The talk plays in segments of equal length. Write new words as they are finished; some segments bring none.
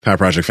Power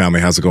Project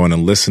family, how's it going?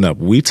 And listen up.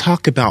 We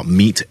talk about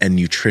meat and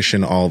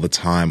nutrition all the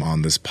time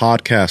on this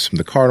podcast, from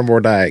the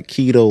carnivore diet,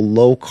 keto,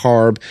 low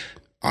carb,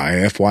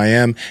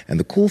 IFYM. And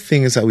the cool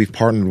thing is that we've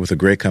partnered with a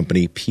great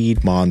company,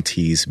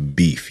 Piedmontese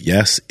Beef.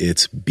 Yes,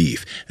 it's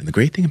beef. And the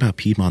great thing about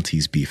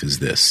Piedmontese Beef is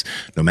this: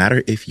 no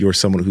matter if you're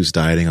someone who's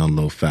dieting on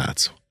low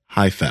fats,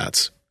 high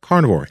fats,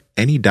 carnivore,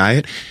 any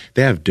diet,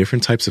 they have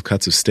different types of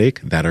cuts of steak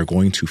that are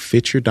going to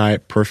fit your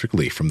diet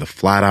perfectly. From the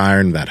flat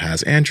iron that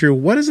has, Andrew,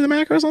 what is the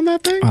macros on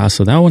that thing?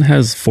 So that one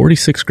has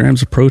 46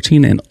 grams of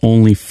protein and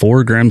only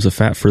 4 grams of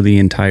fat for the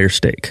entire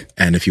steak.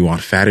 And if you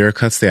want fattier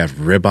cuts, they have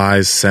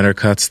ribeyes, center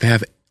cuts. They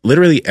have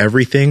literally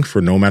everything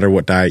for no matter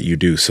what diet you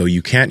do. So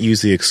you can't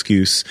use the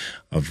excuse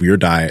of your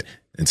diet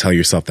and tell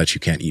yourself that you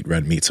can't eat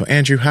red meat. So,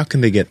 Andrew, how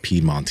can they get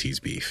Piedmontese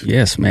Beef?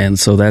 Yes, man.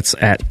 So that's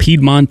at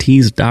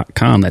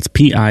Piedmontese.com. That's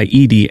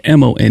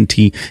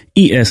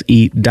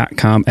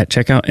Piedmontese.com. At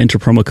checkout, enter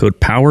promo code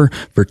POWER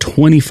for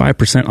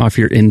 25% off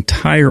your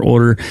entire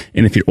order.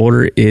 And if your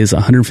order is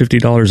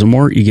 $150 or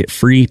more, you get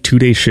free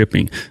 2-day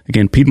shipping.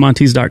 Again,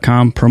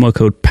 Piedmontese.com, promo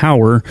code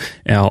POWER.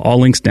 All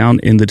links down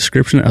in the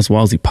description, as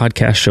well as the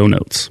podcast show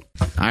notes.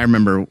 I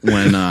remember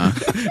when I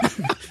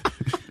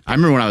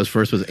was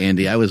first with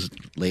Andy, I was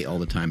late all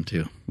the time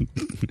too.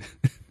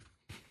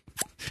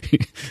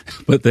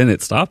 But then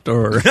it stopped,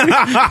 or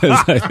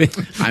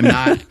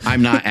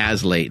I'm not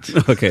as late.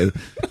 Okay,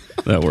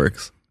 that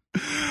works.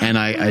 And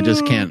I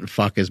just can't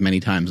fuck as many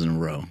times in a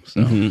row.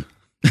 So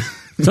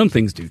some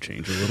things do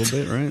change a little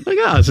bit, right? Like,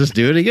 let's just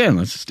do it again.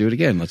 Let's just do it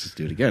again. Let's just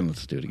do it again. Let's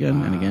just do it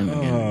again and again and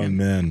again. Oh,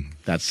 man.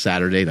 That's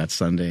Saturday. That's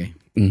Sunday.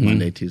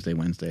 Monday, Tuesday,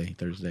 Wednesday,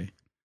 Thursday.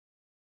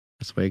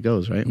 That's the way it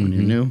goes, right? When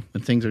you're new,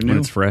 when things are new. When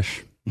it's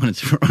fresh. When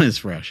it's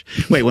fresh.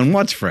 Wait, when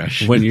what's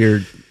fresh? When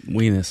your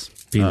penis.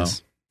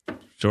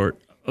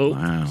 Short. Oh,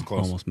 wow.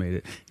 Almost made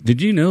it.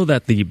 Did you know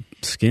that the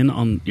skin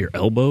on your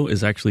elbow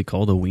is actually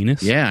called a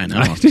weenus? Yeah, I know.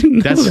 I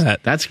didn't know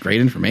that. That's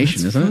great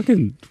information, That's isn't it?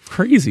 fucking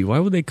crazy. Why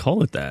would they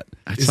call it that?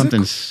 That's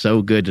something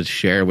so good to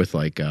share with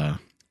like a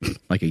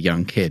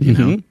young kid, you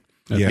know?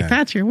 Yeah. Like,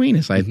 that's your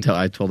weenus. I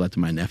told that to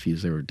my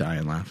nephews. They were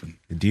dying laughing.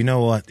 Do you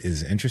know what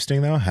is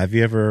interesting, though? Have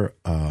you ever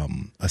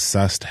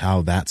assessed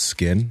how that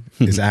skin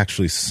is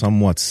actually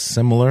somewhat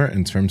similar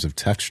in terms of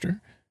texture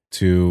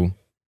to,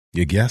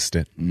 you guessed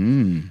it. I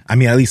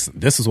mean, at least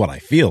this is what I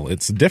feel.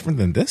 It's different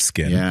than this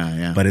skin.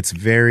 Yeah. But it's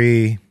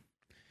very...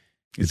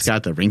 It's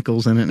got the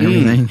wrinkles in it and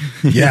everything.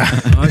 Yeah.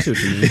 I see what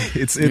you mean.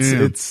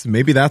 It's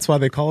maybe that's why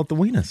they call it the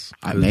weenus.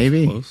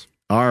 Maybe. Close.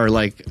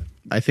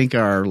 I think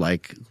our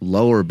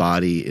lower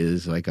body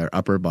is like our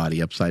upper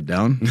body upside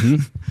down,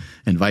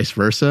 and vice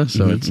versa.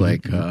 So it's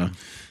like I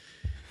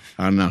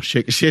don't know.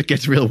 Shit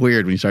gets real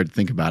weird when you start to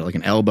think about it. Like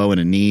an elbow and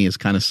a knee is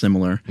kind of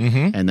similar,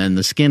 and then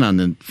the skin on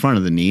the front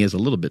of the knee is a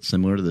little bit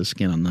similar to the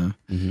skin on the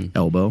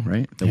elbow,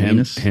 right? The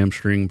weenus,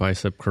 hamstring,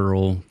 bicep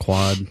curl,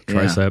 quad,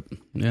 tricep.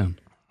 Yeah.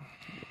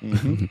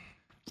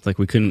 It's like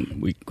we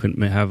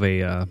couldn't have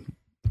a I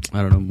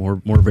don't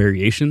know, more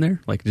variation there.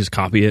 Like just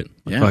copy it.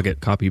 Like, fuck it,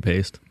 copy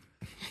paste.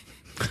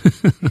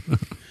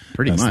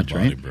 Pretty That's much, the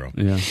body, right? bro.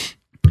 Yeah.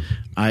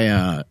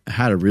 I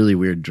had a really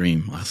weird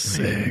dream last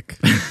night. Sick.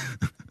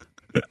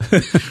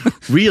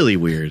 Really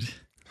weird.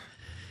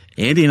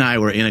 Andy and I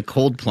were in a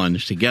cold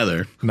plunge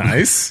together.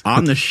 Nice.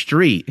 On the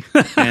street.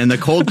 And the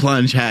cold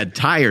plunge had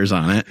tires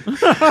on it.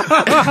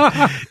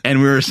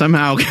 And we were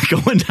somehow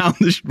going down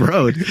this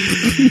road.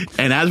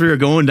 And as we were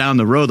going down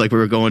the road, like we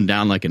were going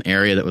down like an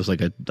area that was like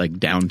a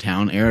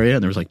downtown area.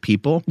 And there was like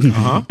people.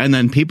 And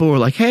then people were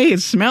like, hey,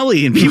 it's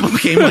smelly. And people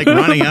came like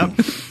running up.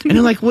 And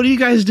they're like, what are you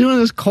guys doing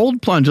this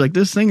cold plunge? Like,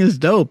 this thing is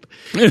dope.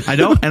 I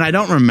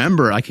don't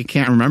remember. Like, I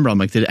can't remember. I'm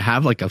like, did it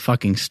have like a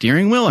fucking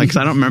steering wheel? Like, 'cause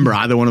I don't remember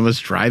either one of us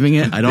driving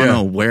it. I don't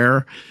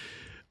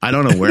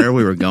know where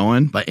we were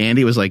going, but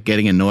Andy was like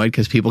getting annoyed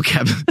because people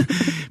kept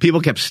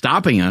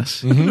stopping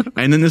us. And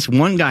then this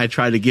one guy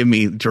tried to give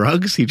me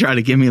drugs. He tried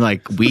to give me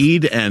like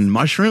weed and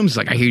mushrooms. He's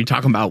like, I hear you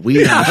talking about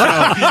weed on the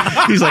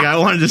show. He's like, I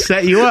wanted to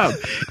set you up.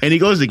 And he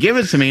goes to give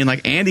it to me, and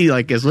like Andy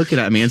like is looking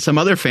at me, and some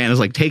other fan is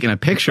like taking a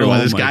picture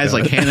while this guy's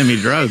like handing me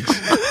drugs.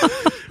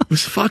 It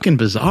was fucking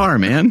bizarre,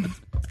 man.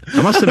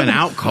 I must have been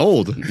out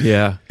cold.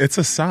 Yeah. It's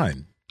a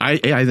sign.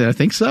 I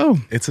think so.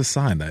 It's a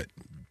sign that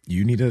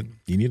you need to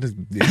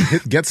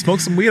smoke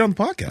some weed on the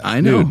podcast.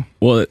 I know. Dude.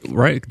 Well,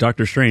 right,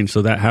 Doctor Strange.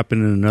 So that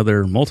happened in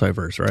another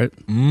multiverse, right?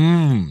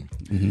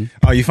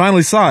 Oh, you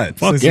finally saw it.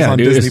 Fuck Since yeah, it's on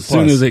dude! Disney As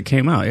soon as it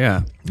came out,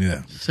 yeah,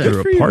 Sick.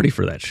 threw a party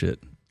for that shit.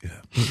 Yeah,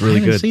 It's really I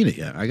haven't good. seen it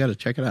yet. I got to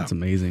check it out. It's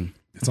amazing.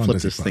 it's on Flip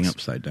Disney this Plus. thing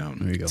upside down.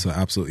 There you go. So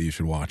absolutely, you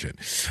should watch it.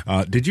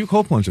 Did you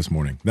cold plunge this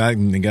morning? I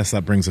guess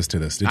that brings us to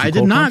this. I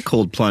did not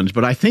cold plunge,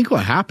 but I think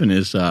what happened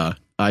is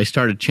I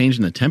started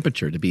changing the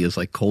temperature to be as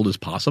like cold as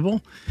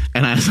possible,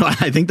 and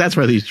I think that's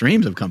where these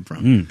dreams have come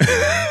from.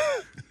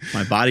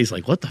 My body's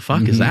like, what the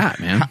fuck is that,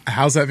 man?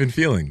 How's that been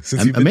feeling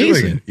since you've been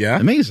Amazing. doing it? Yeah,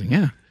 amazing.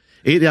 Yeah,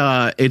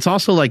 it's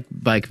also like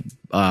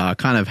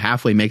kind of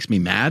halfway makes me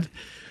mad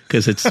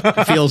because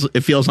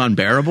it feels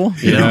unbearable.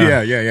 You know?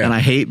 Yeah. And I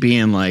hate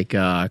being like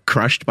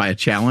crushed by a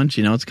challenge.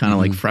 You know, it's kind of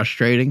like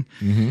frustrating.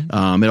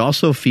 It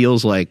also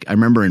feels like, I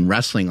remember in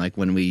wrestling, like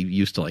when we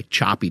used to like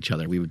chop each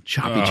other, we would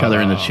chop each other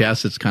in the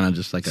chest. It's kind of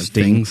just like a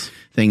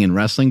thing in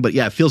wrestling. But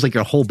yeah, it feels like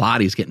your whole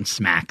body's getting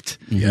smacked,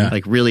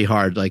 like really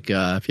hard. Like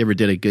if you ever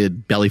did a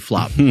good belly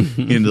flop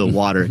into the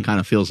water, it kind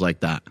of feels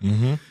like that.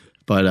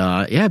 But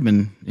I've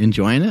been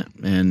enjoying it,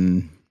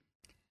 and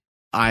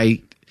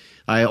I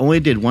only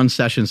did one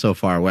session so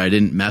far where I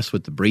didn't mess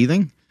with the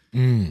breathing.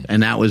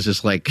 And that was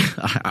just like,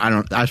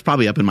 I was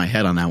probably up in my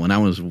head on that one. That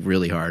one was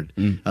really hard.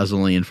 I was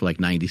only in for like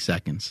 90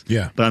 seconds.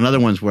 Yeah. But on other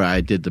ones where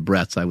I did the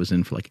breaths, I was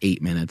in for like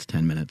 8 minutes,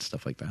 10 minutes,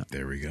 stuff like that.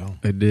 There we go.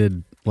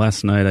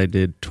 Last night I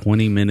did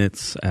 20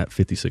 minutes at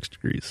 56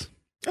 degrees.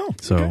 Oh,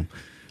 so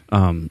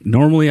okay.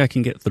 Normally I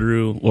can get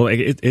through. Well,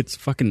 it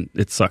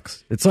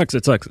sucks. It sucks.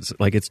 It's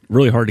like, it's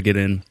really hard to get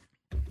in.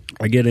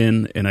 I get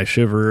in and I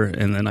shiver,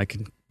 and then I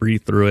can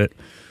breathe through it.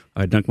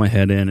 I dunk my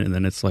head in, and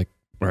then it's like,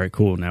 all right,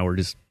 cool. Now we're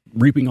just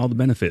reaping all the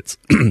benefits.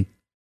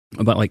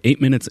 About like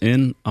 8 minutes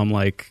in, I'm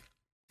like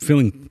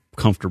feeling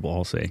comfortable,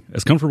 I'll say.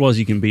 As comfortable as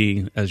you can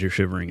be as you're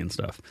shivering and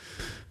stuff.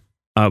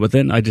 But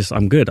then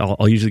I'm good.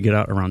 I'll usually get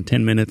out around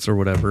 10 minutes or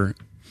whatever.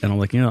 And I'm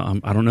like,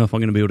 I don't know if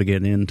I'm going to be able to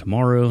get in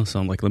tomorrow. So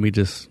I'm like,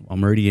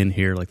 I'm already in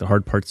here. Like the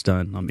hard part's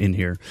done. I'm in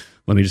here.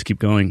 Let me just keep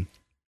going.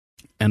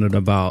 And at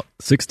about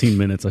 16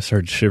 minutes, I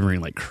started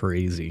shivering like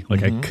crazy.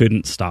 Like I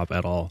couldn't stop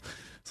at all.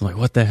 So I'm like,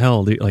 what the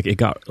hell, dude? Like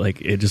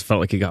it just felt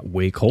like it got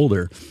way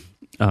colder.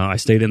 I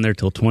stayed in there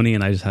till 20,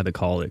 and I just had to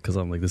call it because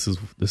I'm like, this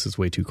is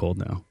way too cold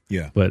now.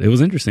 Yeah. But it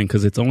was interesting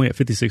because it's only at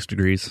 56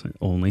 degrees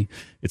only.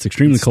 It's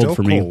extremely cold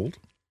for me.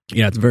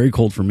 Yeah, it's very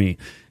cold for me.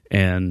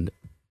 And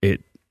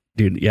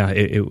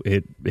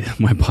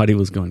my body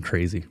was going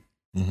crazy.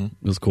 It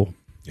was cool.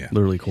 Yeah.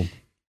 Literally cool.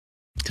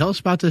 Tell us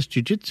about this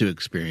jiu-jitsu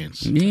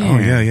experience. Yeah. Oh,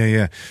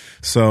 yeah.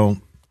 So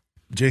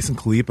Jason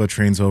Kalipa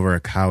trains over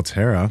at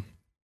Cowterra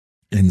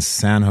in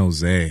San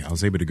Jose. I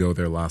was able to go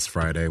there last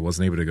Friday.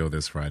 Wasn't able to go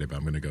this Friday, but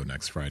I'm going to go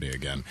next Friday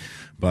again.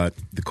 But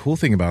the cool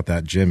thing about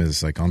that gym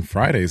is, like, on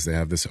Fridays they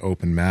have this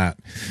open mat,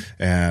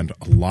 and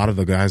a lot of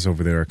the guys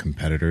over there are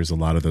competitors. A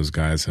lot of those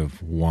guys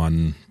have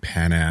won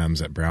Pan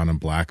Ams at brown and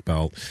black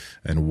belt,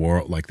 and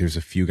there's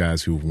a few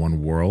guys who've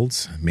won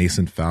worlds.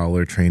 Mason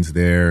Fowler trains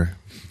there.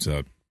 He's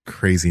a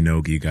crazy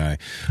no-gi guy,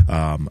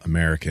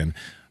 American.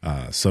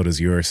 So does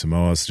Yuri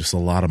Samoas. Just a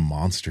lot of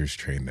monsters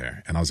train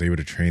there. And I was able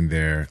to train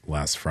there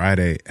last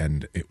Friday,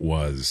 and it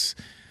was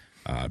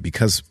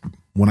because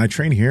when I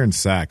train here in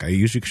SAC, I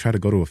usually try to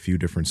go to a few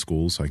different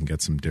schools so I can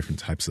get some different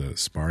types of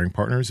sparring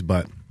partners.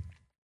 But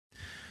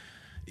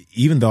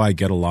even though I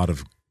get a lot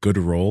of good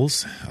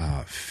rolls,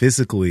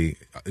 physically,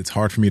 it's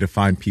hard for me to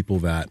find people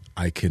that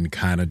I can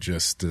kind of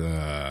just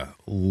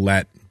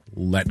let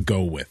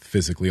go with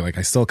physically. Like,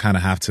 I still kind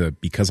of have to,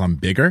 because I'm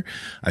bigger,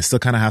 I still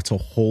kind of have to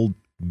hold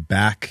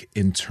back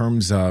in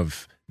terms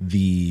of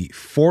the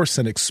force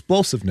and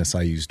explosiveness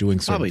I use doing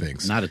certain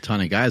things. Not a ton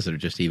of guys that are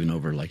just even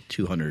over like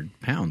 200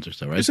 pounds or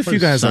so, right? There's a few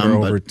guys that are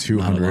over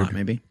 200. Not a lot,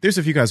 maybe. There's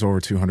a few guys over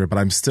 200, but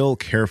I'm still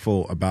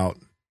careful about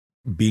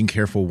being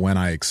careful when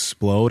I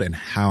explode and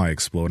how I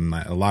explode, and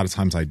a lot of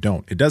times I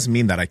don't. It doesn't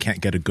mean that I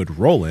can't get a good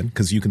roll in,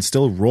 because you can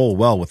still roll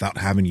well without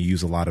having to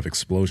use a lot of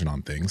explosion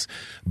on things.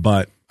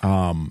 But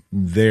I'm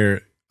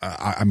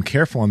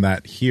careful on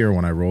that here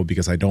when I roll,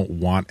 because I don't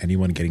want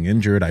anyone getting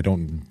injured. I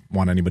don't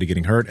want anybody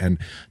getting hurt, and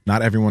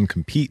not everyone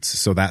competes.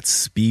 So that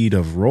speed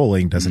of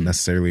rolling doesn't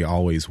necessarily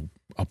always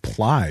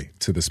apply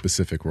to the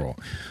specific roll.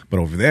 But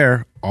over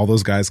there, all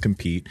those guys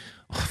compete.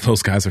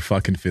 Those guys are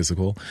fucking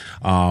physical.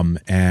 And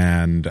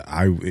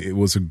it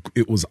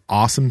was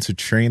awesome to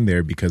train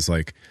there, because,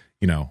 like,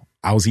 you know,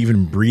 I was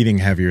even breathing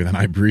heavier than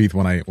I breathe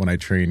when I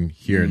train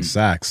here in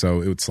SAC.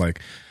 So it's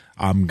like,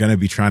 I'm going to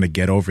be trying to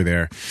get over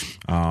there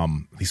at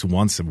least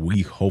once a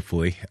week,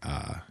 hopefully.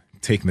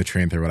 Taking the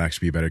train there would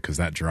actually be better, because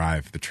that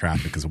drive, the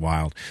traffic is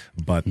wild.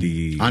 But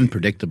the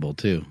unpredictable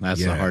too.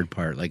 That's the hard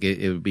part. Like,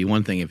 it would be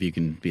one thing if you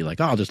can be like,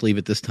 oh, I'll just leave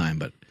it this time.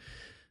 But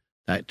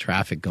that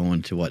traffic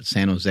going to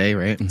San Jose,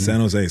 right? San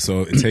Jose.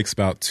 So it takes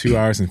about 2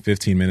 hours and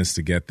 15 minutes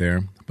to get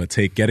there. But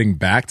getting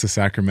back to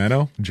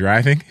Sacramento,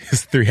 driving,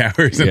 is 3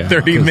 hours and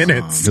 30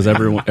 minutes. Because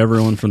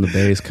everyone from the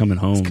Bay is coming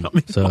home.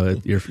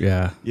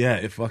 Yeah,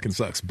 it fucking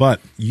sucks.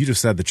 But you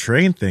just said the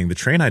train thing. The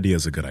train idea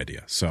is a good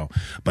idea. So,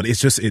 but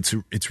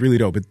it's really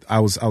dope. I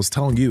was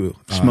telling you,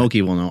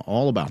 Smokey will know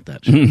all about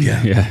that. Yeah,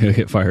 he'll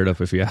get fired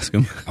up if you ask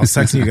him. I was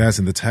texting you guys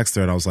in the text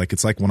thread. I was like,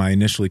 it's like when I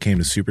initially came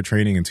to super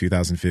training in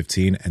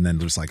 2015, and then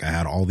there's like, I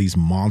had all these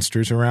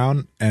monsters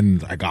around,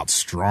 and I got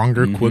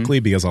stronger quickly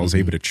because I was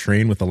able to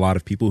train with a lot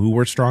of people who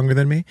were stronger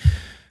than me.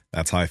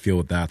 That's how I feel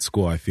with that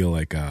school. I feel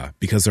like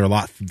because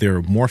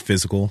they're more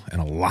physical,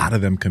 and a lot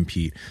of them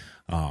compete.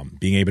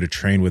 Being able to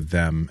train with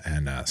them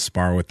and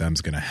spar with them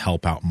is going to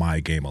help out my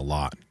game a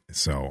lot.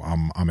 So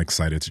I'm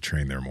excited to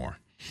train there more.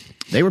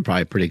 They were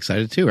probably pretty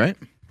excited too, right?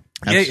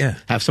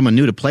 Have someone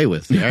new to play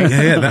with. Right?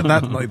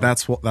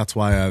 That's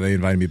why they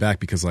invited me back,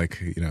 because, like,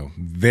 you know,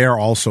 they're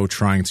also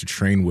trying to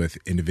train with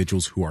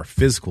individuals who are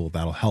physical.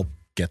 That'll help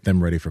get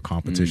them ready for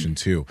competition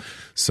too.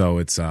 So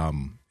it's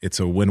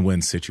a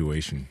win-win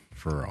situation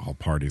for all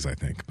parties, I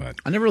think. But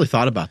I never really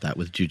thought about that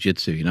with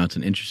jiu-jitsu. You know, it's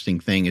an interesting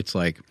thing. It's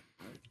like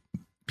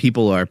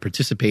people are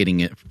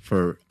participating in it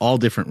for all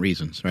different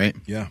reasons, right?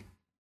 yeah.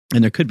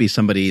 And there could be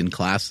somebody in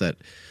class that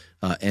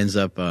ends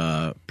up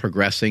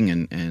progressing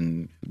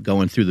and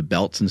going through the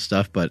belts and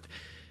stuff. But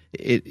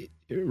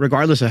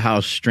regardless of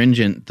how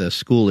stringent the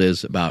school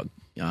is about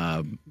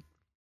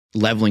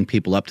leveling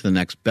people up to the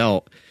next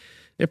belt,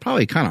 they're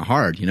probably kind of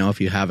hard. You know,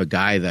 if you have a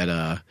guy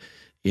that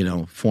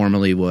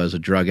formerly was a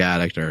drug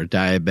addict or a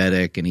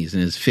diabetic, and he's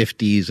in his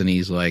 50s, and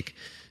he's like,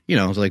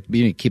 it's like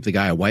you keep the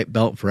guy a white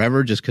belt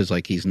forever just because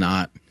like he's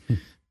not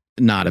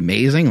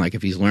amazing. Like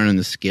if he's learning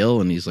the skill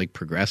and he's like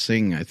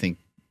progressing, I think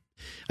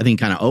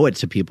kind of owe it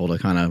to people to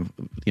kind of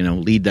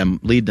lead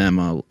them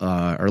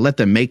or let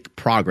them make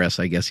progress,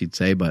 I guess you'd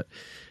say. But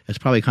it's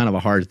probably kind of a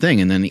hard thing.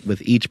 And then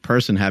with each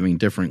person having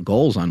different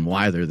goals on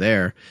why they're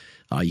there,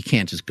 you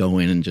can't just go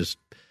in and just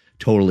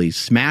totally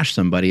smash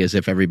somebody as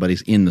if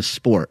everybody's in the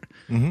sport.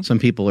 Mm-hmm. Some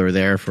people are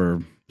there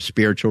for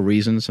spiritual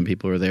reasons. Some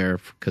people are there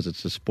because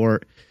it's a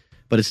sport.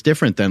 But it's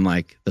different than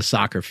like the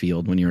soccer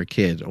field when you're a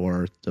kid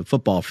or the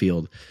football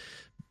field.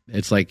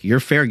 It's like you're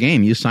fair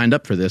game. You signed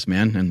up for this,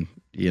 man. And,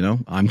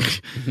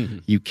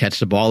 you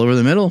catch the ball over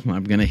the middle,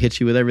 I'm going to hit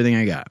you with everything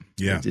I got.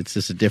 Yeah. It's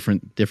just a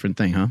different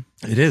thing, huh?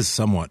 It is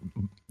somewhat.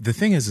 The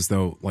thing is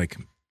though, like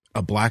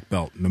a black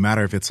belt, no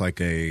matter if it's like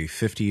a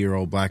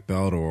 50-year-old black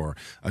belt or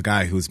a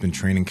guy who's been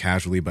training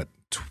casually but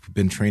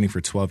been training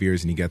for 12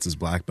 years and he gets his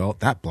black belt,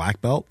 that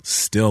black belt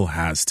still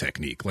has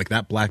technique. Like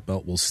that black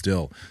belt will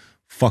still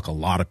fuck a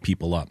lot of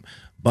people up.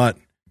 But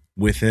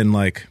within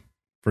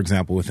for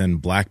example, within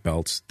black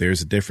belts,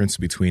 there's a difference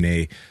between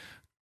a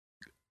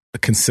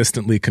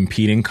consistently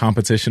competing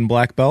competition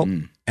black belt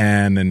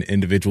and an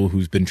individual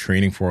who's been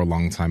training for a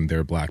long time,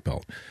 their black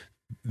belt.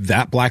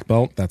 That black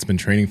belt that's been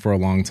training for a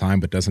long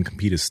time but doesn't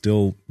compete is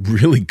still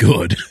really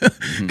good.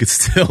 Could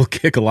still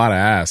kick a lot of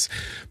ass.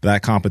 But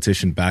that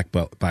competition black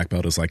belt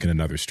is like in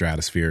another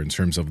stratosphere in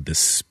terms of the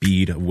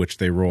speed of which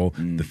they roll,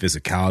 the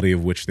physicality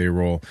of which they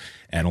roll,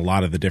 and a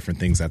lot of the different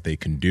things that they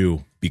can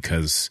do.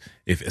 Because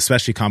if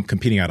especially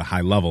competing at a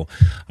high level,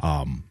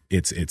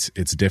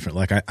 it's different.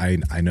 Like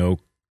I know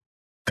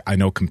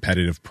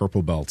competitive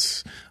purple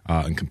belts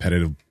and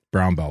competitive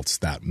brown belts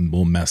that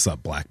will mess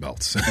up black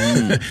belts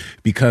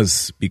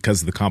because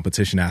the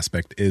competition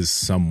aspect is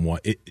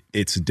somewhat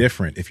it's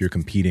different if you're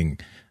competing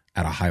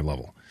at a high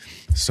level.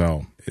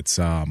 So it's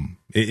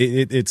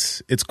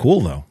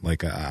cool though.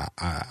 Like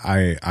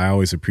I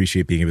always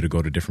appreciate being able to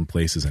go to different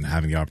places and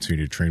having the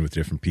opportunity to train with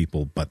different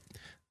people, but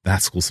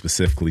that school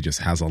specifically just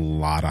has a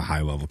lot of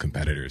high level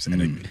competitors,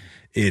 and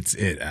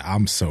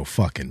I'm so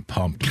fucking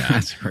pumped, man.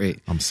 That's great.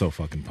 I'm so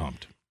fucking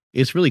pumped.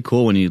 It's really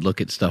cool when you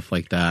look at stuff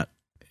like that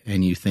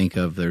and you think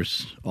of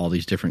there's all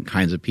these different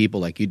kinds of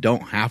people. Like you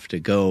don't have to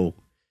go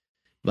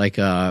like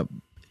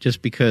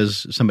just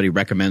because somebody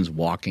recommends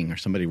walking or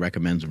somebody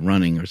recommends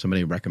running or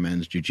somebody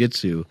recommends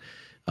jiu-jitsu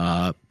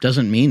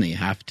doesn't mean that you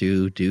have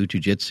to do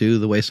jiu-jitsu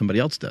the way somebody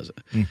else does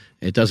it.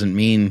 It doesn't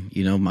mean,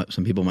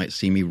 some people might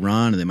see me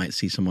run and they might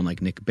see someone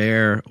like Nick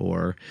Bear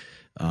or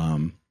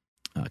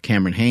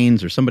Cameron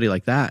Haynes or somebody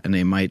like that, and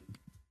they might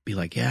be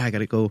like, yeah, I got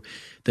to go.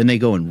 Then they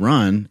go and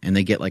run and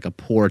they get like a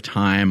poor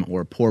time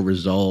or a poor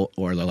result,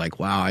 or they're like,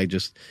 wow,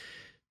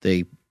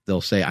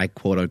 they'll say, I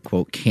quote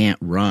unquote can't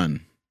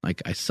run.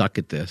 Like I suck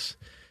at this.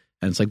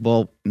 And it's like,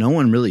 well, no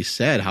one really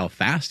said how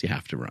fast you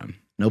have to run.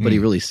 Nobody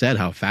really said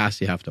how fast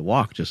you have to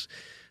walk. Just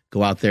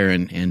go out there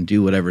and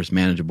do whatever's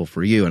manageable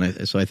for you.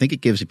 And so I think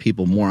it gives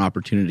people more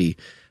opportunity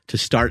to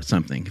start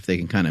something if they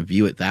can kind of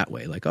view it that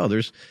way. Like,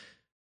 there's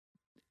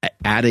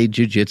at a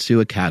jiu-jitsu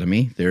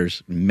academy,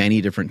 there's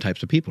many different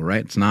types of people,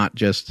 right? It's not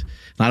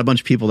a bunch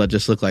of people that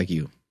just look like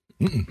you.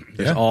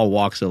 There's all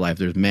walks of life.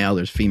 There's male,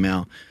 there's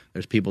female,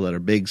 there's people that are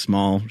big,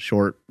 small,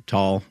 short,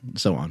 tall, and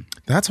so on.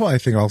 That's why I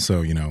think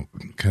also,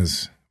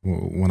 because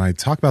when I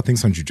talk about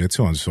things on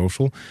jiu-jitsu on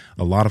social,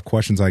 a lot of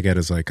questions I get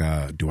is like,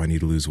 do I need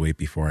to lose weight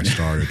before I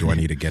start, or do I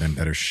need to get in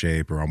better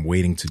shape, or I'm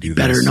waiting to do this.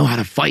 Better know how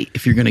to fight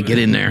if you're going to get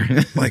in there.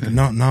 Like,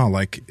 no,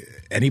 like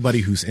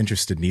anybody who's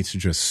interested needs to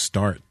just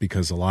start,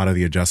 because a lot of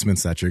the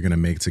adjustments that you're going to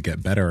make to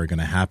get better are going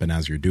to happen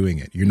as you're doing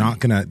it. You're not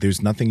going to,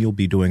 there's nothing you'll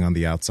be doing on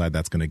the outside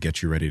that's going to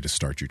get you ready to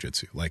start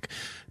jiu-jitsu. Like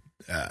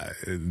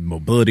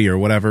mobility or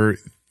whatever,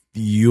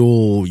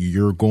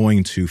 you're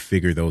going to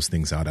figure those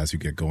things out as you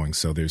get going.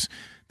 So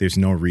there's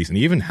no reason,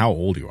 even how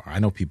old you are. I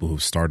know people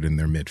who've started in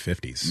their mid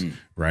 50s,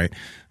 right?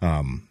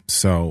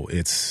 So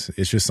it's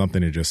just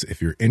something to just,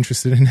 if you're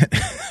interested in it,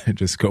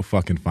 just go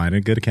fucking find a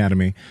good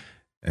academy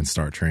and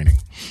start training.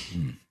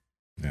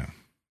 Yeah.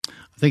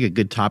 I think a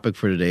good topic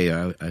for today,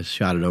 I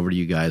shot it over to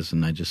you guys,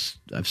 and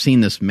I've seen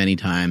this many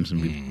times,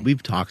 and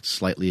we've talked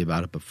slightly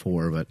about it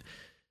before, but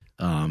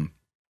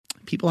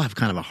people have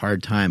kind of a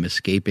hard time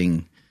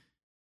escaping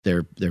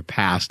their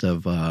past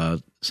of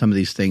some of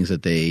these things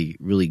that they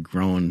really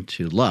grown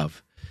to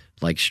love,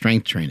 like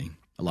strength training.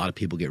 A lot of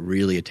people get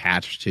really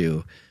attached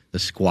to the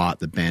squat,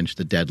 the bench,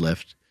 the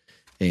deadlift,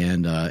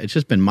 And it's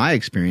just been my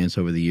experience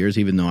over the years,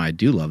 even though I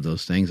do love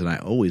those things, and I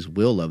always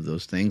will love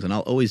those things, and I'll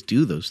always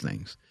do those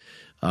things.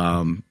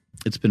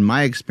 It's been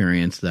my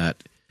experience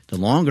that the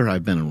longer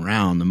I've been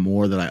around, the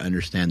more that I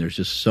understand there's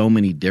just so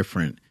many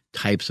different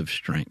types of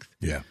strength.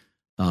 Yeah.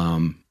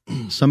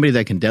 Somebody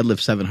that can deadlift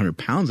 700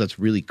 pounds, that's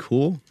really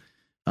cool.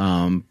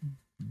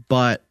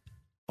 But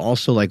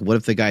also, like, what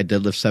if the guy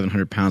deadlifts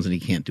 700 pounds and he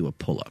can't do a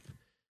pull-up?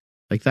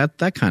 Like,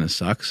 that kind of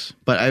sucks.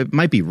 But it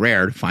might be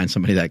rare to find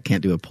somebody that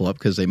can't do a pull-up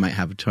because they might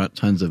have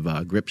tons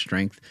of grip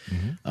strength.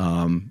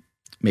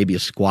 Maybe a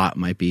squat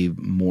might be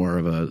more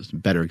of a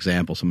better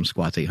example. Someone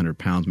squats 800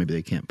 pounds, maybe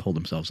they can't pull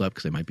themselves up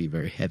because they might be a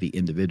very heavy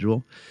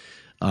individual.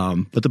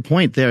 But the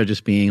point there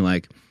just being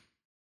like,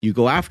 you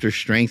go after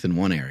strength in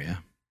one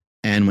area,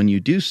 and when you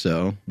do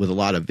so with a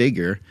lot of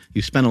vigor,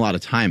 you spend a lot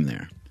of time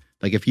there.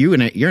 Like if you're an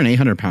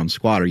 800-pound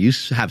squatter, you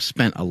have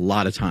spent a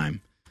lot of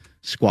time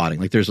squatting.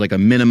 Like there's like a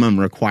minimum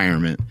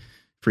requirement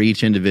for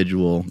each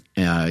individual,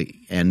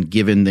 and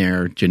given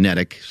their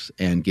genetics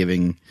and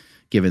given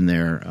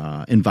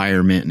their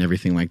environment and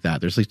everything like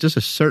that, there's like just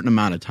a certain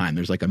amount of time.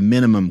 There's like a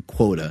minimum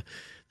quota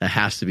that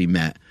has to be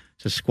met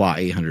to squat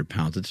 800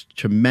 pounds. It's a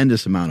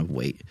tremendous amount of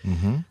weight.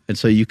 And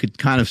so you could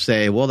kind of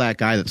say, well, that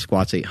guy that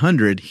squats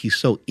 800, he's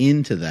so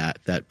into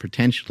that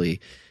potentially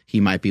he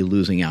might be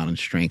losing out on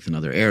strength in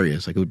other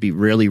areas. Like it would be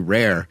really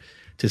rare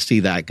to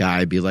see that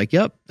guy be like,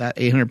 yep, that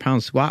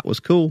 800-pound squat was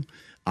cool.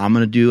 I'm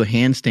going to do a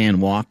handstand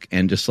walk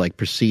and just like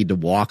proceed to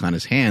walk on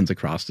his hands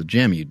across the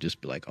gym. You'd just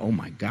be like, oh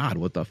my God,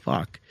 what the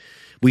fuck?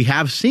 We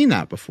have seen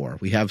that before.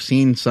 We have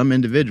seen some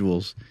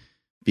individuals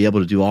be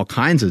able to do all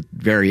kinds of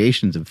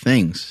variations of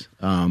things.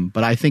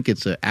 But I think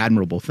it's an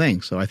admirable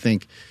thing. So I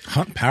think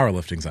Hunt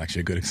powerlifting is actually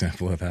a good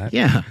example of that.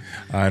 Yeah.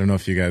 I don't know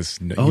if you guys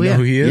know, know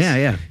who he is.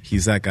 Yeah.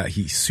 He's that guy.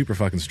 He's super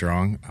fucking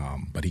strong,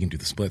 but he can do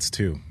the splits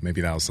too.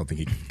 Maybe that was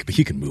something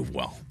he can move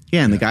well.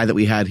 Yeah, and the guy that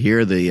we had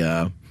here,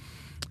 the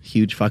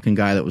huge fucking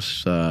guy that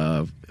was,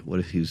 what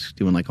if he was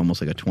doing like almost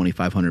like a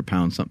 2,500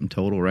 pound something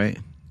total, right?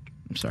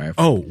 I'm sorry.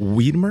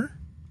 Wiedmer?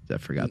 I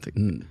forgot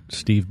the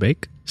Steve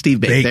Bake. Steve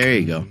Bake. There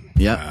you go.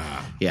 Yep.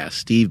 Yeah,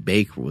 Steve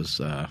Bake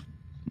was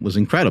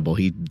incredible.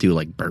 He'd do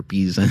like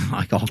burpees and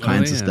like all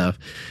kinds of stuff.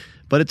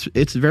 But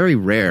it's very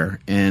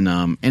rare.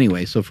 And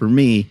anyway, so for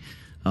me,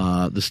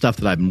 the stuff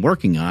that I've been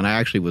working on, I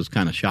actually was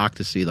kind of shocked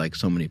to see like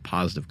so many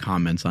positive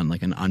comments on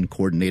like an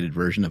uncoordinated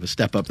version of a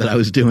step up that I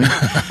was doing.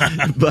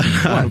 But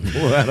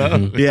Pull that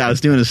up. yeah, I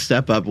was doing a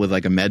step up with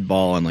like a med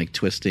ball and like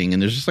twisting,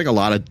 and there's just like a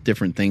lot of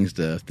different things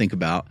to think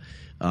about.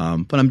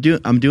 But I'm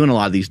doing a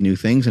lot of these new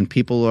things, and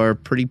people are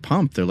pretty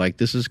pumped. They're like,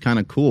 "This is kind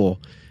of cool."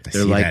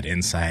 They're like that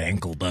inside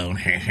ankle bone.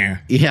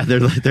 Yeah, they're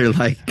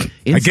like.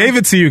 I gave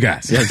it to you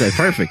guys. Yeah, that's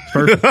perfect.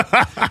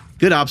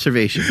 Good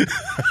observation.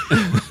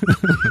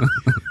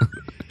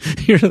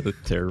 You're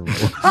terrible.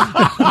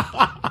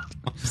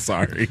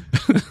 Sorry.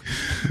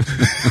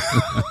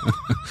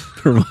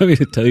 Remind me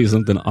to tell you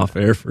something off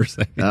air for a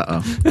second.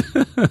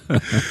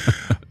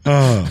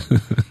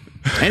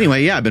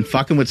 Anyway, yeah, I've been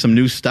fucking with some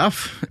new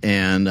stuff,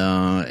 and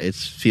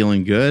it's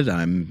feeling good.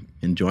 I'm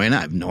enjoying it.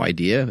 I have no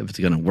idea if it's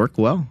going to work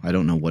well. I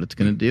don't know what it's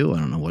going to do. I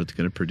don't know what it's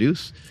going to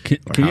produce or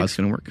how it's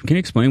going to work. Can you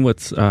explain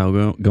what's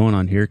going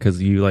on here?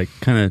 Because you like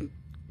kind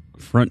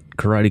of front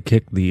karate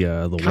kick the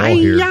wall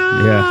here.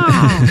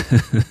 Yeah.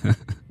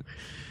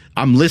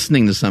 I'm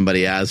listening to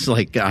somebody as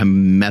like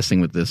I'm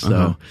messing with this,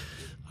 so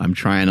I'm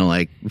trying to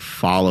like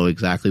follow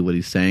exactly what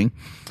he's saying.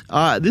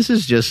 This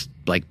is just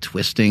like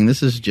twisting.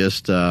 This is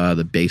just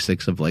the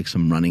basics of like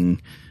some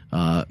running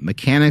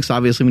mechanics.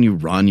 Obviously, when you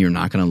run, you're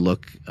not going to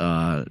look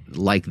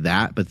like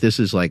that. But this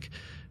is like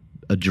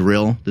a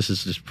drill. This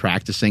is just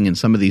practicing. And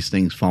some of these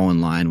things fall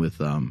in line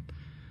with a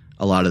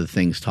lot of the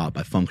things taught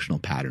by functional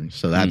patterns.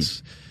 So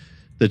that's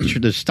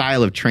the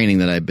style of training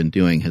that I've been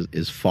doing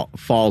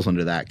falls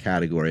under that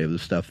category of the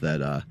stuff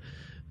that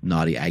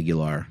Naughty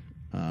Aguilar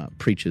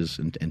preaches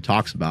and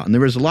talks about. And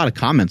there was a lot of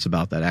comments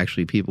about that.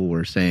 Actually, people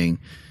were saying,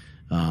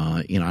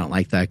 I don't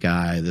like that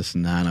guy, this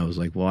and that. And I was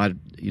like, well, I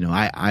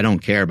don't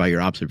care about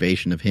your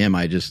observation of him.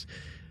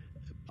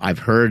 I've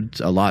heard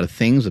a lot of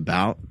things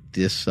about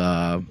this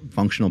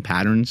functional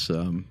patterns,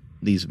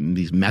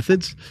 these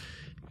methods,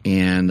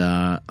 and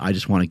I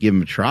just want to give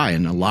them a try.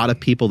 And a lot of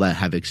people that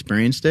have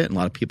experienced it, and a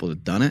lot of people that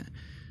have done it,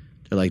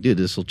 they're like, dude,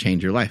 this will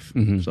change your life.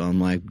 So I'm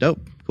like,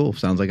 dope, cool.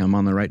 Sounds like I'm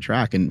on the right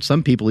track. And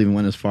some people even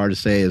went as far to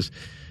say is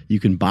you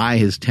can buy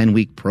his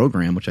 10-week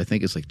program, which I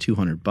think is like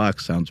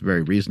 $200. Sounds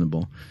very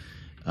reasonable.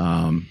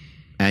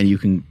 And you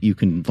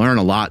can learn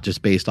a lot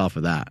just based off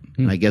of that.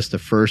 I guess the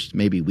first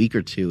maybe week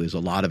or two is a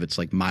lot of it's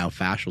like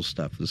myofascial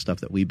stuff, the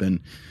stuff that we've been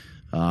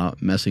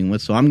messing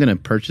with. So I'm going to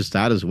purchase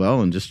that as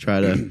well and just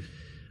try to.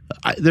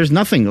 There's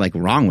nothing like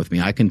wrong with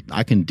me. I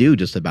can do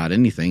just about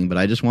anything, but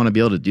I just want to be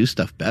able to do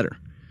stuff better.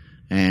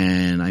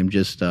 And I'm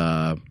just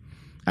I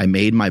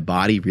made my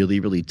body really,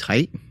 really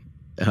tight,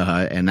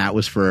 and that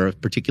was for a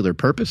particular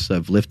purpose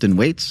of lifting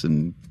weights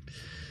and.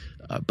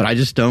 But I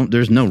just don't.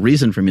 There's no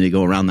reason for me to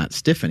go around that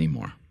stiff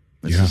anymore.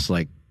 It's just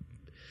like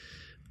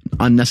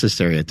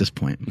unnecessary at this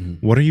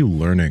point. What are you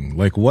learning?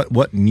 Like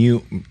what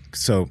new,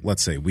 so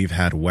let's say we've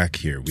had WEC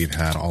here. We've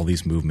had all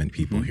these movement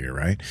people here,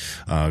 right?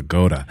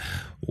 Goda.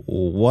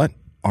 What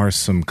are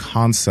some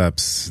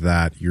concepts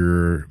that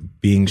you're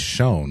being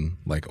shown,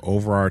 like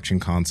overarching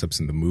concepts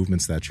in the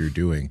movements that you're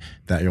doing,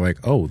 that you're like,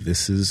 oh,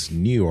 this is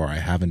new, or I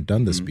haven't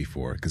done this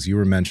before? Because you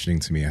were mentioning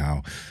to me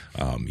how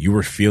you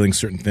were feeling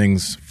certain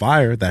things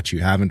fire that you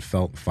haven't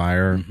felt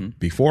fire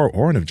before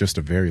or in just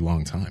a very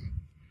long time.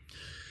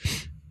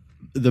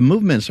 The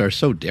movements are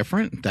so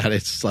different that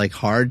it's like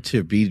hard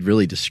to be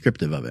really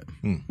descriptive of it.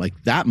 Like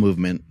that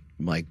movement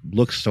like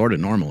looks sort of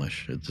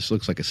normalish. It just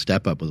looks like a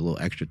step up with a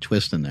little extra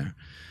twist in there.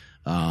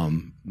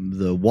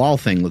 The wall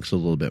thing looks a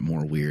little bit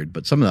more weird,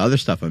 but some of the other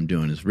stuff I'm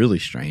doing is really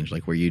strange.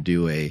 Like where you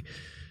do I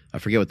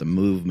forget what the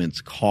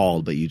movement's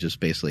called, but you just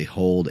basically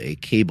hold a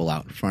cable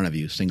out in front of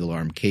you, single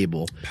arm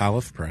cable.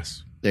 Palette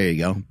press. There you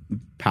go.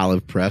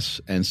 Palette press.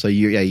 And so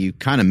you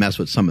kind of mess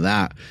with some of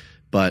that,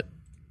 but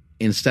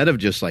instead of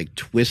just like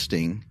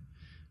twisting,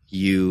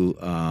 you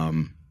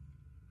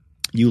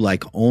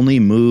like only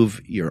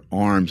move your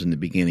arms in the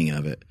beginning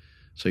of it.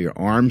 So your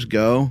arms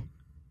go,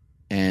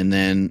 and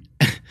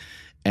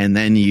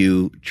then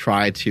you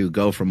try to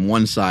go from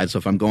one side. So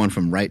if I'm going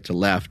from right to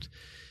left,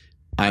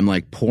 I'm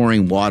like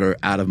pouring water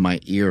out of my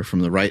ear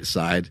from the right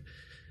side.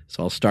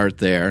 So I'll start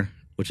there,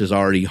 which is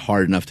already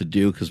hard enough to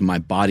do because my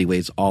body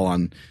weight's all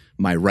on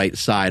my right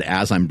side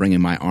as I'm bringing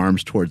my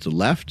arms towards the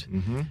left.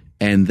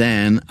 And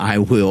then I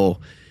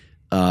will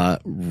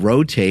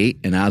rotate,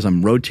 and as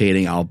I'm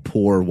rotating, I'll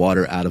pour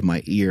water out of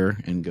my ear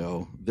and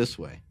go this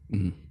way.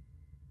 And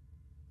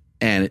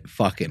it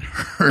fucking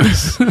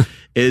hurts. It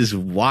is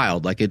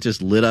wild. Like it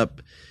just lit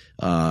up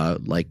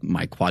like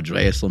my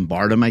quadratus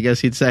lumbarum, I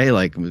guess you'd say,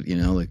 like, you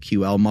know, the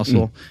QL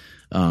muscle,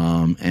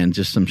 and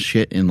just some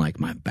shit in like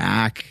my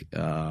back,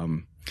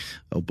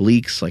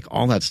 obliques, like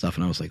all that stuff.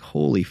 And I was like,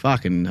 holy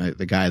fuck. And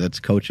the guy that's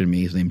coaching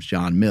me, his name's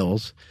John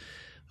Mills.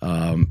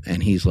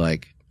 And he's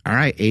like, all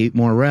right, 8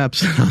 more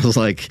reps. I was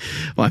like,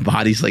 my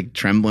body's like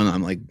trembling.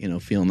 I'm like, you know,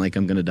 feeling like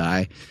I'm going to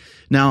die.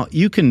 Now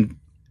you can,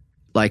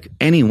 like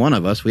any one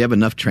of us, we have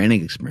enough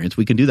training experience.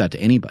 We can do that to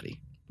anybody.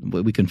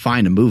 We can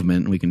find a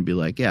movement and we can be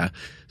like, yeah,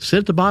 sit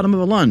at the bottom of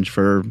a lunge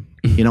for,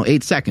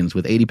 8 seconds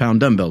with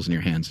 80-pound dumbbells in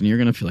your hands and you're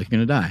going to feel like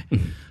you're going to die.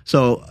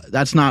 So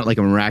that's not like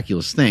a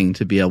miraculous thing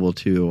to be able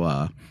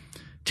to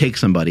take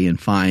somebody and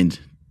find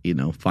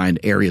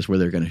areas where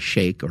they're going to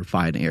shake or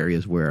find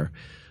areas where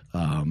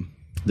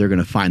they're going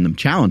to find them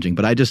challenging.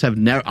 But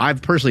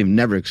I've personally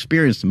never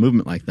experienced a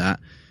movement like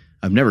that.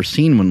 I've never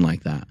seen one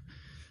like that.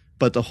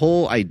 But the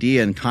whole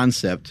idea and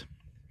concept,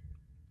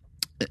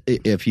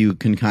 if you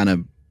can kind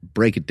of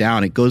break it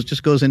down, it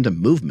just goes into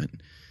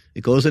movement.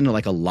 It goes into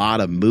like a lot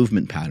of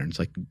movement patterns,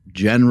 like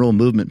general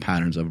movement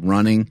patterns of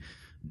running,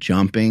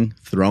 jumping,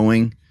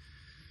 throwing.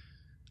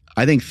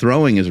 I think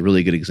throwing is a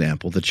really good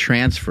example. The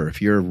transfer,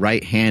 if you're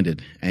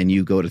right-handed and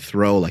you go to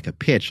throw like a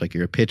pitch, like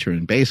you're a pitcher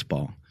in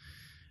baseball,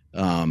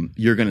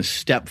 you're going to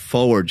step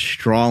forward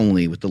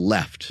strongly with the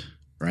left,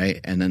 right?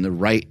 And then the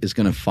right is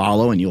going to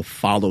follow and you'll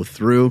follow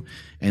through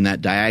in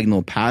that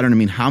diagonal pattern. I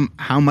mean,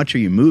 how much are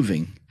you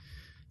moving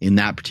in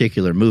that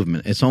particular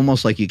movement? It's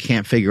almost like you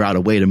can't figure out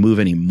a way to move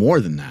any more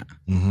than that.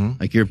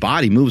 Like your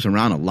body moves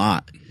around a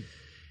lot.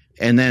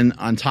 And then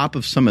on top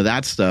of some of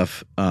that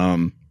stuff,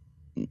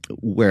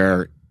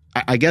 where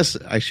I guess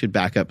I should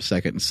back up a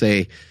second and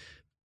say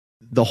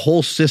the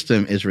whole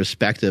system is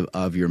respective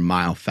of your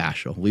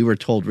myofascial. We were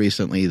told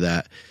recently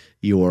that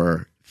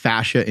your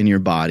fascia in your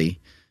body,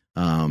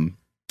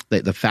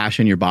 the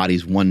fascia in your body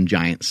is one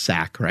giant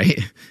sack, right?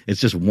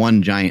 It's just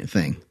one giant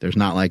thing. There's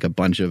not like a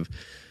bunch of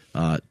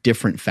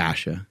different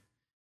fascia.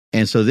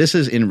 And so this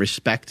is in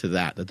respect to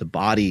that the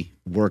body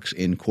works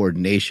in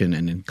coordination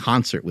and in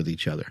concert with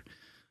each other.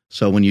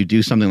 So when you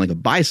do something like a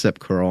bicep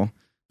curl,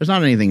 there's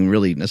not anything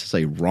really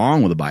necessarily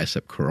wrong with a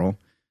bicep curl,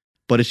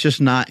 but it's just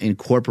not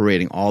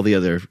incorporating all the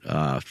other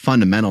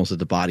fundamentals that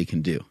the body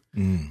can do.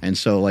 And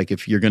so like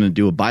if you're going to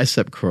do a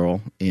bicep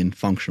curl in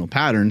functional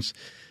patterns,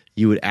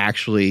 you would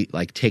actually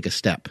like take a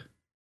step.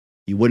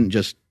 You wouldn't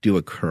just do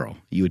a curl.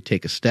 You would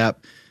take a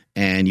step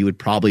and you would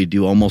probably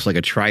do almost like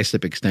a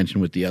tricep extension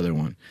with the other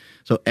one.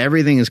 So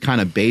everything is kind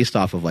of based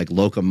off of like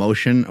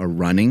locomotion or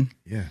running.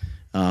 Yeah.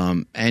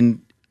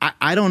 And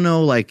I don't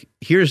know, like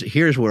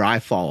here's where I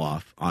fall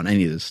off on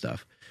any of this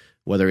stuff,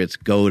 whether it's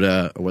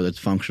GOTA or whether it's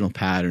functional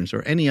patterns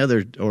or any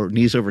other, or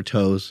knees over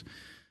toes.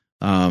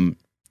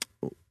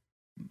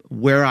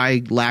 Where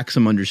I lack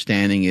some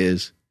understanding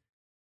is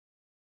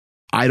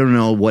I don't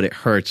know what it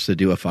hurts to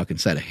do a fucking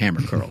set of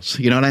hammer curls.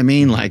 You know what I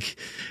mean? Like,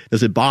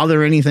 does it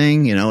bother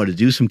anything, to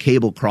do some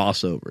cable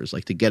crossovers,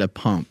 like to get a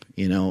pump,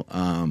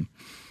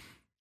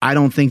 I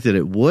don't think that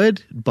it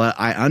would, but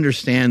I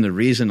understand the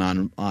reason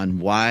on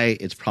why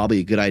it's probably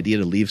a good idea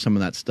to leave some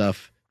of that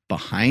stuff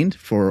behind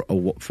for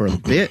a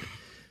bit,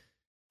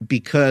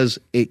 because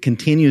it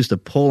continues to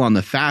pull on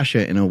the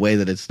fascia in a way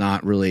that it's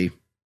not really,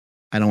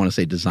 I don't want to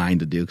say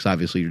designed to do, because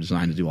obviously you're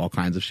designed to do all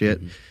kinds of shit.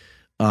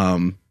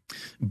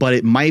 but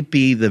it might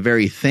be the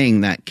very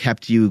thing that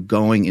kept you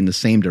going in the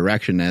same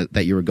direction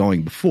that you were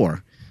going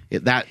before.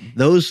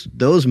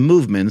 Those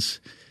movements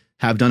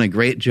have done a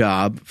great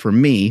job for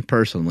me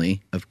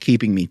personally of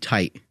keeping me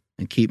tight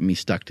and keeping me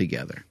stuck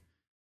together.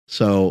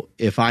 So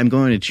if I'm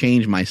going to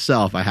change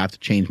myself, I have to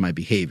change my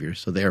behavior.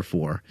 So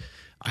therefore,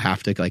 I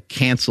have to like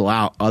cancel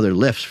out other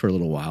lifts for a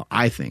little while.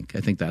 I think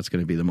that's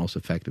going to be the most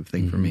effective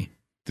thing for me.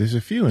 There's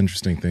a few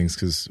interesting things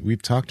because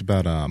we've talked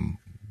about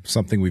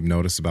something we've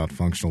noticed about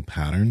functional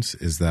patterns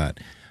is that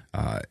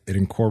it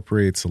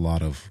incorporates a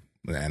lot of,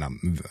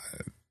 and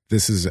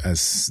this is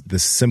as the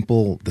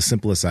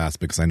simplest aspect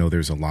because I know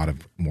there's a lot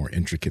of more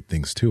intricate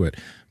things to it,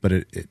 but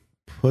it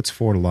puts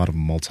forward a lot of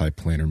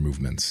multiplanar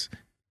movements,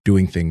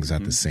 doing things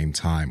at the same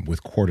time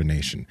with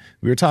coordination.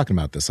 We were talking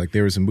about this. Like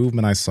there was a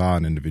movement I saw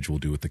an individual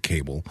do with the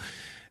cable,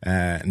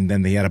 and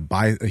then he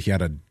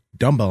had a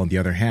dumbbell in the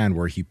other hand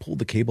where he pulled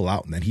the cable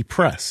out and then he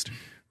pressed,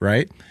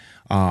 right?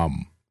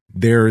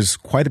 There's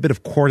quite a bit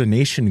of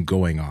coordination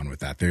going on with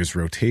that. There's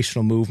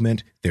rotational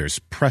movement, there's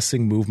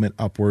pressing movement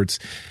upwards,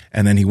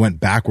 and then he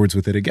went backwards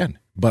with it again.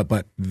 But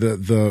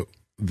the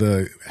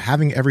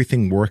having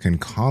everything work in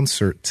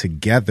concert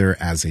together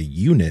as a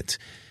unit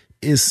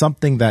is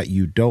something that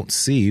you don't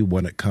see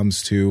when it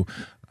comes to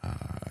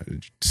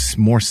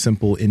more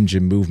simple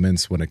in-gym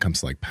movements when it comes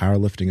to like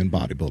powerlifting and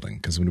bodybuilding.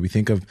 Because when we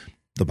think of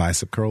the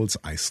bicep curl, it's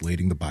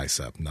isolating the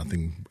bicep.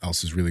 Nothing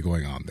else is really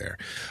going on there.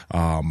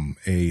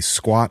 A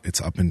squat,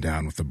 it's up and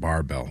down with the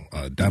barbell.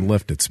 A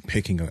deadlift, it's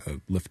picking a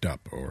lift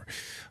up, or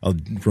a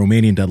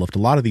Romanian deadlift. A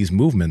lot of these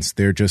movements,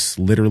 they're just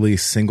literally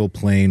single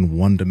plane,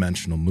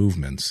 one-dimensional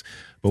movements.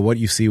 But what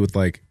you see with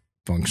like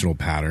functional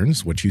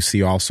patterns, what you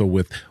see also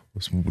with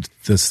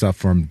the stuff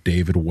from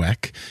David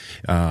Weck,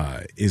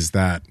 is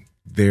that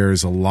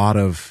there's a lot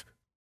of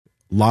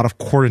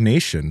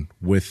coordination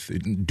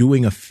with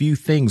doing a few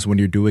things when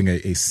you're doing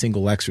a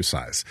single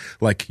exercise.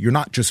 Like you're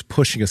not just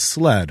pushing a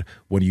sled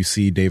when you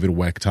see David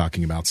Weck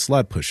talking about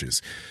sled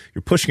pushes.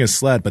 You're pushing a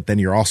sled, but then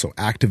you're also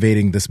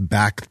activating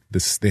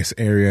this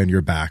area in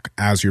your back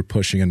as you're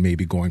pushing and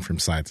maybe going from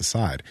side to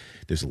side.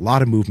 There's a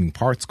lot of moving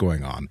parts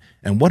going on.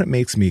 And what it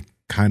makes me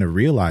kind of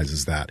realize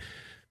is that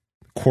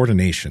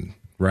coordination,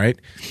 right?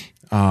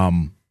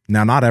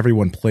 Now, not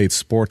everyone played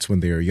sports when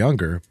they were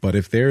younger, but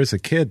if there is a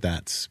kid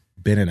that's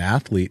been an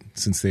athlete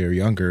since they were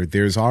younger,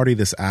 there's already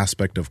this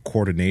aspect of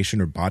coordination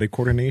or body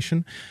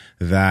coordination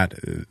that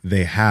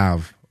they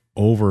have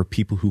over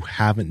people who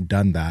haven't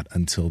done that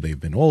until they've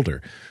been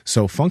older.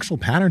 So functional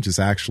patterns is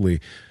actually,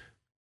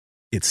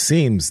 it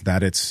seems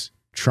that it's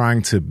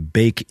trying to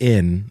bake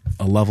in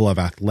a level of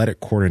athletic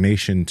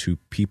coordination to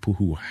people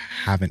who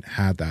haven't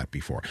had that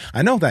before.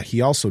 I know that he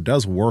also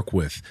does work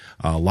with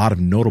a lot of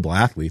notable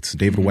athletes,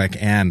 David Weck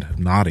and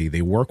Nadi.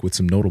 They work with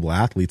some notable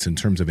athletes in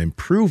terms of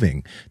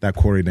improving that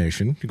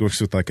coordination. He works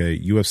with like a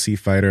UFC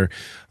fighter,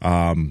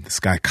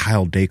 this guy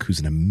Kyle Dake, who's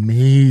an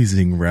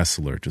amazing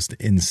wrestler, just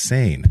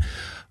insane.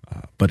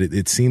 But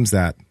it seems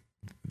that,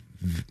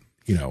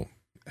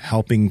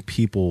 helping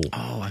people.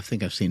 Oh, I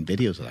think I've seen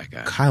videos of that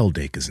guy. Kyle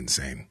Dake is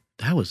insane.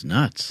 That was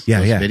nuts. Yeah,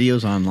 Those yeah.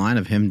 videos online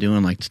of him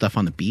doing like stuff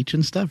on the beach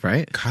and stuff,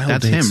 right?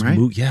 That's Dake's him,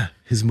 right? Yeah,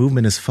 his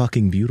movement is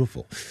fucking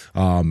beautiful.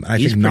 I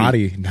think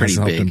Nadi has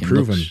helped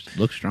improve him.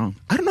 Looks strong.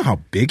 I don't know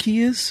how big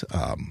he is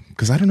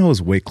because I don't know his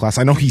weight class.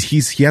 I know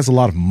he has a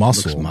lot of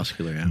muscle. Looks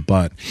muscular, yeah.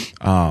 But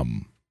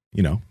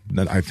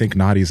I think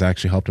Nadi's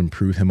actually helped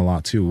improve him a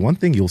lot too. One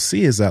thing you'll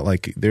see is that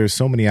like there's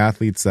so many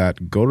athletes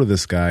that go to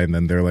this guy and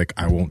then they're like,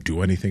 I won't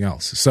do anything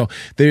else. So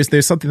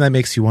there's something that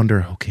makes you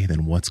wonder, okay,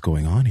 then what's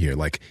going on here?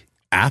 Like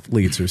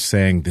athletes are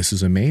saying this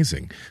is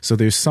amazing. So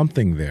there's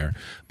something there,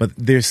 but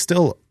there's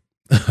still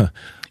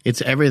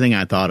it's everything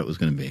I thought it was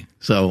going to be.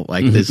 So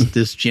like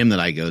this gym that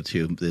I go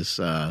to,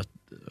 this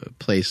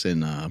place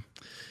in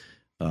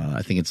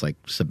I think it's like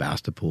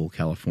Sebastopol,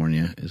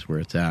 California is where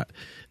it's at.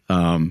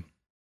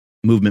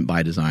 Movement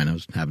by Design. I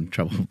was having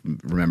trouble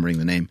remembering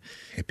the name.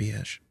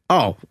 Hippie-ish.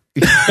 Oh,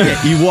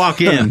 yeah, you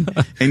walk in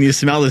and you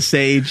smell the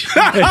sage.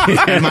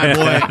 And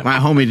my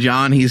homie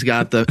John, he's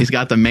got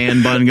the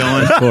man bun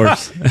going. Of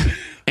course.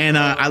 And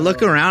I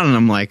look around and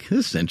I'm like,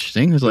 this is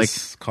interesting. There's like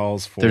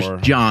calls for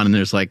there's John and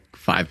there's like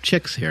 5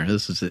 chicks here.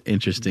 This is an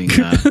interesting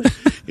dynamic.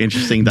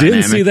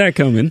 Didn't see that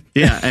coming.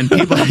 Yeah, and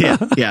people,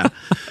 yeah.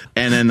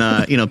 And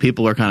then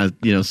people are kind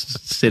of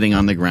sitting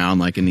on the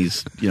ground like in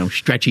these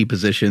stretchy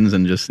positions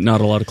and just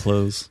not a lot of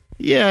clothes.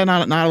 Yeah,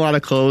 not a lot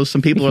of clothes.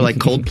 Some people are like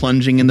cold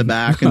plunging in the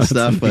back and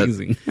stuff.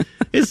 Amazing. But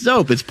it's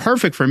dope. It's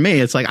perfect for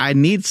me. It's like I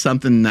need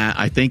something that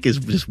I think is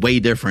just way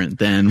different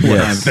than what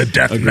I've the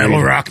death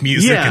metal rock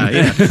music.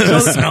 Yeah. So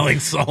smelling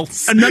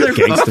salts. Another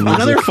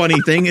funny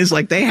thing is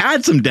like they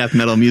had some death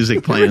metal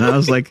music playing. I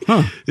was like,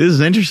 this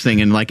is interesting.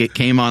 And like it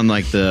came on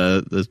like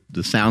the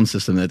sound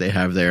system that they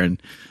have there,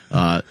 and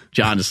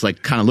John just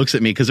like kind of looks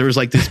at me because there was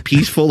like this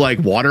peaceful like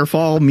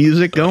waterfall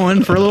music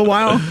going for a little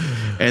while,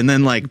 and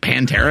then like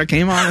Pantera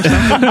came on or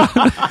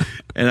something,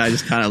 and I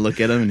just kind of look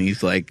at him and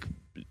he's like,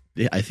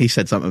 he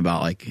said something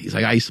about like he's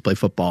like I used to play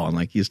football and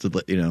like used to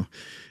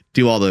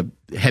do all the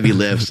heavy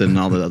lifts and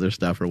all the other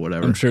stuff or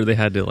whatever. I'm sure they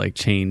had to like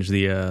change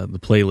the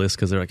playlist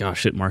because they're like, oh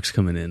shit, Mark's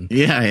coming in.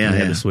 Yeah. They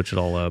had to switch it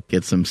all up.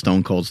 Get some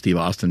Stone Cold Steve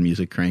Austin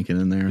music cranking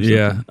in there.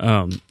 Yeah.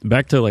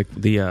 Back to like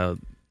the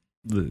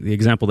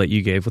example that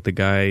you gave with the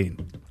guy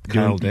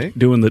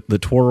doing the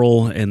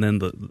twirl and then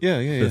the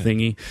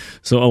thingy.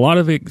 So a lot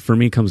of it for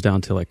me comes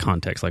down to like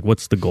context. Like,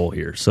 what's the goal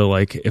here? So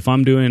like if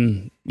I'm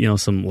doing,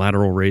 some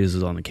lateral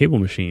raises on the cable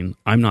machine,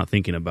 I'm not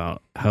thinking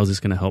about how's this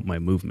going to help my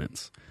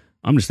movements.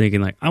 I'm just thinking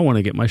like, I want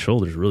to get my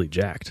shoulders really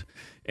jacked.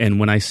 And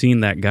when I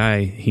seen that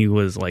guy, he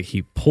was like,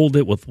 he pulled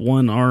it with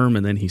one arm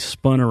and then he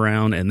spun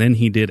around and then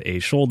he did a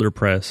shoulder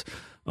press.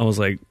 I was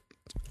like,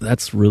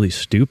 that's really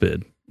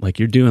stupid. Like,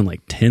 you're doing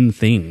like 10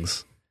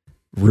 things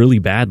really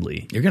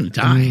badly. You're going to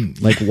die.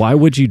 Like, why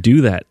would you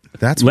do that?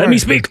 Let me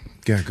speak.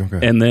 Yeah, go.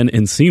 And then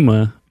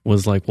Nsima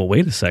was like, well,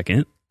 wait a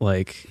second.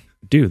 Like,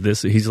 dude,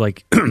 he's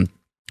like,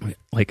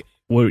 like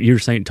what you're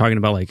talking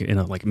about, like,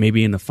 like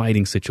maybe in a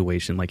fighting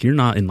situation, like you're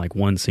not in like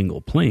one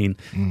single plane.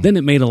 Then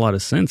it made a lot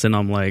of sense. And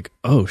I'm like,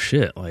 oh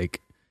shit,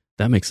 like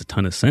that makes a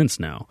ton of sense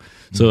now.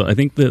 So I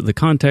think the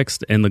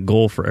context and the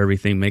goal for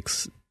everything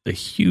makes a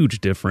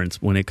huge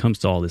difference when it comes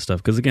to all this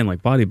stuff. Because again,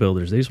 like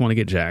bodybuilders, they just want to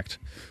get jacked.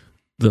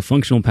 The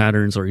functional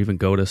patterns or even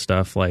go to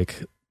stuff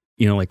like,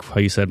 like how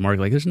you said, Mark,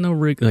 like there's no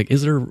like,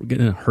 is there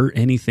gonna hurt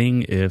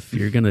anything if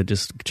you're gonna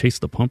just chase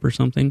the pump or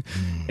something?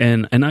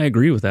 And I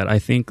agree with that. I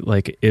think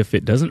like if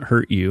it doesn't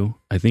hurt you,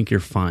 I think you're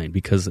fine,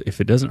 because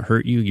if it doesn't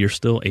hurt you, you're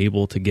still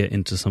able to get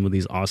into some of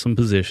these awesome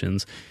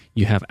positions.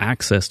 You have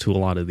access to a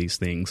lot of these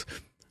things.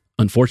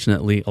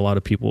 Unfortunately, a lot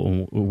of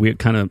people, we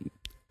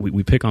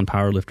pick on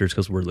powerlifters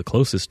because we're the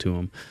closest to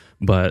them,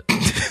 but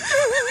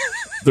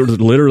they're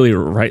literally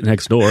right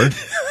next door.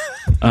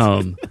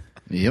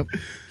 Yep.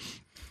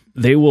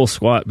 They will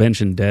squat,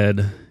 bench, and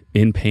dead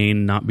in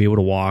pain, not be able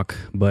to walk,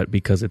 but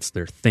because it's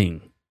their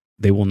thing,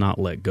 they will not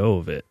let go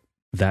of it.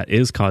 That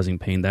is causing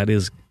pain. That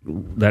is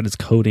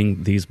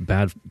coding these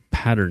bad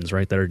patterns,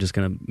 right? That are just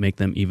going to make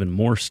them even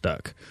more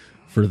stuck.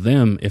 For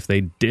them, if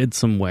they did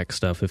some WEC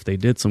stuff, if they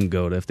did some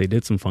GOTA, if they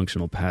did some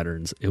functional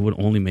patterns, it would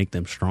only make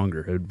them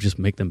stronger. It would just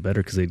make them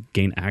better because they'd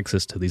gain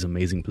access to these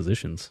amazing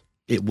positions.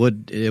 It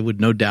would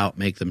no doubt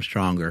make them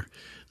stronger.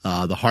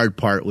 The hard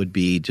part would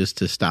be just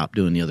to stop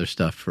doing the other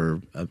stuff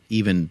for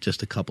even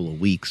just a couple of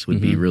weeks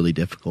would be really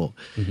difficult.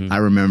 I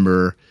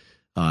remember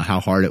how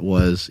hard it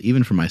was,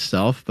 even for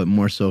myself, but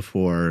more so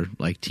for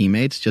like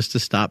teammates, just to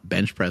stop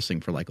bench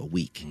pressing for like a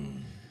week.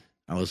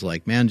 I was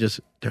like,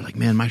 they're like,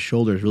 man, my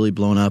shoulder is really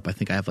blown up. I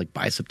think I have like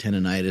bicep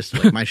tendonitis.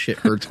 Like my shit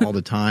hurts all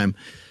the time.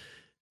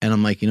 And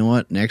I'm like, you know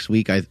what? Next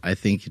week, I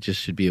think it just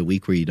should be a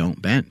week where you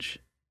don't bench.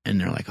 And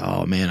they're like,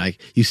 oh man,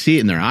 you see it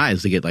in their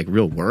eyes. They get like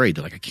real worried.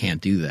 They're like, I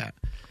can't do that.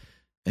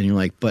 And you're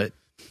like, but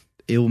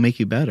it will make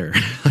you better.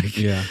 Like,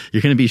 you're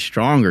going to be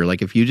stronger.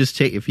 Like if you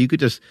could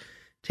just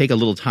take a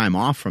little time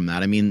off from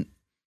that. I mean,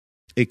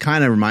 it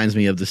kind of reminds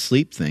me of the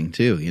sleep thing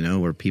too,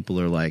 where people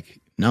are like,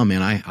 no,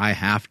 man, I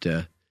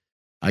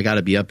got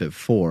to be up at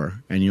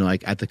 4. And you're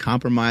like, at the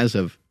compromise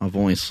of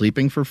only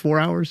sleeping for 4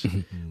 hours.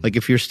 Like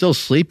if you're still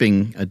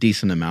sleeping a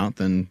decent amount,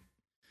 then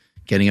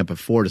getting up at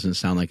 4 doesn't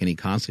sound like any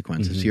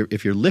consequences.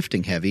 If you're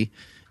lifting heavy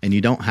and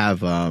you don't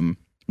have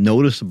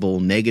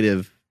noticeable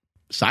negative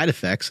side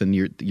effects, and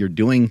you're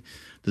doing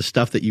the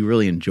stuff that you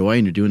really enjoy,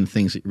 and you're doing the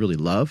things that you really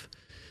love.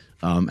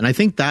 And I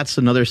think that's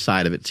another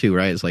side of it too,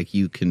 right? It's like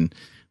you can,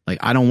 like,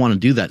 I don't want to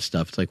do that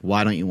stuff. It's like,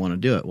 why don't you want to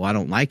do it? Well, I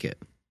don't like it.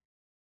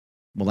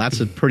 Well,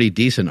 that's a pretty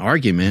decent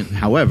argument.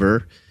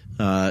 However,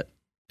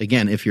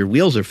 again, if your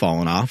wheels are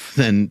falling off,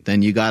 then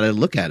you got to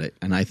look at it.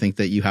 And I think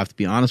that you have to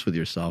be honest with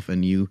yourself,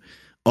 and you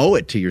owe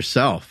it to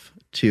yourself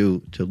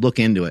to look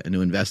into it and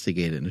to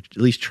investigate it and at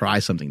least try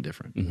something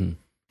different.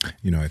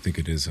 I think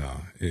it is,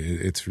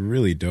 it's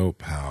really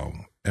dope how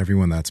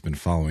everyone that's been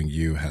following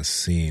you has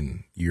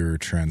seen your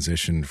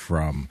transition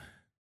from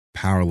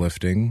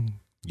powerlifting.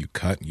 You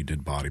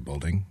did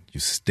bodybuilding, you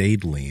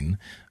stayed lean,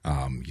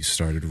 you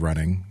started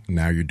running.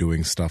 Now you're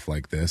doing stuff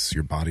like this.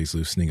 Your body's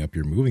loosening up,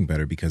 you're moving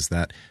better, because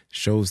that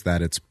shows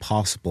that it's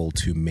possible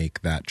to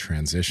make that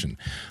transition.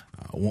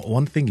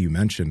 One thing you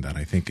mentioned that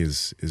I think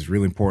is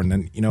really important,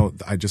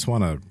 and I just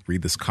want to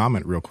read this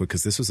comment real quick,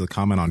 because this was a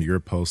comment on your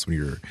post when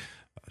you were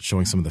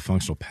showing some of the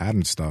functional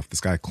pattern stuff. This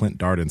guy, Clint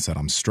Darden, said,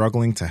 I'm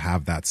struggling to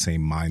have that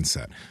same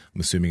mindset.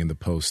 I'm assuming in the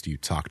post you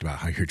talked about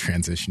how you're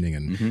transitioning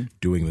and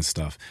doing this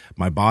stuff.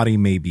 My body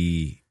may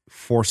be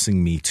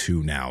forcing me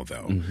to now,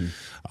 though.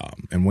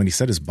 And when he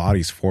said his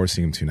body's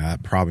forcing him to now,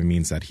 that probably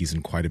means that he's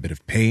in quite a bit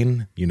of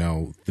pain.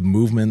 The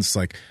movements,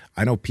 like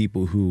I know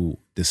people who,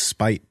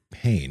 despite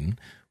pain,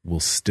 will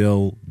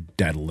still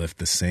deadlift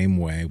the same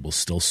way, will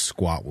still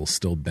squat, will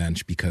still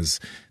bench,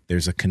 because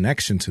there's a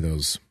connection to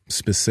those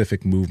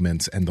specific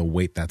movements and the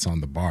weight that's on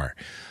the bar.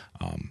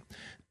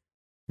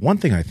 One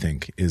thing I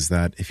think is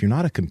that if you're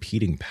not a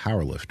competing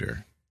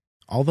powerlifter,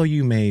 although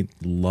you may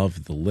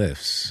love the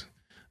lifts,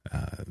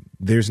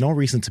 there's no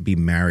reason to be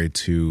married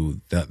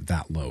to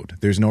that load.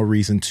 There's no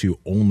reason to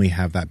only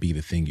have that be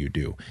the thing you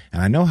do.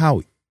 And I know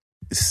how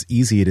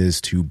easy it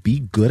is to be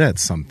good at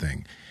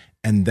something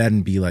and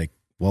then be like,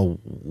 well,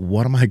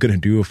 what am I going to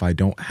do if I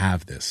don't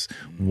have this?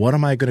 What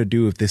am I going to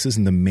do if this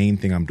isn't the main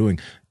thing I'm doing?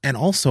 And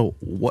also,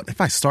 what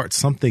if I start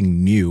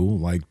something new,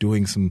 like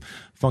doing some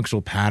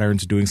functional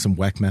patterns, doing some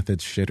WEC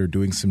methods shit, or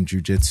doing some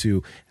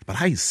jujitsu,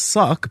 but I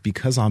suck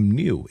because I'm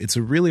new? It's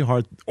a really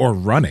hard, or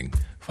running.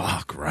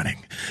 Fuck,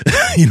 running.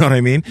 You know what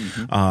I mean?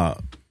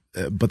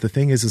 But the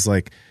thing is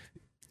like,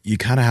 you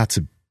kind of have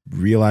to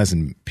realize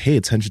and pay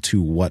attention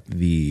to what's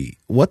the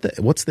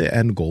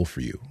end goal for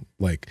you?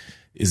 Like,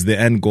 is the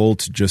end goal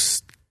to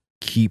just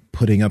keep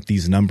putting up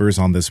these numbers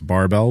on this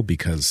barbell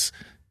because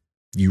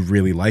you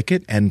really like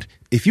it? And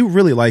if you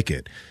really like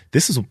it,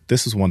 this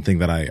is one thing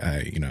that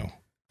I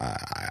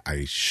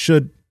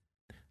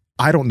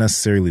don't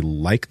necessarily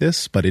like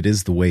this, but it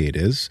is the way it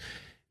is.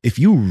 If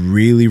you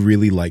really,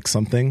 really like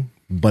something,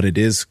 but it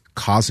is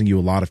causing you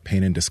a lot of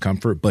pain and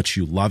discomfort, but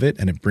you love it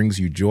and it brings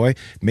you joy,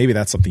 maybe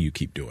that's something you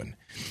keep doing.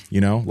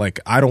 You know, like,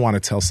 I don't want to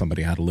tell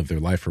somebody how to live their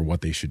life or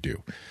what they should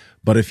do.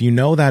 But if you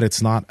know that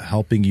it's not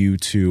helping you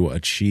to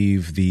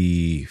achieve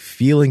the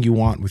feeling you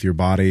want with your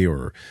body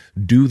or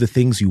do the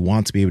things you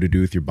want to be able to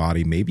do with your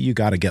body, maybe you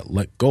got to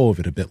let go of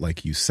it a bit,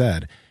 like you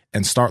said,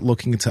 and start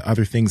looking into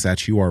other things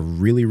that you are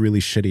really,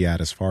 really shitty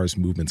at as far as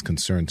movement's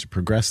concerned to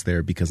progress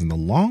there. Because in the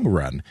long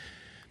run,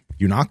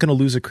 you're not going to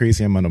lose a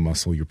crazy amount of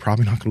muscle. You're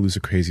probably not going to lose a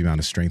crazy amount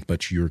of strength,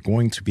 but you're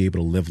going to be able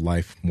to live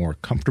life more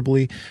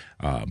comfortably,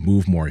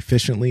 move more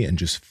efficiently, and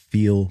just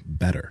feel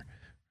better.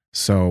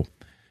 So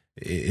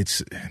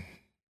it's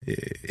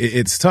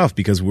tough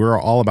because we're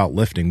all about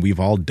lifting. We've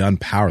all done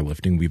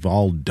powerlifting. We've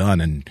all done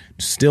and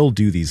still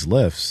do these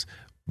lifts.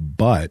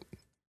 But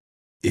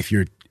if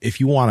you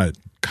want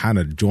to kind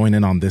of join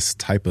in on this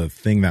type of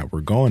thing that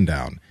we're going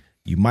down,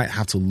 you might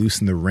have to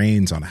loosen the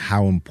reins on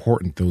how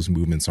important those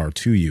movements are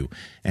to you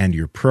and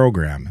your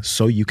program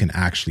so you can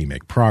actually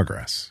make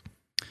progress.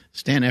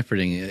 Stan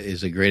Efferding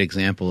is a great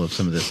example of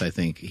some of this, I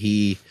think.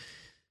 He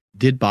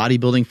did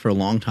bodybuilding for a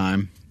long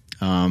time.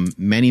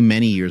 Many,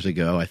 many years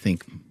ago, I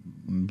think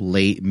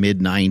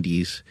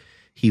mid-90s,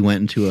 he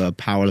went into a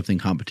powerlifting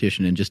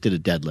competition and just did a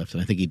deadlift.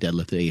 And I think he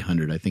deadlifted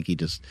 800. I think he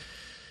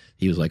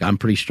was like, I'm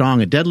pretty strong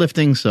at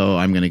deadlifting, so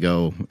I'm going to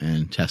go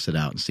and test it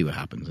out and see what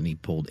happens. And he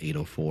pulled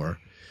 804.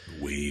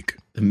 Weak.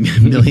 A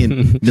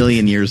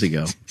million years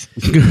ago.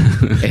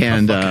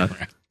 And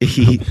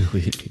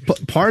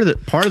part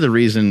of the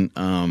reason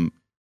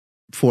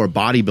for a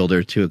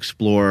bodybuilder to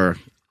explore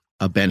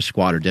a bench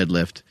squat or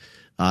deadlift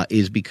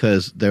is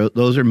because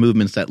those are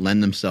movements that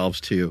lend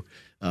themselves to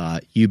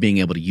you being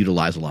able to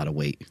utilize a lot of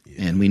weight.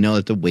 Yeah. And we know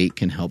that the weight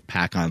can help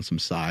pack on some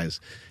size,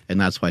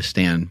 and that's why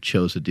Stan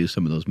chose to do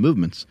some of those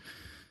movements.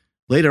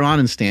 Later on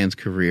in Stan's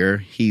career,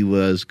 he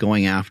was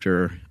going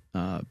after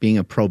being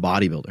a pro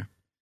bodybuilder.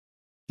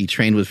 He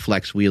trained with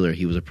Flex Wheeler.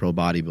 He was a pro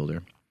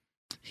bodybuilder.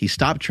 He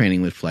stopped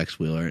training with Flex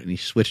Wheeler and he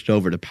switched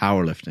over to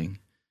powerlifting.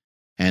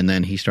 And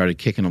then he started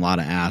kicking a lot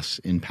of ass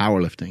in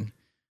powerlifting.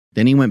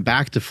 Then he went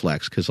back to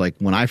Flex because, like,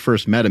 when I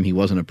first met him, he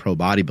wasn't a pro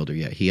bodybuilder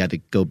yet. He had to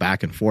go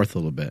back and forth a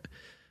little bit.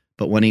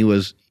 But when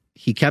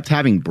he kept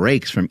having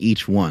breaks from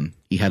each one.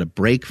 He had a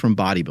break from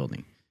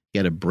bodybuilding. He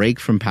had a break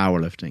from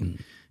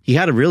powerlifting. He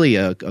had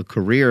a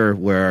career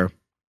where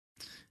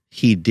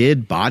he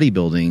did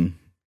bodybuilding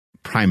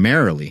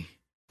primarily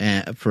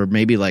for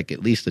maybe like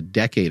at least a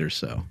decade or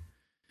so.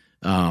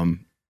 And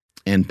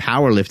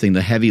powerlifting,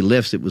 the heavy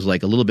lifts, it was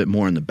like a little bit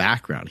more in the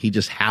background. He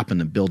just happened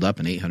to build up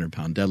an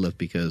 800-pound deadlift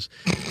because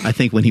I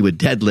think when he would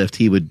deadlift,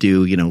 he would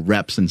do,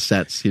 reps and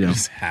sets, It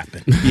just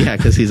happened. Yeah,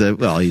 because he's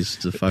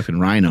a fucking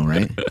rhino,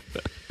 right?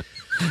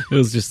 It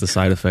was just the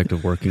side effect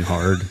of working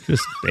hard.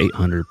 Just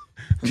 800.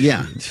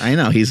 Yeah, I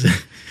know. He's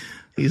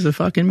a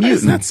fucking mutant.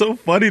 Isn't that so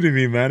funny to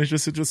me, man? It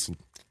just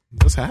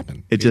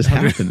happened. It just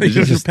happened.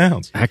 800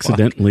 pounds.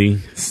 Accidentally.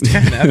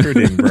 Stan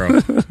Efferding,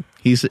 bro.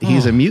 He's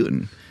a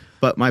mutant.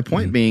 But my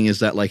point being is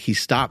that, like, he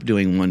stopped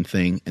doing one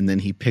thing and then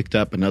he picked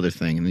up another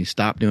thing, and he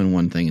stopped doing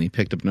one thing and he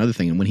picked up another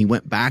thing. And when he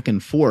went back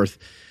and forth,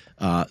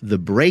 the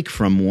break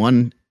from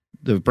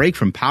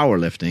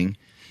powerlifting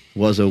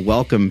was a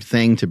welcome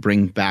thing to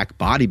bring back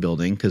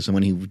bodybuilding, because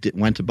when he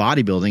went to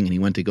bodybuilding and he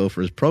went to go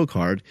for his pro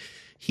card,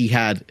 he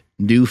had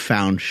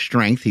newfound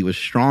strength. He was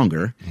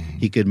stronger. Mm-hmm.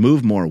 He could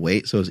move more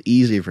weight, so it was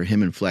easier for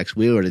him and Flex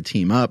Wheeler to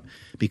team up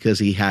because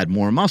he had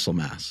more muscle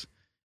mass.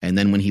 And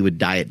then when he would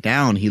diet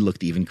down, he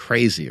looked even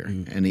crazier,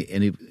 and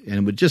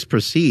it would just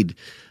proceed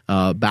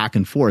back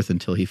and forth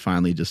until he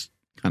finally just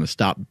kind of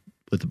stopped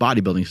with the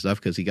bodybuilding stuff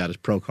because he got his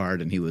pro card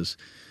and he was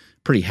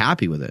pretty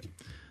happy with it.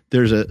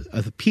 There's a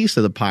piece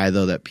of the pie,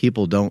 though, that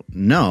people don't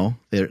know.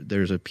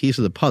 There's a piece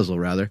of the puzzle,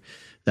 rather,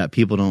 that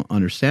people don't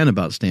understand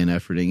about Stan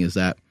Efferding, is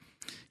that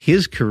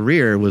his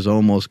career was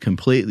almost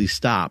completely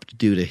stopped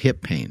due to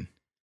hip pain.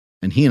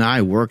 And he and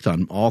I worked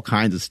on all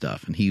kinds of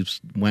stuff. And he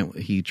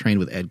trained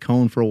with Ed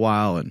Cohn for a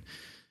while, and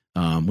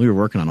we were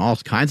working on all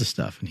kinds of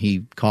stuff. And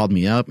he called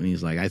me up and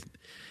he's like, I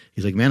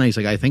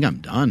think I'm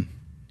done.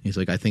 He's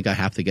like, I think I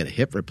have to get a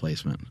hip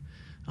replacement.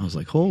 I was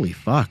like, holy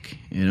fuck.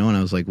 And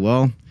I was like,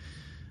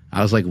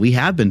 we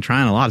have been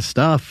trying a lot of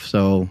stuff.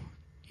 So,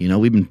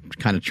 We've been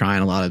kind of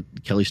trying a lot of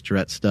Kelly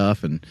Starrett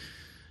stuff and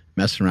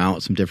messing around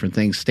with some different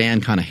things.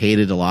 Stan kind of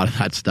hated a lot of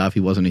that stuff. He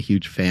wasn't a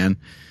huge fan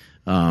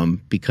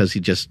because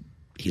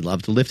he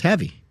loved to lift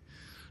heavy.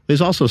 But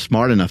he's also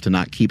smart enough to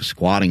not keep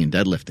squatting and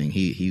deadlifting.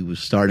 He was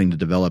starting to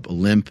develop a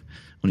limp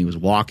when he was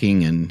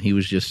walking, and he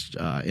was just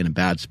in a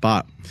bad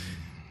spot.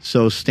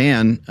 So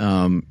Stan,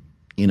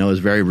 is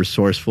very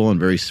resourceful and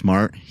very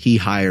smart. He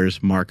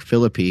hires Mark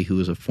Philippi, who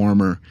is a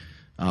former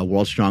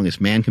World's Strongest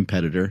Man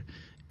competitor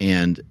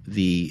and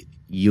the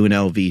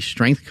UNLV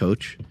strength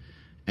coach.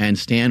 And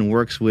Stan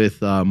works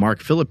with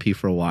Mark Philippi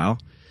for a while.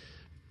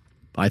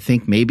 I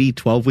think maybe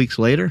 12 weeks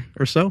later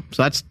or so.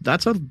 So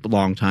that's a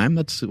long time.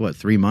 That's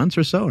 3 months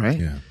or so, right?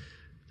 Yeah.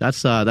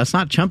 That's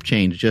not chump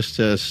change just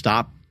to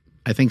stop.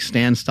 I think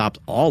Stan stopped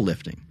all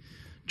lifting,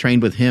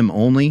 trained with him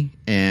only,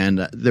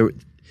 and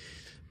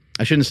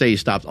I shouldn't say he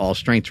stopped all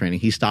strength training.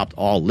 He stopped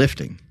all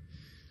lifting.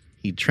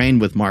 He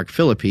trained with Mark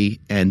Philippi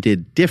and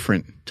did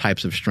different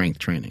types of strength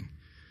training.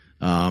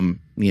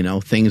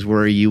 Things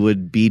where you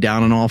would be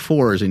down on all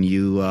fours and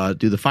you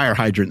do the fire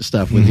hydrant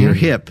stuff with your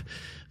hip.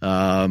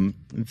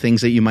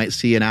 Things that you might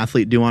see an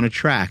athlete do on a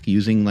track,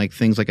 using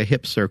things like a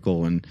hip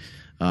circle and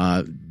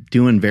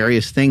doing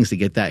various things to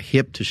get that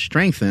hip to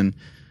strengthen,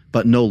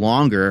 but no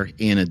longer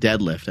in a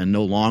deadlift and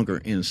no longer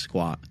in a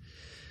squat.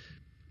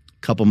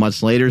 A couple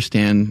months later,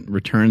 Stan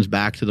returns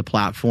back to the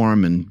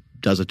platform and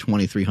does a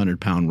 2,300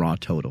 pound raw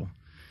total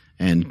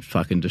and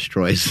fucking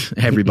destroys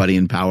everybody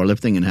in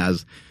powerlifting and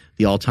has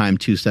the all-time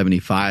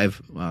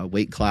 275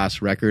 weight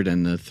class record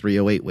and the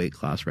 308 weight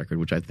class record,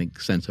 which I think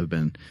since have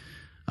been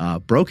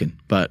broken.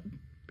 But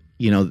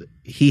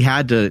he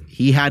had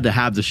to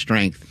have the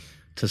strength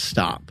to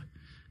stop,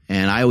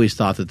 and I always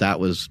thought that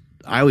was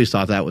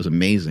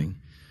amazing.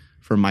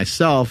 For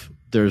myself,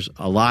 there's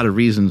a lot of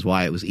reasons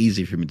why it was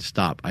easy for me to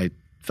stop. I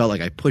felt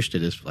like I pushed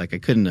it I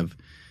couldn't have.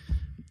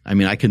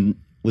 I can,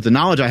 with the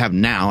knowledge I have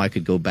now, I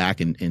could go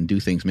back and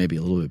do things maybe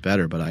a little bit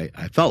better. But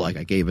I felt like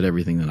I gave it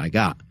everything that I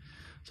got.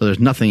 So there's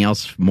nothing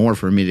else more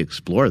for me to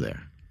explore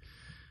there.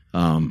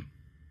 And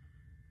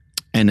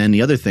then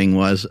the other thing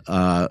was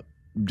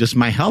just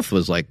my health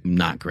was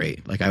not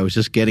great. I was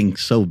just getting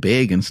so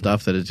big and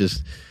stuff that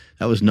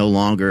that was no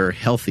longer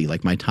healthy.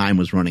 My time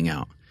was running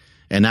out.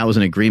 And that was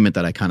an agreement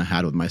that I kind of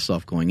had with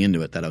myself going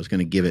into it, that I was going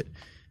to give it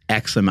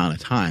X amount of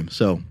time.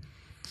 So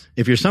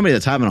if you're somebody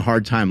that's having a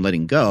hard time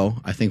letting go,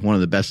 I think one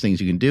of the best things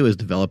you can do is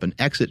develop an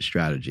exit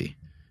strategy.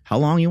 How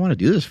long you want to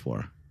do this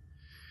for?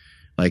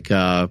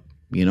 Are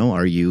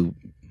you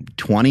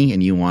 20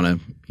 and you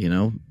want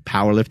to,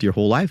 power lift your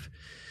whole life?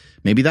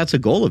 Maybe that's a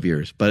goal of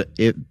yours, but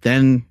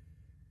then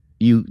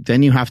you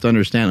have to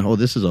understand,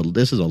 this is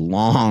a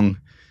long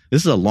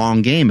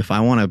game.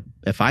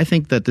 If I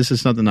think that this is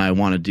something that I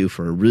want to do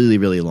for a really,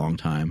 really long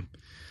time,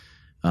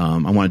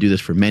 I want to do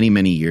this for many,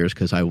 many years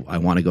because I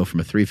want to go from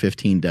a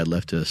 315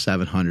 deadlift to a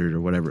 700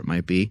 or whatever it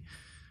might be.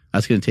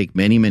 That's going to take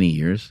many, many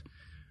years.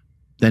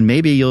 Then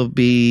maybe you'll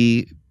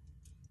be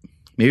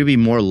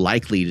more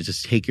likely to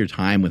just take your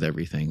time with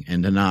everything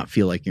and to not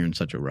feel like you're in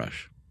such a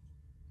rush.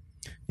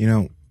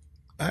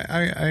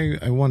 I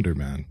wonder,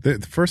 man.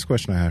 The first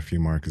question I have for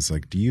you, Mark, is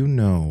do you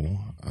know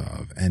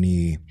of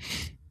any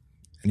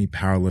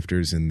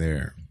powerlifters in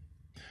there?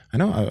 I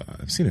know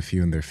I've seen a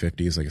few in their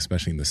 50s,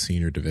 especially in the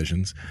senior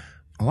divisions.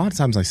 A lot of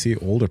times I see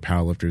older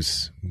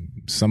powerlifters,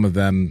 some of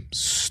them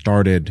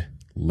started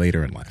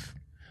later in life.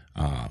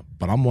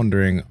 But I'm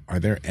wondering, are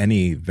there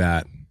any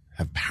that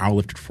have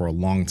powerlifted for a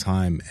long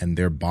time and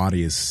their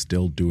body is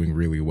still doing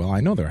really well? I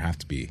know there have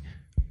to be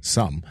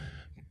some,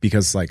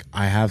 because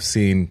I have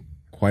seen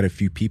quite a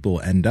few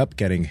people end up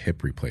getting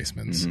hip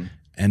replacements,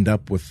 end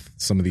up with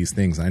some of these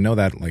things. I know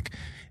that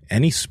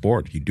any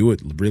sport, you do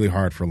it really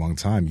hard for a long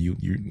time, you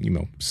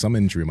some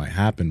injury might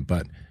happen,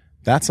 but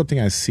that's something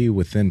I see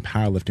within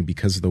powerlifting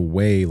because of the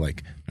way,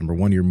 number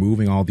one, you're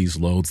moving all these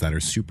loads that are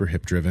super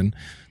hip driven,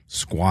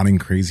 squatting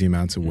crazy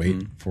amounts of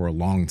weight for a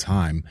long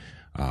time.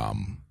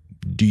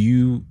 Do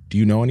you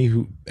know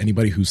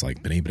anybody who's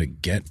been able to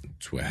get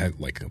to a head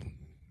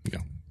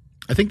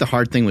I think the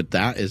hard thing with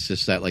that is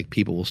just that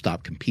people will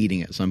stop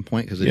competing at some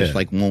point because they just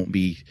won't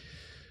be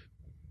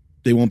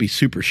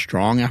super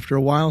strong after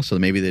a while. So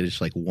maybe they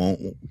just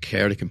won't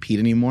care to compete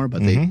anymore,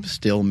 but they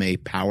still may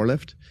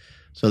powerlift.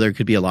 So there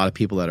could be a lot of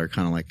people that are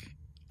kind of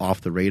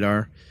off the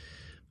radar.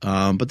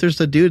 But there's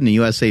the dude in the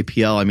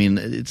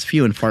USAPL. It's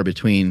few and far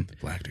between.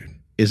 Black dude.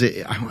 Is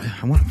it?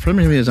 For some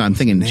reason I'm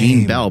thinking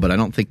Gene Bell, but I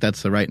don't think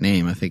that's the right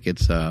name. I think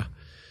it's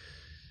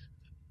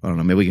I don't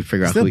know. Maybe we can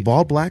figure out. Is that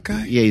bald black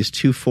guy? Yeah, he's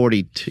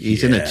 240.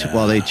 He's in it.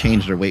 Well, they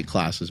changed their weight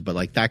classes,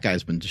 but that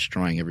guy's been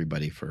destroying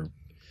everybody for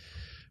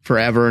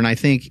forever. And I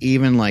think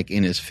even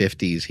in his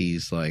 50s,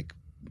 he's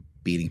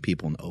beating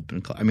people in the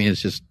open.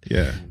 It's just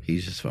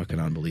he's just fucking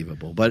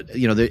unbelievable. But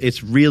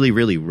it's really,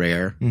 really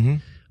rare.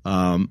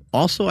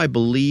 Also, I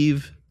don't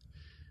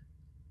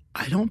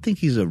think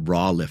he's a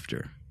raw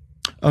lifter.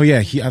 Oh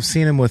yeah, I've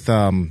seen him with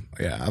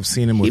I've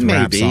seen him with he may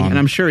wraps be, on. and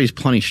I'm sure he's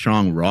plenty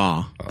strong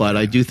raw. But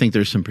I do think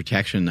there's some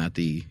protection that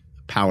the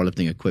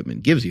powerlifting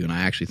equipment gives you. And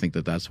I actually think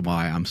that that's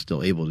why I'm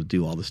still able to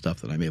do all the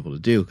stuff that I'm able to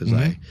do, because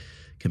I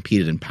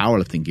competed in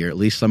powerlifting gear. At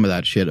least some of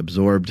that shit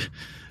absorbed,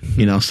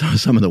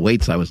 some of the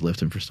weights I was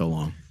lifting for so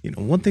long.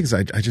 One thing is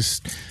I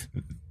just,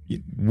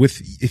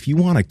 if you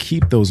want to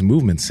keep those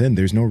movements in,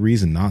 there's no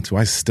reason not to.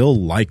 I still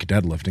like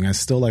deadlifting. I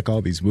still like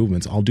all these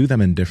movements. I'll do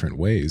them in different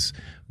ways,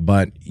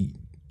 but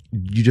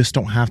you just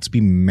don't have to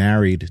be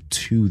married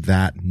to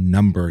that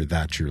number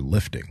that you're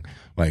lifting.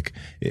 Like,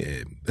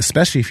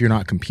 especially if you're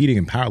not competing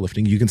in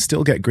powerlifting, you can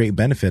still get great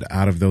benefit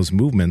out of those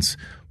movements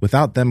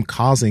without them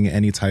causing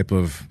any type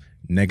of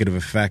negative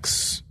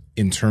effects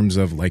in terms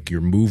of like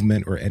your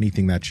movement or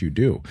anything that you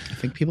do. I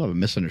think people have a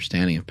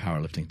misunderstanding of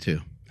powerlifting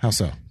too. How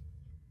so?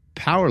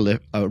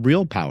 A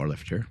real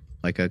powerlifter,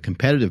 like a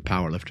competitive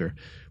powerlifter,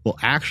 will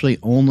actually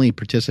only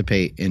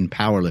participate in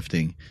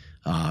powerlifting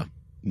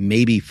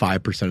maybe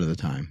 5% of the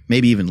time,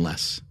 maybe even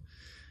less,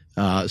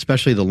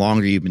 especially the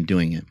longer you've been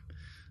doing it.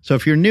 So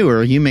if you're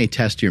newer, you may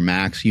test your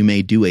max. You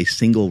may do a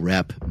single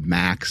rep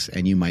max,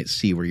 and you might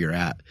see where you're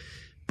at.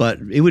 But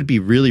it would be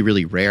really,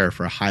 really rare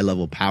for a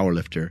high-level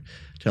powerlifter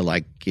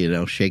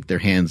to shake their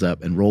hands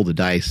up and roll the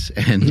dice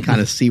and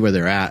kind of see where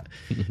they're at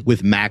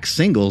with max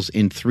singles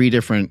in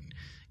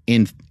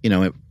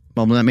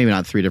maybe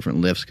not 3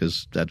 different lifts,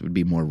 because that would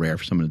be more rare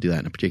for someone to do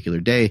that in a particular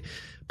day.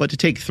 But to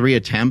take 3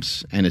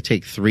 attempts and to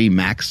take 3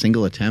 max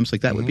single attempts,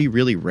 like that would be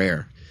really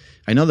rare.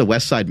 I know the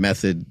West Side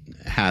method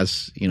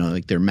has,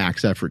 like their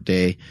max effort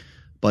day,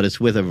 but it's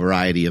with a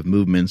variety of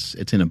movements.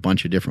 It's in a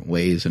bunch of different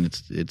ways, and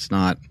it's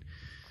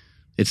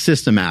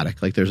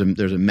systematic. Like there's a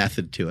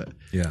method to it.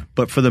 Yeah.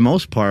 But for the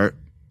most part,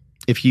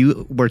 if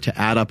you were to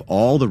add up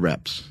all the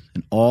reps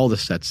and all the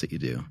sets that you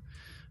do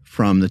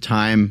from the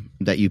time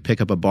that you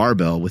pick up a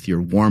barbell with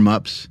your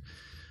warm-ups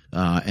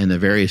and the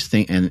various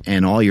things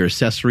and all your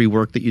accessory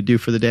work that you do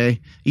for the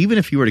day, even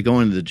if you were to go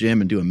into the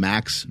gym and do a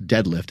max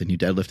deadlift and you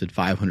deadlifted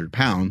 500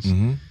 pounds,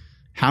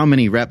 how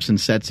many reps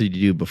and sets did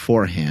you do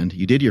beforehand?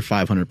 You did your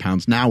 500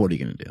 pounds. Now what are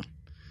you going to do?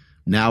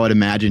 Now I'd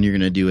imagine you're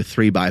going to do a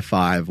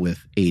 3x5 with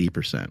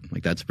 80%.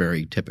 Like that's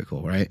very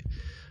typical, right?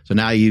 So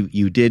now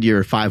you did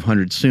your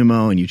 500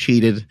 sumo and you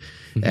cheated,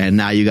 and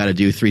now you got to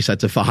do 3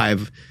 sets of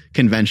 5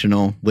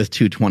 conventional with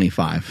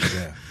 225.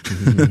 Yeah.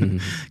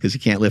 Because you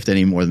can't lift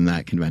any more than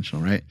that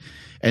conventional, right?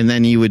 And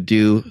then you would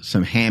do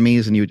some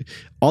hammies, and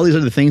all these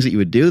other things that you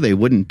would do, they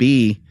wouldn't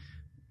be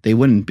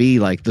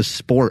like the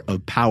sport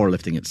of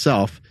powerlifting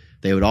itself.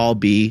 They would all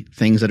be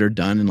things that are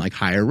done in like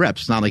higher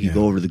reps. It's not like you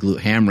go over the glute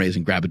ham raise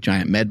and grab a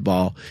giant med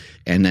ball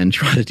and then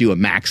try to do a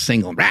max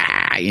single,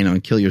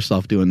 and kill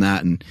yourself doing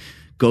that and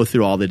go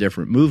through all the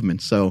different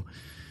movements. So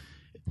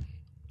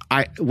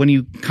when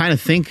you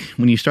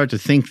start to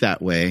think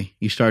that way,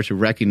 you start to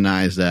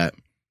recognize that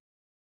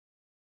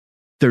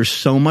there's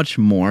so much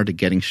more to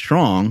getting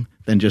strong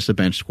than just a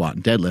bench squat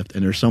and deadlift.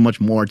 And there's so much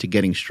more to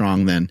getting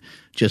strong than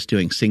just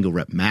doing single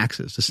rep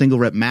maxes. The single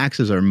rep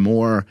maxes are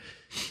more,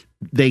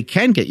 they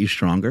can get you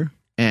stronger.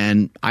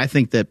 And I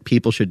think that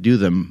people should do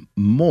them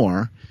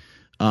more.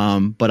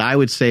 But I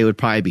would say it would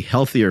probably be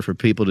healthier for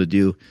people to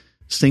do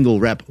single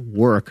rep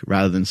work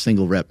rather than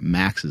single rep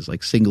maxes,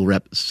 like single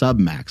rep sub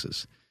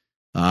maxes.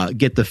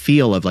 Get the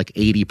feel of like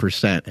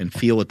 80% and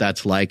feel what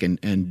that's like,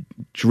 and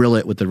drill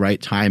it with the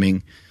right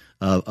timing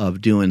of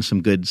doing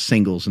some good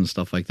singles and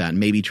stuff like that. And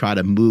maybe try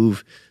to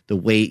move the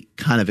weight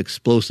kind of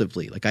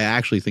explosively. Like I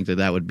actually think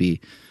that would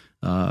be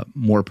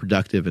more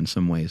productive in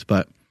some ways.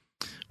 But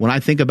when I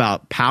think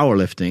about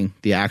powerlifting,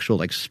 the actual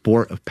like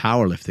sport of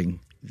powerlifting,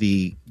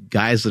 the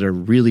guys that are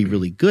really,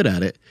 really good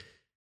at it,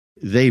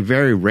 they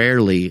very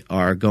rarely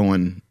are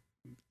going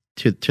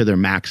to their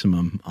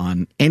maximum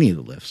on any of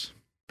the lifts.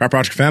 Power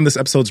Project fam, this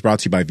episode is brought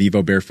to you by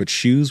Vivo Barefoot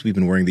Shoes. We've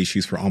been wearing these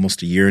shoes for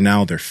almost a year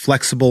now. They're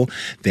flexible.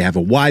 They have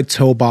a wide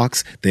toe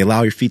box. They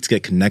allow your feet to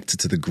get connected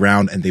to the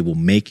ground, and they will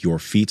make your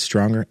feet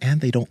stronger.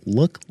 And they don't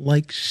look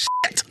like shit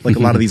like a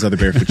lot of these other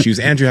barefoot shoes.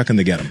 Andrew, how can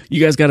they get them?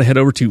 You guys got to head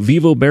over to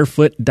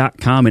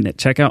vivobarefoot.com and at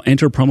checkout,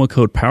 enter promo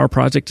code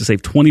POWERPROJECT to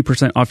save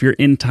 20% off your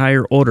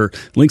entire order.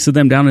 Links to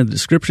them down in the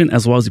description,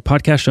 as well as the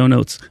podcast show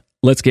notes.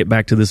 Let's get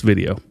back to this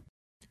video.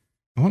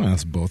 I want to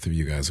ask both of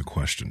you guys a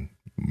question,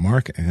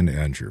 Mark and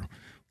Andrew.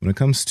 When it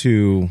comes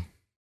to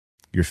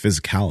your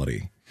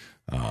physicality,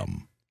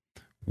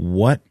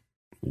 what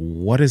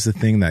is the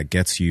thing that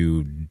gets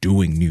you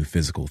doing new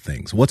physical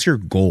things? What's your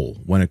goal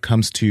when it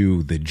comes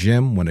to the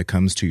gym, when it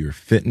comes to your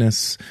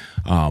fitness?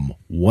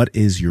 What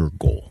is your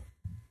goal?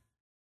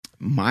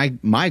 My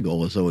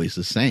goal is always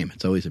the same.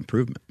 It's always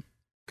improvement.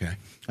 Okay.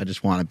 I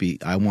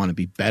want to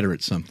be better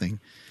at something.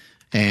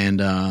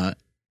 And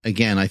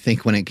again, I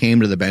think when it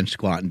came to the bench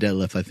squat and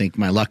deadlift, I think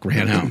my luck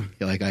ran out.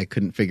 Like I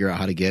couldn't figure out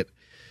how to get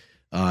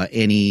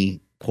any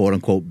quote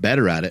unquote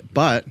better at it.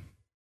 But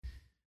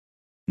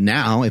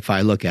now if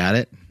I look at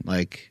it,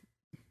 like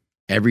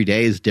every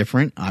day is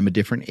different. I'm a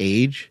different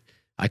age.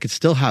 I could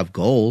still have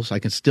goals. I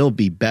can still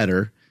be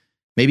better.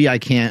 Maybe I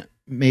can't,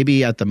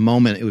 maybe at the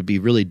moment it would be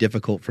really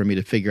difficult for me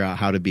to figure out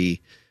how to be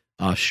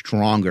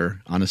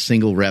stronger on a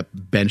single rep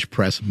bench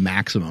press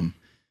maximum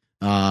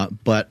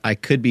but I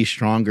could be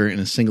stronger in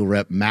a single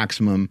rep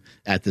maximum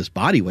at this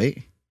body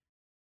weight.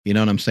 You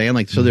know what I'm saying?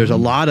 Like, so there's a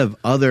lot of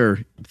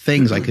other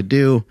things I could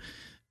do,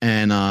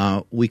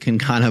 and we can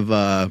kind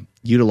of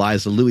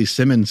utilize the Louis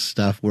Simmons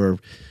stuff where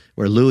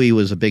Louis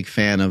was a big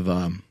fan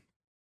of.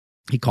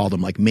 He called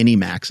them like mini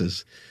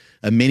maxes.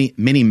 A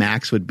mini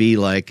max would be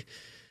like,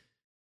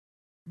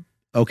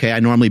 okay, I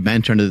normally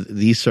bench under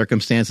these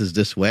circumstances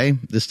this way.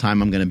 This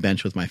time I'm going to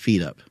bench with my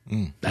feet up.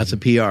 That's a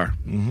PR.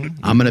 I'm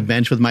going to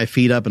bench with my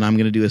feet up and I'm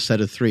going to do a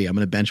set of 3. I'm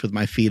going to bench with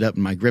my feet up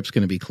and my grip's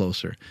going to be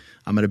closer.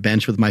 I'm going to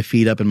bench with my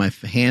feet up and my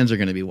hands are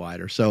going to be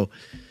wider. So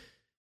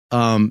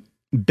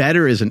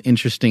better is an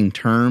interesting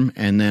term.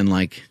 And then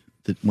like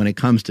when it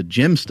comes to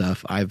gym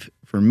stuff,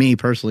 for me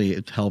personally,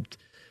 it's helped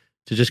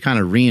to just kind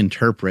of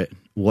reinterpret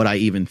what I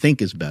even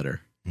think is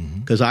better.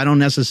 Because I don't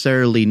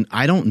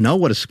know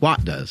what a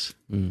squat does.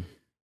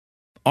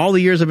 All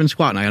the years I've been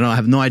squatting, I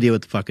have no idea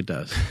what the fuck it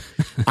does.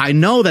 I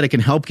know that it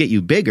can help get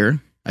you bigger.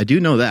 I do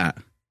know that.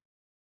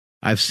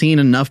 I've seen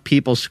enough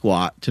people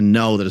squat to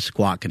know that a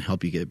squat can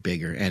help you get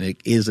bigger. And it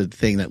is a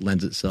thing that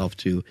lends itself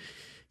to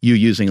you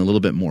using a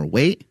little bit more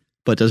weight.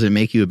 But does it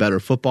make you a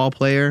better football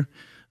player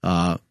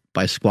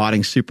by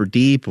squatting super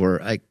deep? Or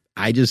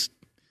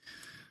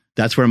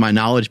that's where my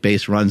knowledge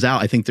base runs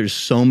out. I think there's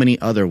so many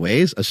other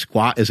ways. A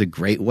squat is a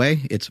great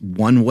way. It's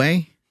one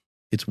way.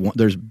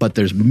 But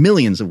there's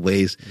millions of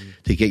ways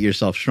to get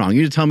yourself strong.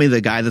 You tell me the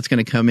guy that's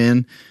going to come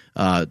in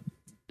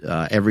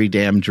every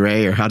damn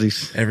Dre, or how do you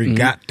every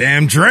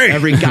goddamn Dre?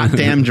 Every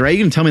goddamn Dre.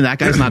 You can tell me that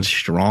guy's not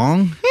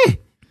strong?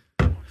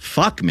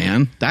 Fuck,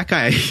 man. That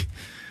guy.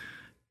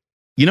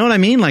 You know what I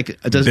mean? Like,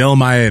 Bill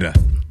Maeda.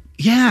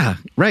 Yeah,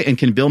 right. And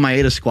can Bill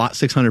Maeda squat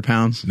 600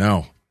 pounds?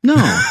 No.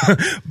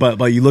 But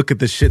you look at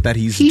the shit that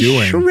he's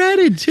doing.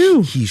 Shredded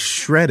too. He's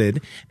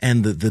shredded,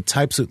 and the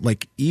types of,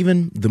 like,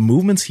 even the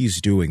movements he's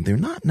doing, they're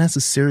not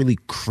necessarily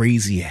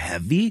crazy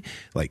heavy.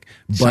 Like,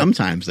 but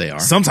sometimes they are.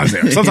 Sometimes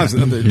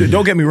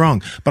don't get me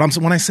wrong. But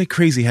when I say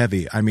crazy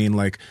heavy, I mean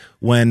like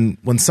when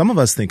some of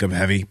us think of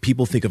heavy,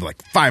 people think of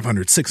like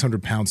 500,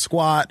 600 pound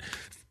squat,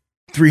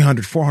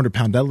 300, 400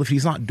 pound deadlift.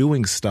 He's not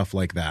doing stuff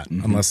like that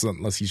unless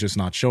he's just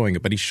not showing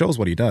it. But he shows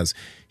what he does.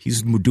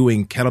 He's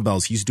doing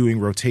kettlebells. He's doing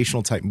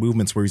rotational type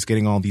movements where he's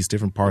getting all these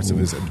different parts of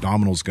his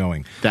abdominals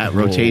going. That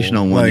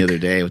rotational one the other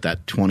day with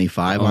that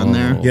 25 on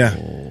there.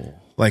 Yeah.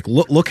 Like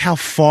look how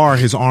far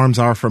his arms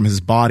are from his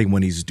body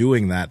when he's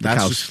doing that.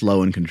 That's how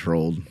slow and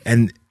controlled.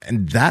 And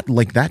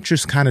that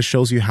just kind of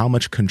shows you how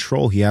much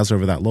control he has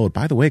over that load.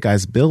 By the way,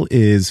 guys, Bill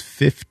is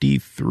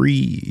 53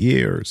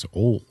 years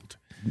old.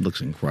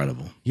 Looks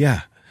incredible.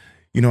 Yeah.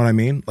 You know what I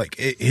mean? Like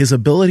his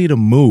ability to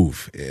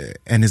move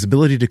and his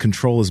ability to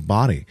control his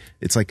body.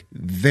 It's like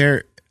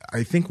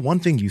I think one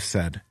thing you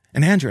said,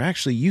 and Andrew,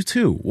 actually you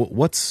too,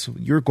 what's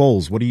your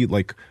goals? What do you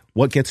like?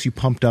 What gets you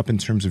pumped up in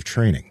terms of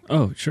training?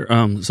 Oh, sure.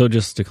 So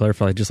just to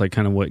clarify, just like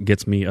kind of what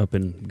gets me up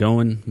and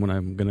going when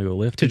I'm going to go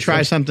lift. To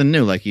try something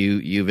new. Like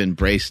you've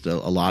embraced a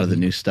lot of the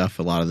new stuff,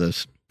 a lot of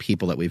those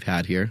people that we've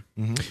had here.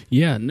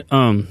 Yeah.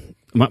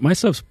 My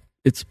stuff's,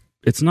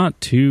 it's not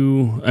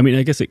too, I mean,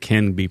 I guess it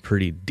can be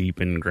pretty deep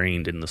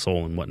ingrained in the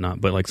soul and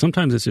whatnot, but like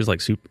sometimes it's just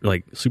like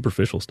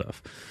superficial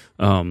stuff.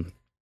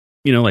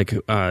 Like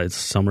it's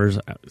summers,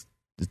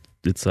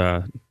 it's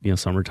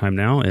summertime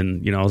now,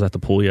 and I was at the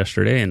pool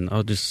yesterday and I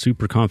was just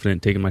super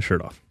confident taking my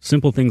shirt off.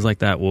 Simple things like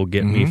that will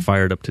get me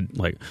fired up to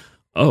like,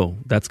 oh,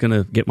 that's going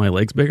to get my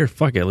legs bigger.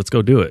 Fuck it. Let's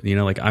go do it.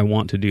 Like I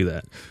want to do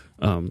that.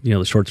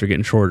 The shorts are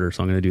getting shorter,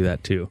 so I'm going to do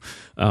that too.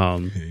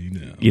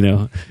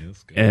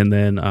 And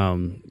then,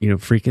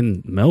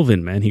 freaking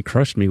Melvin, man, he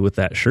crushed me with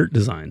that shirt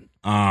design.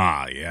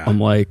 Ah, yeah. I'm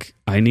like,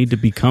 I need to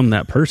become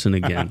that person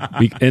again.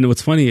 And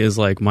what's funny is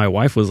like, my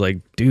wife was like,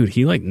 dude,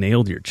 he like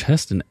nailed your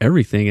chest and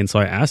everything. And so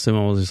I asked him,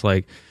 I was just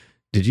like,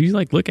 did you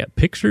like look at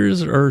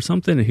pictures or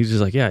something? And he's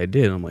just like, yeah, I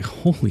did. And I'm like,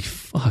 holy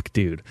fuck,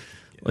 dude.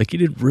 Like you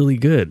did really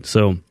good.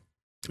 So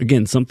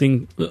again,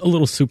 something a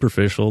little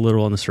superficial, a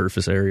little on the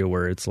surface area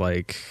where it's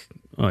like,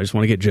 oh, I just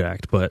want to get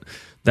jacked, but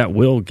that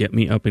will get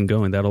me up and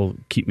going. That'll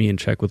keep me in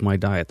check with my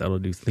diet. That'll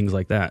do things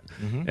like that.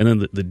 And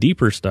then the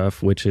deeper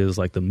stuff, which is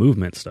like the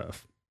movement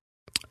stuff.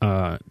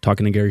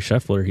 Talking to Gary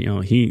Scheffler,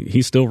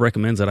 he still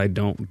recommends that I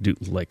don't do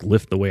like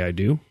lift the way I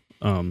do.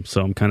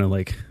 So I'm kind of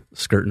like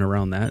skirting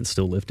around that and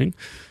still lifting,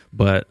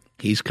 but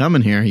he's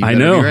coming here. I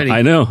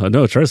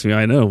know. Trust me.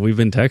 I know. We've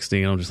been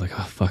texting and I'm just like,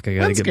 oh fuck, I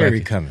got to get Gary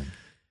back. coming?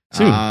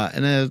 Soon.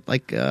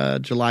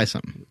 In July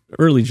something.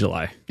 Early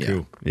July. Yeah.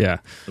 Cool. Yeah.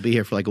 He'll be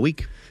here for like a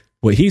week.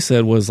 What he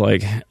said was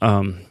like,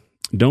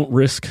 don't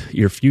risk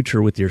your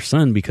future with your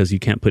son because you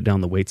can't put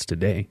down the weights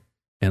today.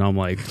 And I'm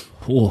like,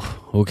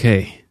 oh,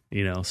 okay.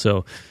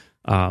 So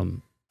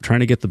trying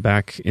to get the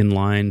back in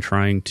line,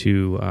 trying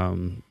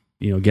to,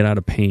 get out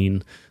of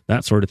pain,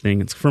 that sort of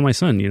thing. It's for my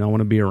son. I want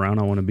to be around.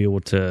 I want to be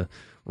able to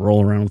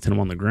roll around with him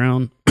on the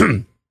ground.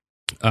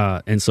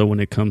 And so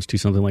when it comes to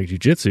something like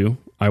jiu-jitsu,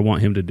 I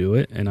want him to do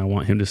it and I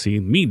want him to see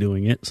me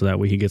doing it so that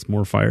way he gets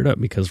more fired up,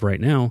 because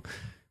right now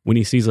when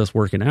he sees us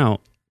working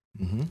out,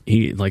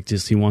 He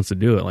he wants to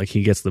do it. Like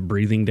he gets the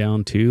breathing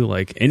down too.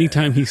 Like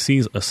anytime he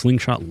sees a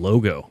Slingshot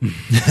logo,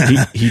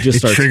 he just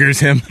starts, triggers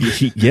him.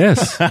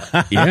 Yes,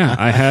 yeah.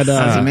 I had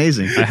That's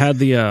amazing. I had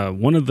the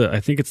one of the, I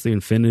think it's the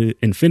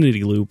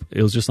infinity loop.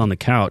 It was just on the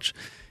couch,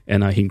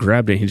 and he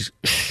grabbed it. And he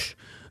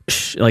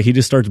just like he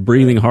just starts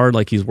breathing hard,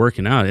 like he's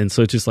working out. And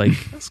so it's just like,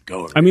 Let's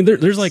go. I mean,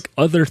 there's like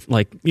other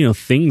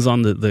things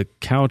on the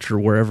couch or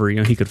wherever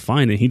he could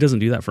find, and he doesn't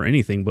do that for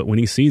anything. But when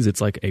he sees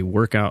it's like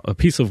a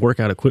piece of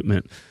workout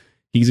equipment,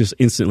 he just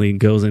instantly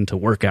goes into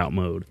workout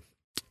mode.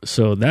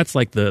 So that's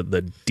like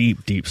the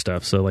deep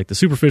stuff. So like the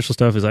superficial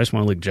stuff is I just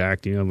want to look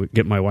jacked,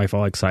 get my wife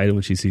all excited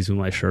when she sees me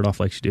with my shirt off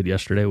like she did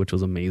yesterday, which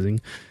was amazing.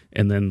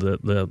 And then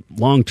the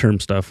long-term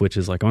stuff, which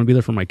is like I want to be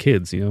there for my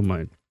kids,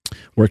 my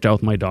worked out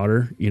with my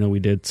daughter, we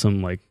did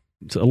some like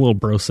a little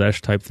bro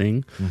sesh type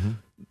thing,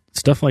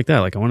 stuff like that.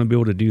 Like I want to be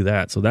able to do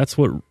that. So that's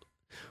what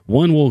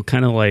one will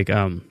kind of like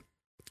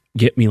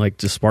get me like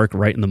to spark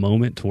right in the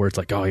moment to where it's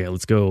like, oh yeah,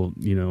 let's go,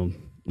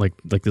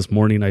 like this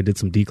morning I did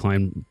some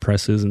decline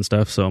presses and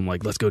stuff. So I'm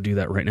like, let's go do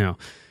that right now.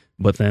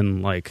 But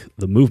then like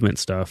the movement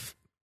stuff,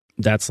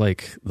 that's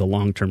like the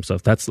long-term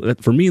stuff. That's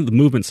for me, the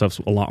movement stuff's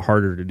a lot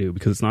harder to do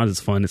because it's not as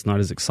fun. It's not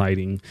as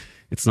exciting.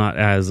 It's not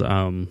as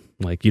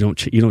like you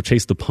don't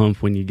chase the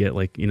pump when you get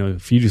like,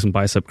 if you do some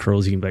bicep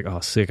curls, you can be like,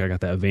 oh sick, I got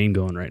that vein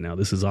going right now.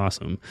 This is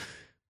awesome.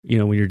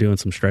 When you're doing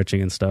some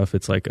stretching and stuff,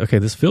 it's like, okay,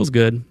 this feels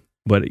good,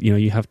 but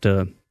you have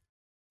to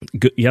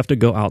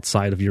go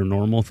outside of your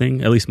normal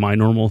thing, at least my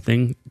normal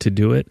thing, to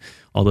do it,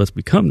 although it's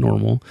become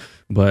normal.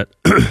 But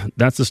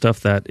that's the stuff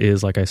that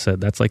is, like I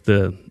said, that's like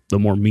the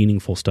more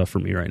meaningful stuff for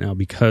me right now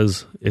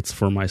because it's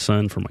for my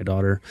son, for my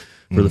daughter,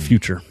 for the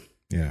future.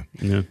 Yeah.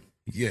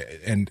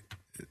 And,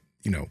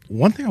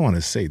 one thing I want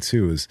to say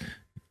too is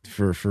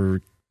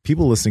for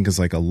people listening, because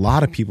like a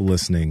lot of people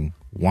listening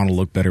want to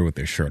look better with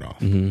their shirt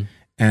off.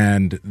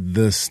 And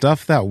the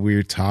stuff that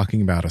we're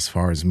talking about as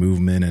far as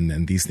movement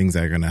and these things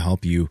that are going to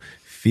help you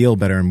feel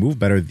better and move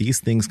better, these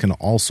things can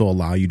also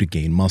allow you to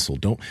gain muscle.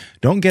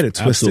 Don't get it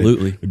twisted.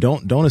 Absolutely.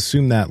 Don't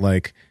assume that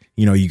like,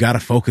 you got to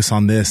focus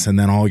on this and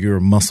then all your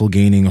muscle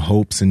gaining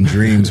hopes and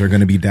dreams are going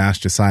to be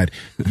dashed aside.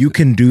 You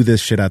can do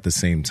this shit at the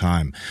same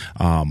time.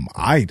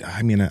 I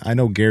mean, I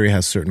know Gary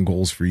has certain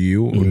goals for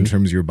you in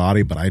terms of your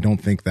body, but I don't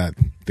think that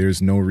there's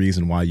no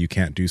reason why you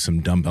can't do some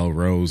dumbbell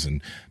rows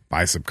and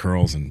bicep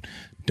curls and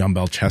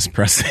dumbbell chest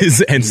presses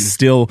and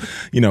still,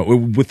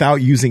 without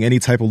using any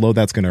type of load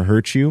that's going to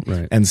hurt you,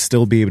 right, and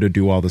still be able to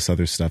do all this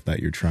other stuff that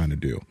you're trying to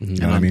do. You know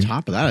and what I mean? On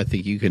top of that, I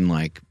think you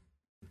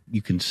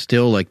can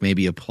still like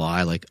maybe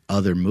apply like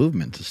other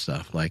movements and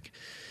stuff. Like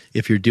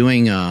if you're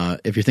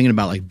thinking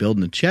about like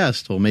building a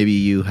chest, well, maybe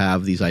you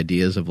have these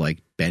ideas of like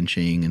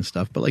benching and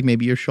stuff, but like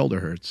maybe your shoulder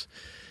hurts.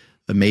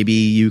 But maybe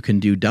you can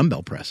do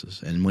dumbbell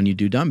presses. And when you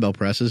do dumbbell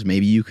presses,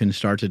 maybe you can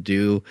start to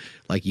do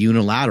like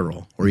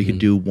unilateral, or you can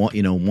do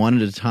one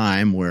at a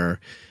time where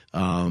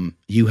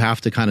you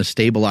have to kind of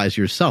stabilize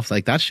yourself.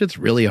 Like that shit's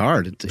really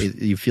hard.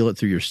 You feel it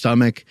through your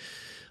stomach.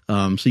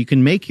 So you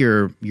can make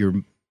you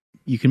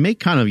can make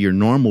kind of your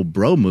normal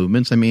bro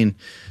movements. I mean,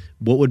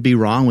 what would be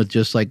wrong with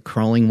just like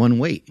curling one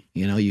weight?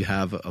 You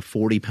have a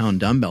 40-pound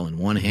dumbbell in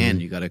one hand.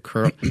 You got to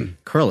curl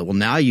it. Well,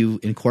 now you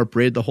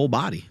incorporated the whole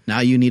body. Now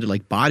you need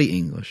like body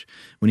English.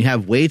 When you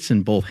have weights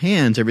in both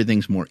hands,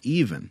 everything's more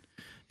even,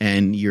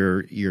 and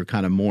you're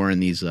kind of more in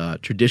these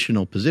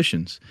traditional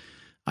positions.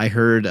 I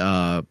heard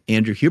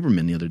Andrew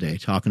Huberman the other day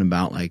talking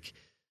about like,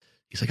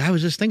 he's like, I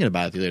was just thinking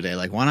about it the other day.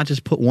 Like, why not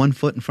just put one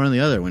foot in front of the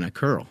other when I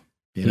curl?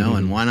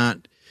 And why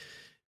not?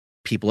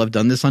 People have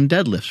done this on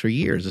deadlifts for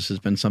years. This has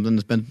been something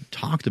that's been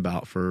talked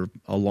about for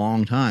a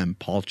long time.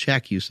 Paul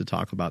Chek used to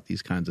talk about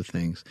these kinds of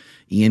things.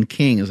 Ian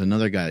King is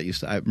another guy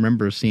that I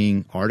remember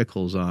seeing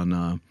articles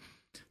on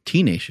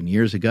T-Nation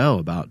years ago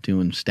about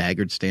doing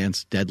staggered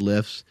stance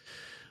deadlifts.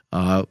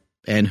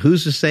 And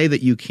who's to say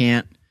that you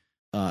can't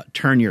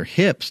turn your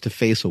hips to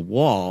face a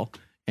wall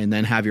and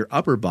then have your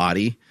upper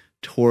body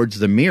towards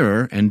the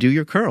mirror and do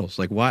your curls?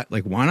 Like why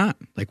not?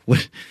 Like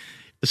what?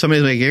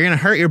 Somebody's like, you're going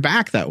to hurt your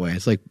back that way.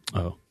 It's like,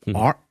 oh.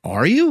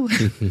 Are you?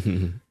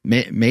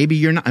 Maybe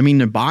you're not. I mean,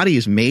 the body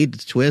is made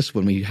to twist.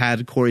 When we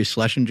had Corey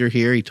Schlesinger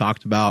here, he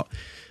talked about,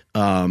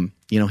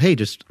 hey,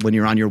 just when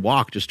you're on your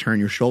walk, just turn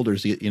your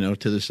shoulders, to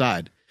the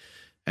side,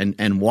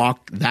 and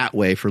walk that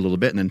way for a little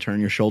bit, and then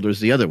turn your shoulders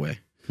the other way.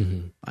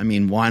 I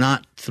mean, why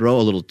not throw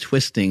a little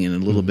twisting and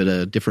a little bit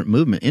of different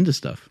movement into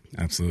stuff?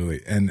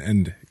 Absolutely.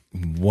 And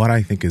what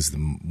I think is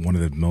one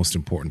of the most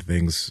important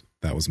things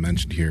that was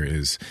mentioned here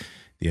is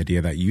the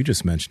idea that you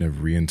just mentioned of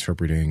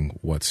reinterpreting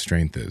what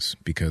strength is.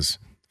 Because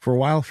for a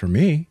while, for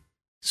me,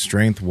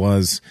 strength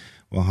was,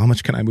 well, how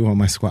much can I move on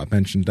my squat,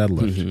 bench, and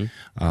deadlift?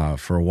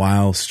 For a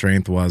while,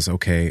 strength was,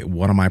 okay,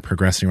 what am I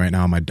progressing right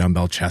now on my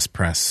dumbbell chest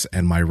press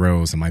and my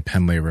rows and my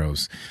Pendlay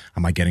rows?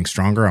 Am I getting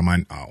stronger?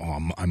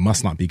 I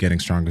must not be getting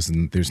stronger because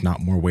there's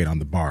not more weight on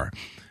the bar.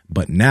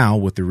 But now,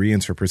 with the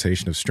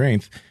reinterpretation of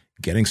strength,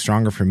 getting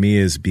stronger for me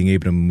is being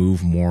able to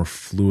move more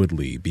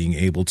fluidly, being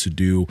able to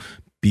do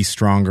be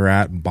stronger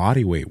at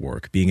body weight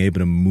work, being able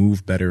to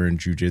move better in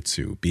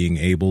jujitsu, being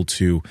able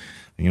to,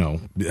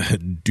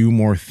 do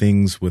more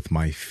things with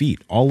my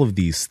feet. All of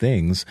these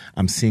things,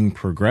 I'm seeing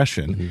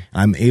progression. Mm-hmm.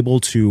 I'm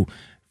able to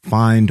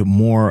find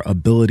more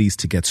abilities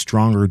to get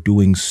stronger,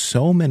 doing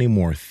so many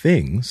more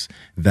things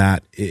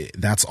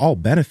that's all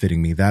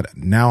benefiting me. That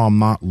now I'm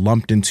not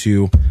lumped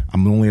into,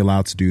 I'm only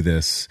allowed to do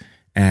this,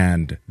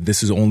 and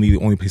this is the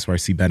only place where I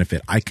see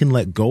benefit. I can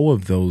let go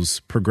of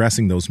those,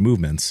 progressing those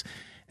movements,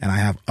 and I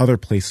have other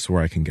places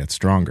where I can get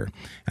stronger.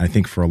 And I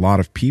think for a lot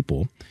of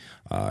people,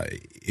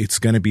 it's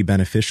going to be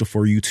beneficial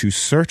for you to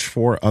search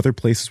for other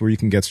places where you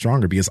can get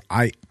stronger, because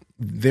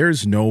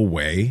there's no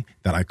way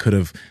that I could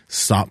have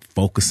stopped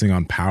focusing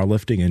on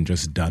powerlifting and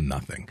just done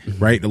nothing,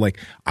 right? Like,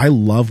 I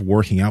love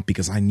working out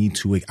because I need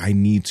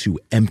to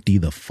empty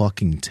the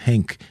fucking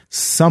tank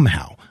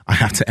somehow. I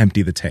have to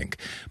empty the tank.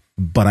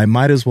 But I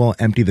might as well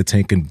empty the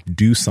tank and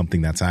do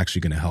something that's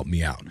actually going to help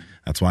me out.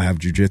 That's why I have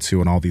jujitsu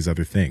and all these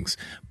other things.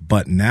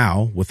 But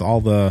now with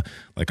all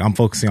I'm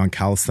focusing on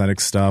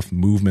calisthenics stuff,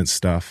 movement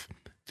stuff.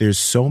 There's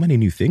so many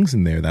new things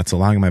in there that's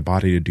allowing my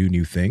body to do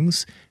new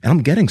things. And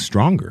I'm getting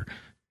stronger.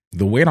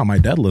 The weight on my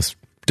deadlift's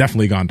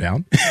definitely gone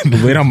down.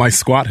 The weight on my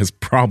squat has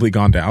probably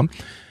gone down.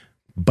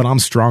 But I'm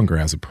stronger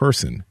as a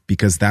person,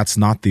 because that's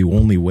not the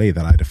only way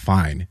that I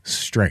define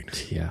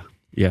strength. Yeah.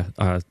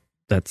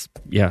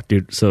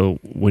 Dude. So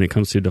when it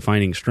comes to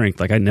defining strength,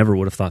 I never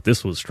would have thought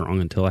this was strong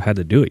until I had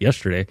to do it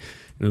yesterday.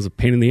 It was a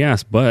pain in the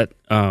ass, but,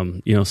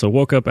 so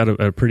woke up at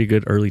a pretty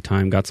good early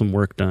time, got some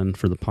work done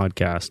for the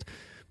podcast,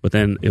 but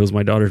then it was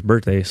my daughter's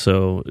birthday.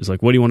 So it's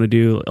like, what do you want to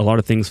do? A lot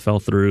of things fell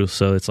through.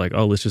 So it's like,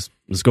 oh, let's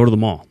go to the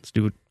mall. Let's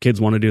do what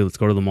kids want to do. Let's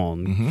go to the mall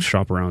and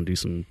shop around, do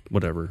some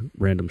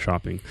random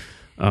shopping.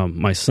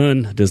 My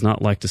son does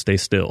not like to stay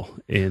still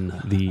in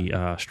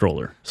the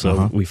stroller.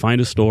 So we find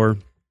a store,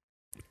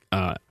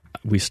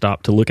 we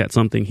stop to look at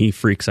something. He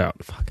freaks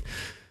out. Fuck.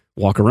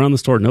 Walk around the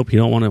store. Nope, he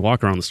don't want to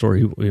walk around the store.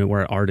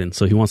 We're at Arden,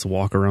 so he wants to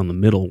walk around the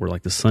middle where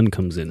the sun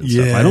comes in and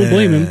stuff. I don't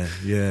blame him.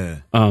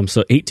 Yeah.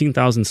 So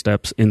 18,000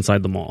 steps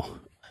inside the mall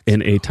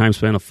in a time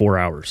span of 4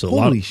 hours. So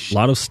Holy a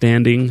lot of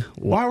standing.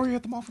 Why were you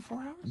at the mall for 4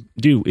 hours?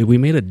 Dude, we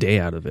made a day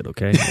out of it.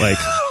 Okay,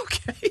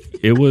 okay.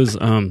 It was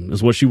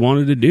what she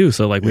wanted to do.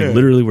 So we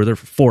literally were there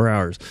for 4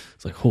 hours.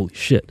 It's like, holy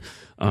shit.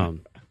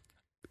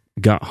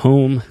 Got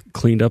home,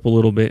 cleaned up a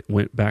little bit,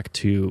 went back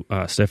to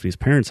Stephanie's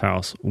parents'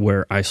 house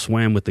where I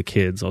swam with the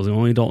kids. I was the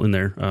only adult in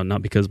there,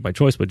 not because by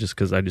choice, but just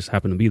because I just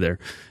happened to be there.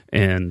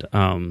 And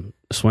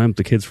swam with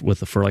the kids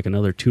for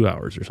another 2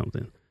 hours or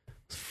something. I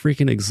was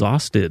freaking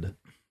exhausted.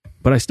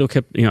 But I still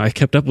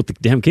kept up with the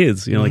damn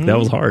kids. That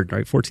was hard,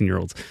 right?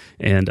 14-year-olds.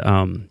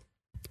 And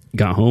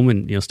got home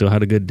and, still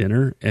had a good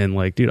dinner.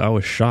 And dude, I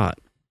was shot.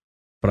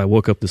 But I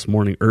woke up this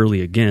morning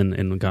early again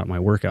and got my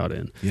workout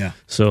in. Yeah.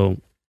 So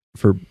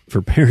for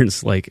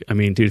parents,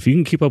 dude, if you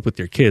can keep up with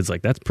your kids,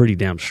 that's pretty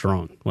damn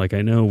strong.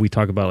 I know we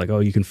talk about oh,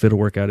 you can fit a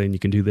workout in, you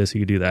can do this,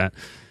 you can do that.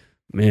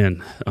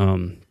 Man,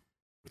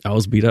 I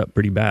was beat up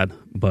pretty bad,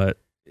 but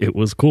it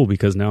was cool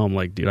because now I'm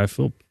dude, I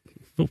feel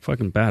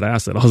fucking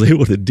badass that I was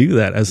able to do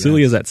that. As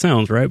silly as that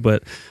sounds, right?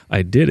 But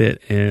I did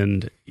it,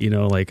 and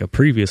a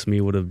previous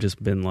me would have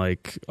just been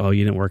oh,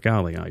 you didn't work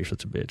out. Oh, you're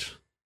such a bitch.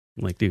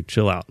 I'm dude,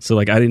 chill out. So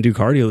I didn't do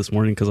cardio this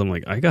morning because I'm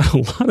I got a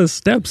lot of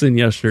steps in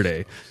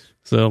yesterday.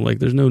 So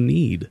there's no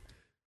need.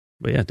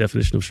 But yeah,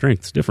 definition of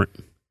strength is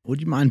different.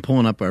 Would you mind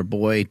pulling up our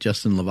boy,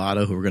 Justin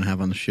Lovato, who we're going to have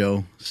on the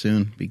show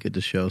soon? Be good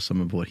to show some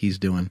of what he's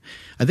doing.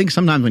 I think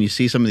sometimes when you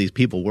see some of these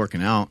people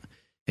working out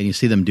and you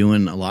see them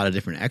doing a lot of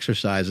different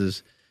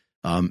exercises,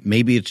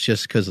 maybe it's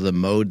just because of the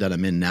mode that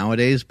I'm in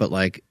nowadays, but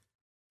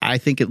I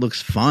think it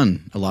looks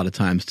fun a lot of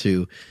times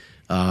to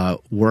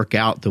work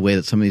out the way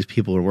that some of these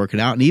people are working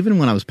out. And even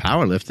when I was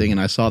powerlifting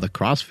and I saw the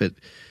CrossFit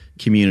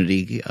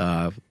community,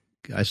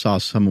 I saw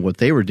some of what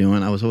they were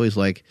doing, I was always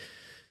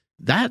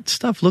that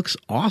stuff looks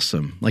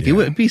awesome. It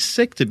would be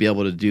sick to be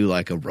able to do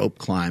a rope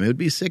climb. It would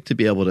be sick to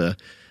be able to,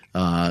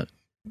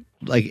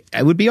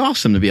 it would be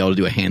awesome to be able to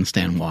do a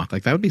handstand walk.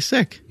 That would be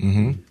sick.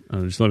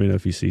 Mm-hmm. Just let me know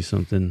if you see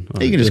something.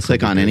 You can just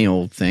click on any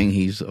old thing.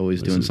 He's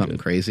always doing something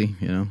crazy,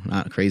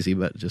 not crazy,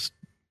 but just.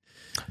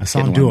 I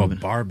saw him do a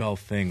barbell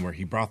thing where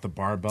he brought the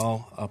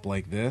barbell up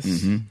like this.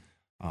 Mm-hmm.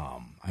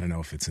 I don't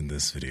know if it's in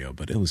this video,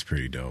 but it was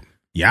pretty dope.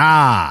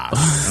 Yeah.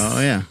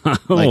 Oh,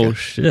 yeah.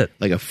 Shit.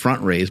 Like a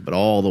front raise, but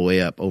all the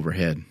way up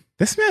overhead.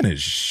 This man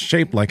is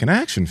shaped like an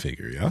action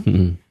figure, yeah?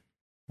 Mm-hmm.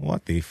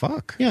 What the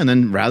fuck? Yeah, and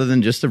then rather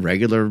than just a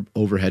regular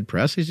overhead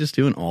press, he's just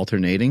doing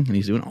alternating, and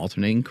he's doing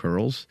alternating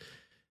curls.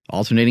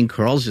 Alternating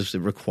curls just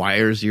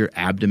requires your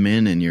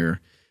abdomen and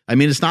your...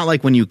 it's not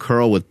like when you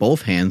curl with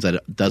both hands that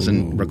it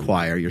doesn't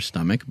require your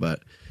stomach,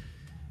 but...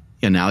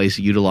 Yeah, now he's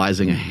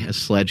utilizing a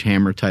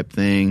sledgehammer type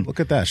thing. Look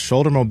at that.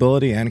 Shoulder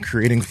mobility and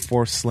creating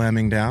force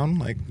slamming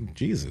down.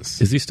 Jesus.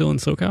 Is he still in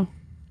SoCal?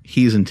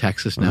 He's in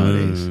Texas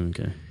nowadays.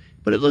 Okay.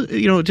 But,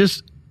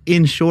 just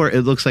in short,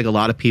 it looks like a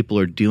lot of people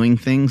are doing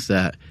things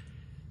that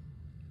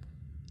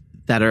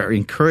are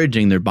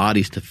encouraging their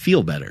bodies to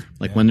feel better.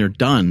 When they're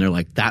done, they're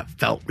that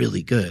felt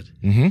really good.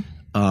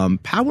 Mm-hmm.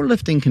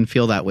 Powerlifting can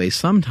feel that way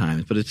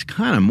sometimes, but it's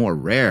kind of more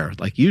rare.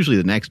 Like usually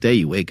the next day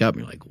you wake up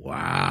and you're like,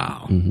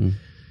 wow.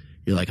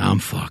 You're like, I'm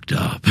fucked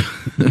up.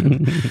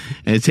 And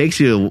it takes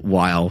you a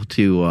while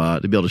to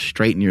be able to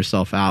straighten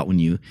yourself out when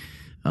you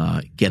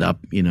get up,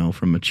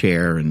 from a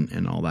chair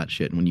and all that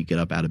shit. And when you get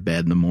up out of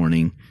bed in the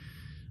morning.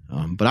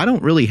 But I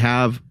don't really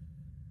have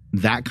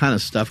that kind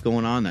of stuff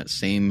going on, that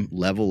same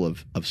level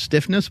of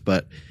stiffness,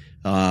 but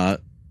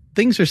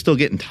things are still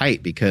getting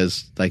tight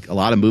because like a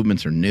lot of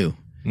movements are new.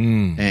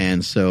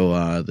 And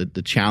so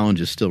the challenge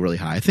is still really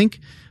high. I think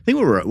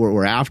what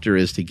we're after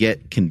is to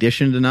get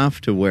conditioned enough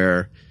to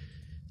where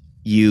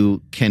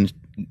you can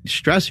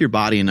stress your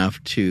body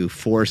enough to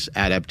force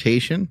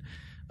adaptation,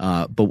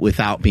 but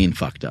without being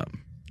fucked up.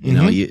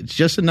 It's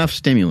just enough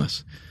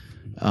stimulus.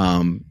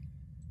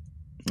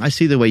 I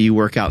see the way you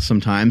work out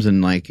sometimes,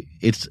 and like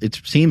it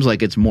seems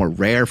like it's more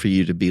rare for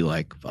you to be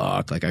like,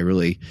 fuck, like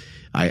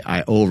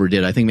I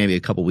overdid. I think maybe a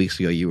couple weeks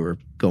ago you were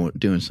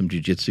doing some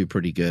jujitsu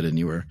pretty good, and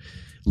you were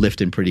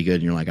lifting pretty good,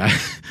 and you're like,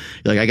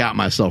 I got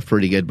myself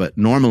pretty good. But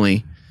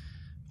normally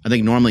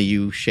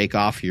you shake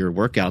off your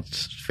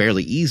workouts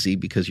fairly easy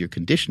because your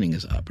conditioning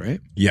is up,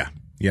 right? Yeah.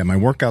 My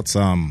workouts,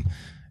 and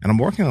I'm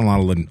working on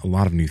a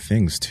lot of new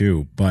things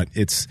too. But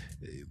it's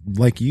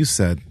like you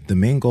said, the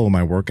main goal of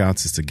my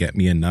workouts is to get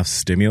me enough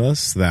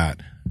stimulus that,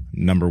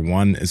 number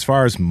one, as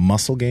far as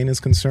muscle gain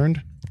is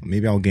concerned,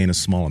 maybe I'll gain a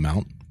small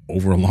amount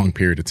over a long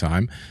period of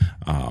time,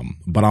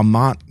 but I'm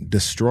not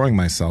destroying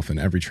myself in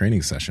every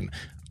training session.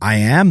 I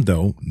am,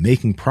 though,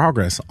 making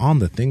progress on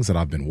the things that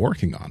I've been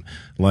working on,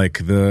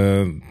 like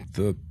the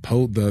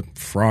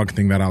frog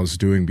thing that I was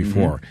doing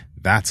before.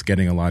 That's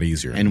getting a lot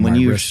easier. And when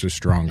my wrists are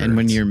stronger. And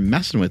when you're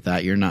messing with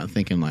that, you're not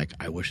thinking like,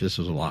 I wish this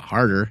was a lot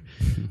harder,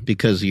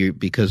 because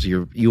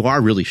you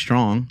are really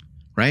strong,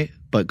 right?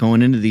 But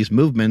going into these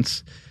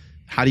movements,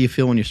 how do you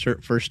feel when you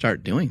first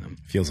start doing them?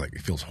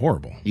 It feels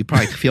horrible. You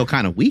probably feel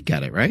kind of weak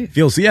at it, right? I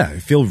feel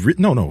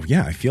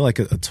like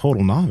a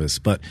total novice.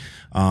 But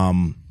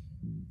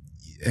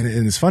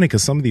and it's funny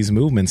because some of these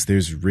movements,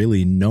 there's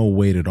really no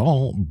weight at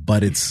all,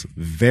 but it's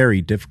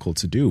very difficult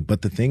to do.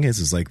 But the thing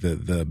is like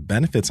the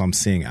benefits I'm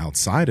seeing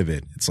outside of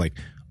it, it's like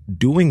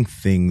doing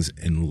things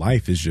in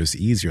life is just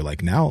easier.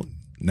 Like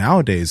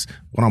nowadays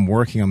when I'm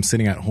working, I'm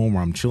sitting at home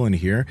or I'm chilling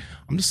here,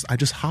 I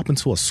just hop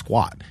into a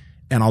squat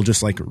and I'll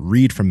just like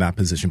read from that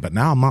position. But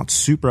now I'm not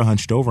super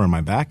hunched over on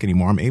my back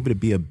anymore. I'm able to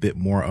be a bit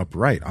more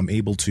upright. I'm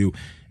able to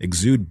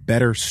exude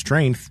better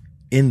strength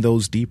in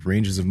those deep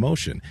ranges of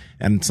motion.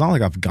 And it's not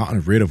like I've gotten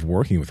rid of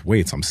working with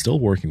weights. I'm still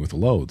working with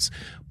loads,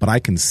 but I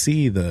can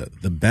see the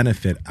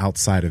benefit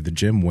outside of the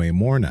gym way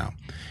more now.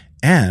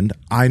 And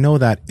I know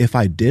that if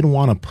I did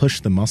want to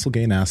push the muscle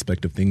gain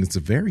aspect of things, it's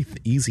a very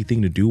easy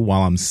thing to do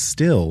while I'm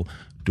still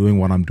doing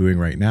what I'm doing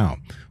right now,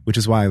 which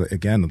is why,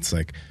 again, it's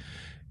like,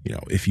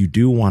 if you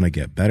do want to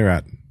get better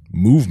at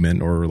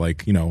movement, or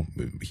like,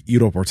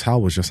 Ido Portal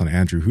was just on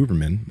Andrew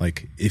Huberman.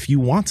 Like, if you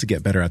want to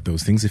get better at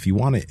those things, if you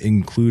want to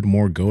include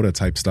more Goda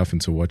type stuff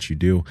into what you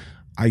do,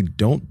 I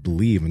don't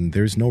believe, and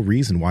there's no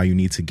reason why you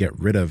need to get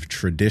rid of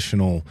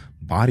traditional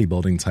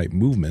bodybuilding type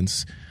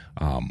movements.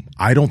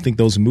 I don't think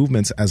those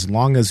movements, as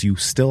long as you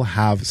still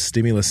have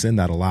stimulus in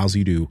that allows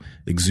you to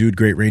exude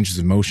great ranges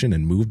of motion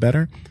and move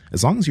better,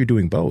 as long as you're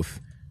doing both,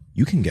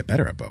 you can get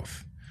better at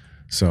both.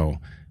 So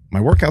my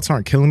workouts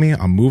aren't killing me.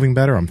 I'm moving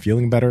better. I'm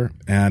feeling better,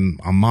 and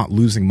I'm not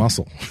losing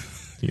muscle.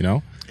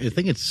 I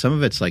think some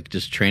of it's like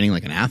just training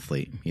like an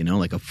athlete.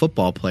 Like a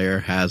football player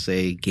has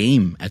a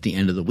game at the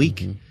end of the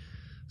week.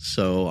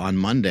 So on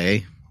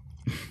Monday,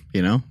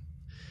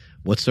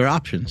 what's their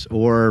options?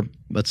 Or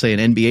let's say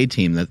an NBA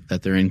team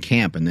that they're in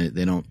camp and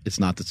they don't. It's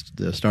not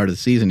the start of the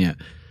season yet.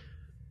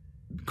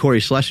 Corey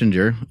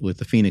Schlesinger with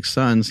the Phoenix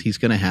Suns, he's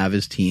going to have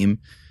his team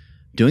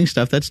doing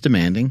stuff that's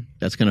demanding,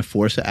 that's going to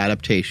force an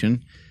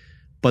adaptation.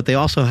 But they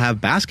also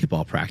have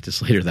basketball practice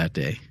later that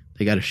day.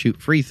 They got to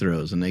shoot free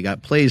throws, and they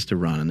got plays to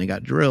run, and they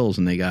got drills,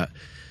 and they got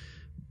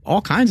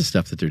all kinds of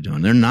stuff that they're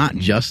doing. They're not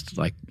just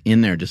like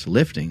in there just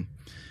lifting.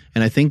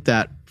 And I think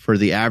that for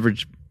the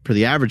average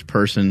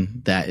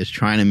person that is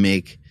trying to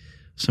make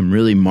some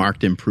really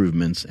marked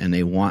improvements, and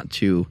they want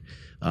to,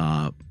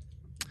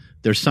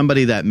 there's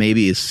somebody that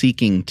maybe is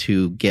seeking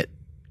to get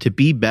to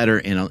be better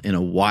in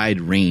a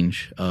wide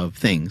range of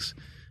things.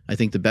 I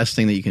think the best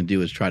thing that you can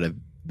do is try to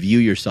view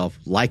yourself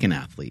like an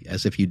athlete,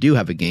 as if you do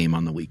have a game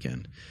on the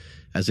weekend,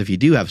 as if you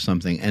do have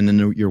something. And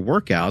then your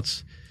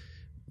workouts,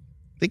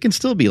 they can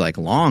still be like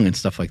long and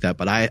stuff like that.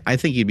 But I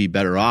think you'd be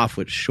better off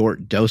with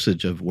short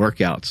dosage of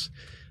workouts,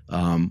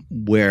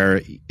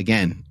 where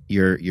again,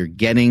 you're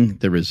getting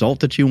the result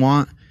that you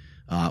want,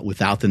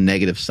 without the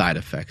negative side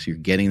effects. You're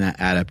getting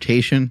that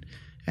adaptation,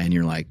 and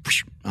you're like,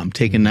 I'm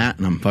taking that,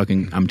 and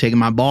I'm taking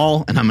my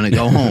ball, and I'm going to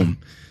go home.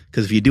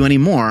 Because if you do any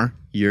more,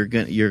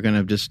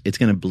 it's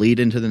gonna bleed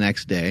into the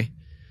next day,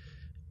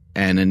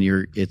 and then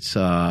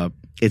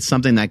it's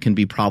something that can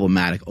be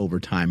problematic over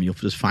time. You'll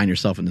just find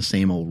yourself in the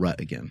same old rut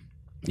again.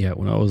 Yeah,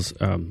 when I was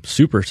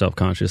super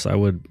self-conscious, I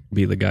would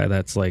be the guy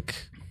that's like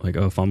Like,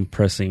 if I'm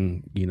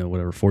pressing,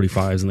 whatever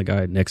 45s and the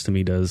guy next to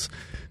me does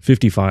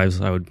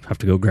 55s, I would have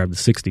to go grab the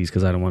 60s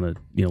because I don't want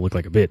to, look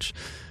like a bitch.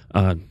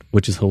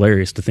 Which is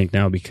hilarious to think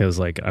now because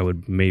like I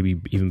would maybe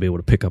even be able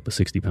to pick up a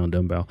 60-pound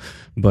dumbbell.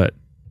 But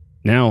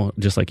now,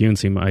 just like you and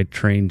Seema, I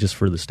train just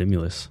for the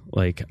stimulus.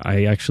 Like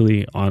I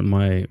actually, on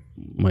my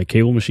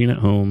cable machine at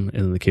home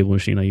and the cable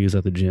machine I use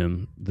at the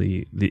gym,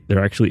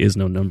 there actually is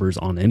no numbers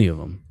on any of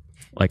them.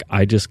 Like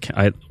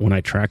when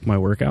I track my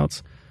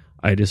workouts,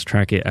 I just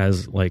track it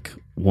as like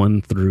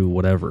 1 through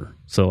whatever.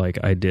 So like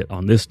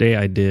on this day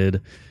I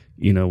did,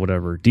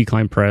 whatever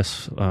decline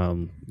press,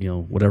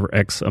 whatever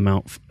X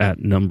amount at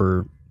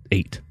number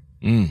 8.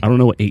 I don't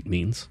know what 8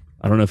 means.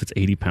 I don't know if it's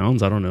 80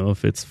 pounds. I don't know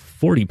if it's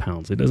 40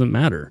 pounds. It doesn't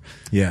matter.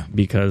 Yeah.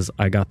 Because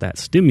I got that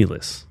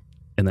stimulus.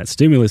 And that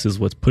stimulus is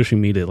what's pushing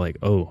me to like,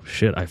 oh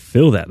shit, I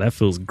feel that. That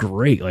feels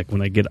great. Like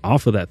when I get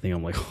off of that thing,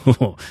 I'm like,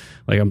 oh,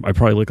 like I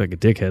probably look like a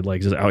dickhead,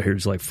 like just out here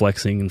just like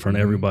flexing in front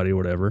of everybody or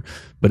whatever.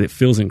 But it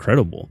feels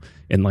incredible.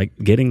 And like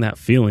getting that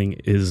feeling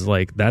is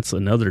like, that's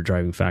another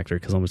driving factor.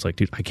 Cause I'm just like,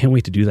 dude, I can't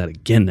wait to do that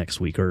again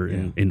next week or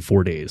in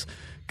 4 days.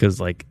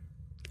 Cause like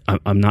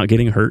I'm not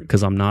getting hurt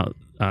because I'm not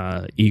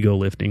ego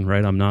lifting,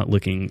 right? I'm not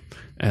looking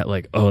at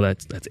like, oh,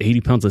 that's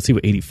 80 pounds. Let's see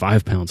what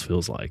 85 pounds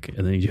feels like.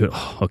 And then you do,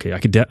 oh, okay, I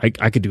could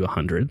do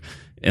 100.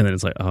 And then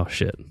it's like, oh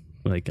shit,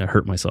 like I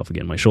hurt myself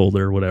again, my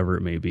shoulder, whatever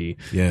it may be.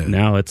 Yeah.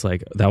 Now it's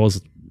like, that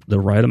was the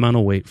right amount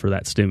of weight for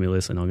that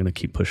stimulus. And I'm going to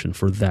keep pushing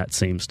for that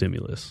same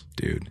stimulus.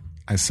 Dude,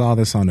 I saw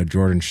this on a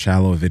Jordan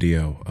Shallow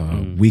video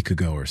a week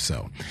ago or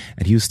so.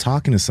 And he was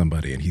talking to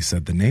somebody and he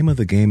said, the name of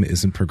the game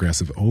isn't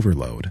progressive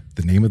overload.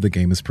 The name of the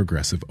game is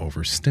progressive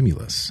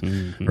overstimulus,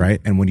 right?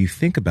 And when you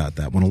think about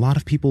that, when a lot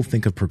of people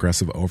think of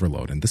progressive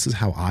overload, and this is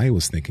how I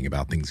was thinking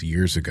about things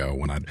years ago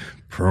when I'd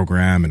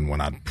program and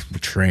when I'd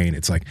train,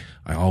 it's like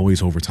I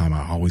always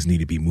need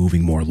to be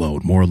moving more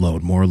load.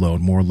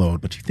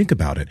 But you think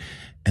about it,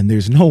 and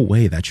there's no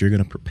way that you're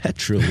going to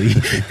perpetually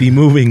be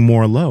moving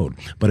more load.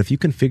 But if you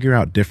can figure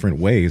out different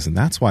ways, and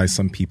that's why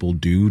some people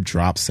do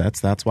drop sets,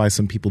 that's why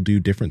some people do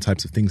different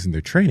types of things in their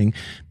training,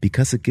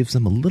 because it gives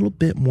them a little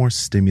bit more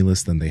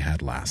stimulus than they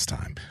had last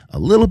time.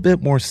 And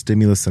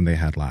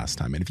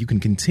if you can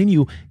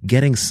continue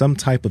getting some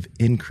type of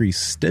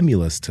increased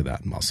stimulus to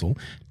that muscle,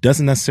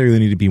 doesn't necessarily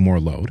need to be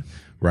more load,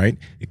 right?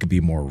 It could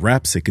be more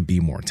reps. It could be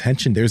more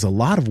tension. There's a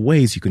lot of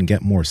ways you can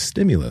get more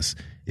stimulus.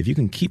 If you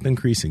can keep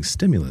increasing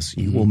stimulus,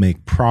 you will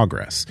make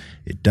progress.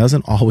 It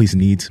doesn't always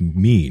need to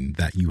mean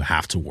that you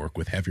have to work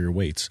with heavier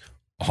weights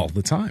all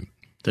the time.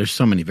 There's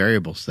so many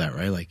variables to that,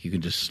 right? Like you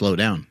can just slow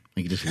down.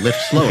 You can just lift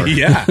slower.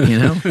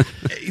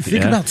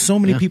 Think about so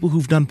many people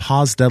who've done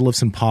pause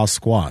deadlifts and pause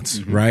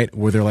squats, right?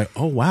 Where they're like,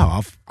 oh,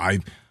 wow,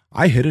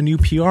 I hit a new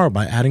PR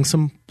by adding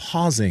some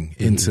pausing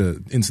into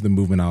the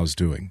movement I was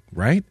doing,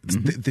 right?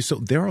 So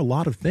there are a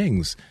lot of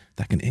things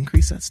that can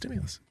increase that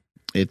stimulus.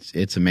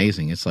 It's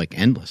amazing. It's like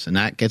endless. And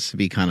that gets to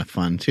be kind of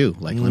fun too.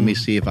 Like, let me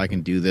see if I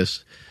can do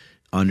this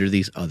under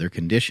these other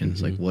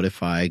conditions. Like, what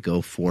if I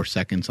go 4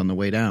 seconds on the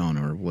way down?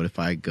 Or what if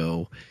I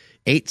go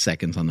 8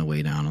 seconds on the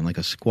way down on like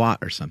a squat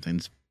or something?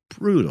 It's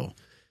brutal.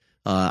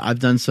 I've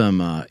done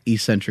some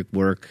eccentric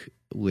work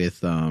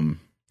with, and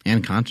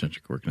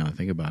concentric work now I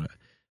think about it,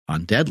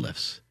 on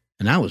deadlifts.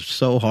 And that was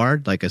so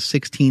hard, like a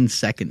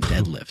 16-second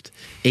deadlift.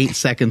 8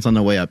 seconds on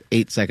the way up,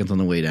 8 seconds on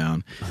the way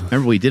down.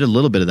 Remember, we did a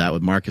little bit of that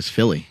with Marcus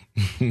Philly,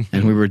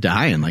 and we were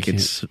dying. Like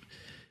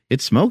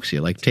it smokes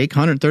you. Like take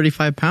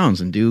 135 pounds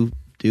and do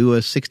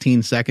a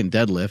 16-second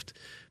deadlift,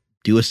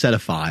 do a set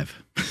of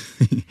 5.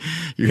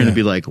 You're going to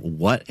be like,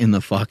 what in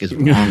the fuck is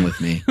wrong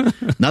with me?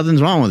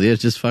 Nothing's wrong with you.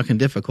 It's just fucking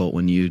difficult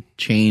when you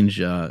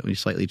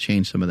slightly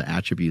change some of the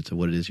attributes of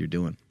what it is you're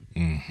doing.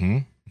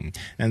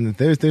 And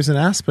there's an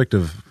aspect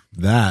of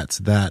that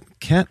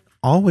can't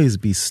always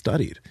be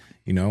studied.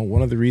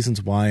 One of the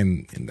reasons why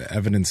in the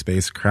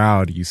evidence-based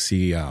crowd you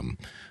see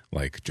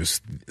like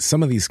just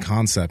some of these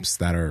concepts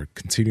that are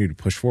continuing to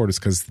push forward is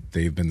because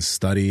they've been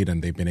studied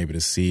and they've been able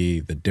to see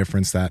the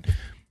difference that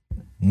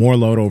more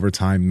load over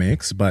time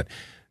makes. But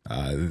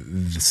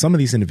some of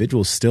these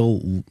individuals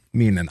still,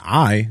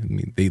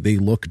 they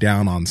look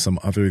down on some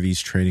other of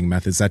these training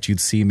methods that you'd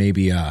see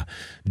maybe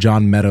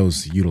John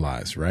Meadows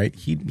utilize, right?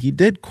 He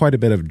did quite a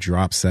bit of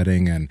drop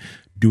setting and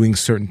doing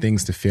certain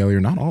things to failure,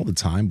 not all the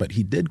time, but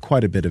he did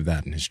quite a bit of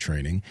that in his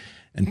training.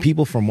 And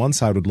people from one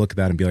side would look at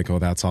that and be like, oh,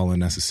 that's all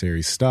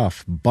unnecessary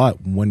stuff.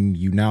 But when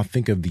you now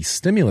think of the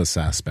stimulus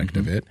aspect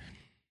of it,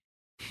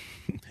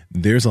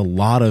 there's a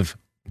lot of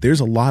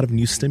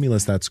new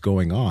stimulus that's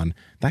going on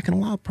that can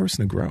allow a person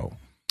to grow.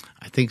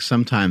 I think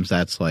sometimes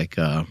that's like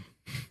and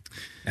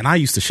I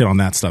used to shit on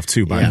that stuff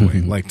too, by the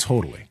way, like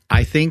totally.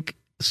 I think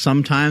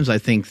sometimes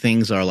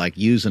things are like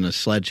using a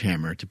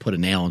sledgehammer to put a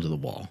nail into the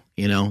wall,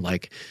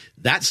 like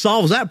that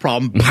solves that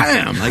problem.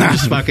 Bam! Like you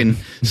just fucking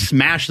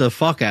smash the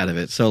fuck out of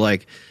it. So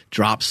like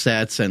drop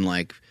sets and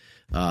like,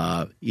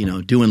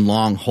 doing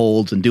long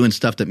holds and doing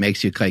stuff that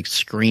makes you like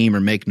scream or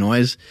make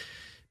noise.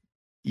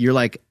 You're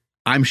like,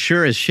 I'm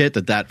sure as shit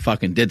that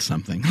fucking did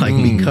something, like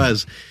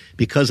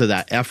because of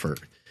that effort.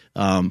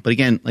 But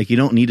again, like you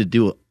don't need to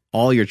do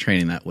all your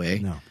training that way.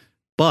 No.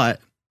 But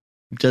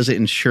does it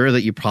ensure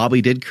that you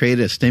probably did create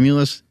a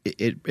stimulus?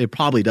 It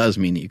probably does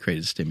mean that you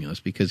created a stimulus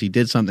because you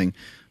did something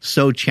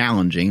so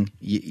challenging,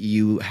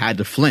 you had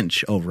to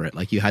flinch over it.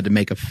 Like you had to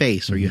make a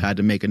face or you had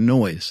to make a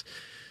noise.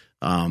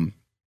 And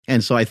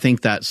so I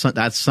think that's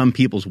some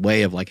people's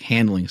way of like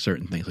handling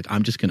certain things. Like,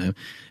 I'm just going to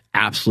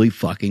absolutely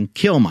fucking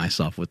kill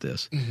myself with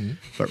this. Mm-hmm.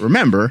 But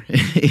remember,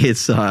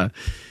 it's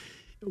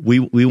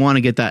we want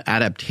to get that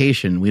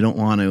adaptation. We don't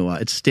want to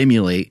it's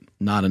stimulate,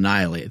 not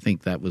annihilate. I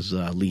think that was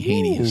Lee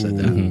Haney who said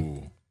that.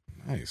 Mm-hmm.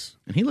 Nice.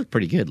 And he looked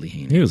pretty good, Lee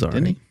Haney. He was all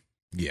didn't right.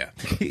 he? Yeah.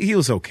 He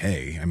was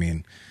okay. I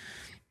mean,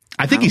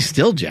 I think he's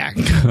still jacked.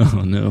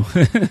 Oh no.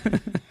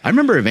 I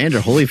remember Evander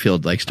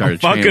Holyfield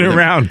started fucking training with him.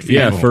 around.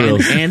 Yeah, for real.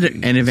 And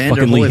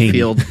Evander Fucking Lee Haney.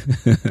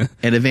 Holyfield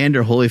and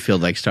Evander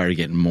Holyfield started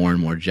getting more and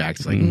more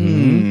jacked. It's like,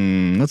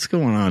 what's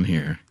going on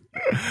here?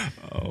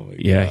 Oh my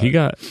Yeah,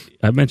 God.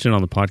 I mentioned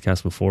on the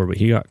podcast before, but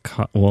he got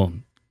caught. Well,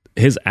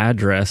 his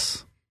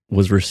address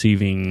was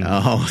receiving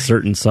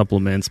certain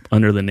supplements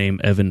under the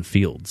name Evan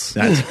Fields.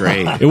 That's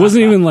great. It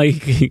wasn't even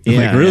like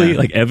really yeah.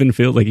 like Evan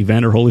Field, like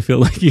Evander Holyfield.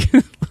 Like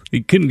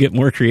he couldn't get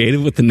more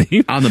creative with the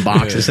name. On the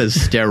box it says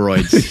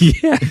steroids.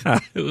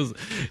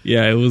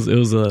 It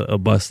was a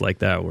bust like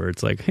that where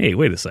it's like, hey,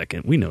 wait a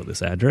second, we know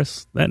this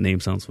address. That name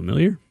sounds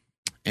familiar.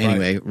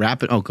 Anyway,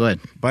 wrap it. Oh, go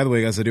ahead. By the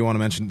way, guys, I do want to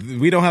mention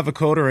we don't have a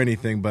code or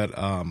anything, but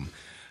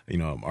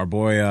our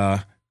boy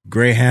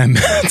Graham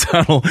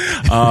Tuttle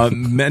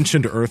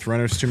mentioned Earth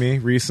Runners to me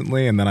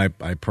recently, and then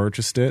I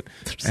purchased it.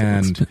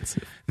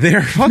 Expensive.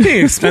 They're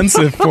fucking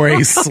expensive for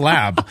a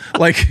slab.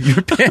 Like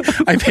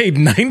I paid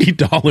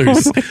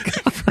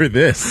 $90 for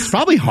this. It's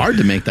probably hard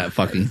to make that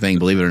fucking thing,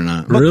 believe it or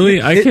not.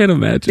 Really? I can't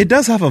imagine. It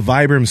does have a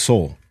Vibram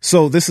sole.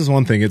 So this is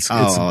one thing. They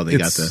have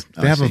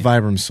a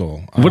Vibram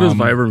sole. What does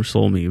Vibram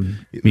Soul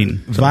mean?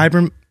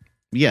 Vibram.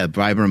 Yeah,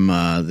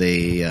 Vibram.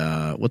 They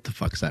what the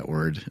fuck's that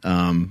word?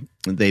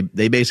 They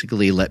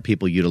basically let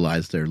people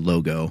utilize their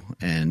logo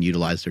and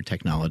utilize their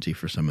technology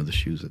for some of the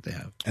shoes that they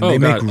have. And they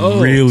make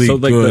really so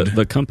like good.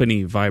 The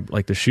company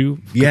like the shoe.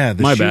 Yeah,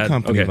 the My shoe bad.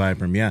 company Okay.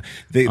 Vibram. Yeah,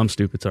 I'm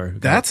stupid. Sorry.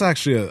 That's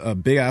actually a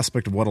big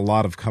aspect of what a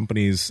lot of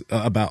companies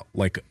about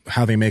like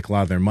how they make a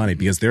lot of their money,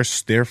 because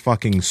their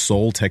fucking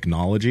sole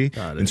technology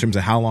in terms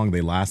of how long they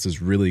last is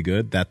really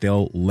good, that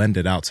they'll lend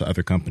it out to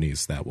other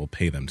companies that will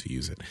pay them to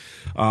use it.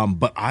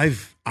 But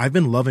I've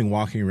been loving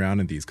walking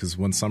around in these because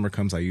when summer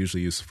comes, I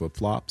usually use flip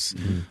flops.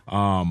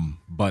 Mm-hmm.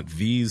 But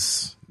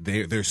these,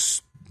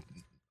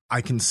 I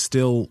can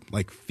still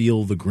like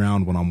feel the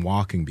ground when I'm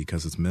walking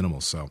because it's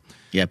minimal. So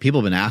yeah,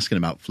 people have been asking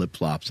about flip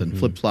flops and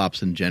flip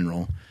flops in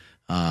general.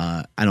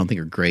 I don't think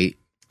are great.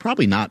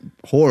 Probably not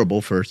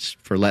horrible for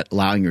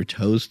allowing your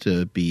toes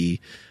to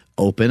be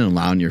open and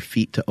allowing your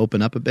feet to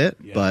open up a bit,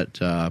 but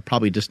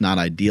probably just not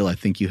ideal. I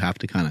think you have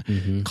to kind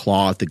of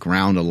claw at the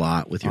ground a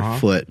lot with your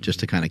foot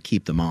just to kind of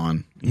keep them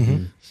on.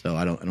 Mm-hmm. So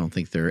I don't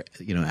think they're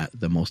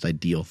the most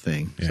ideal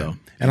thing. Yeah. So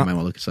you might want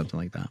to look at something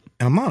like that.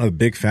 And I'm not a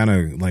big fan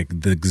of like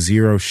the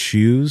Zero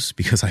shoes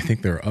because I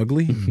think they're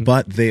ugly,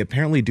 but they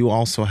apparently do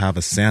also have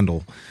a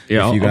sandal.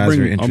 Yeah, if you guys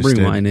are interested. I'll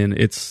bring mine in.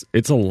 It's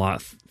a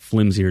lot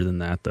flimsier than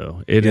that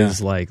though. It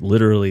is like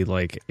literally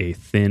like a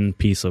thin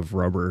piece of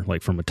rubber,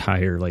 like from a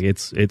tire. Like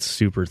it's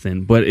super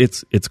thin, but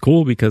it's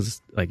cool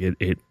because like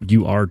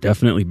you are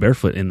definitely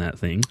barefoot in that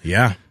thing.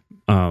 Yeah.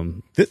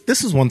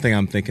 This is one thing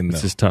I'm thinking though.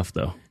 It's just tough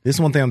though. This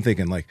is one thing I'm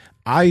thinking. Like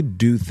I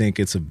do think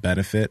it's a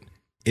benefit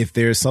if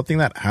there's something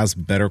that has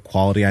better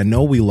quality. I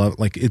know we love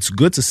like it's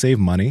good to save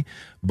money,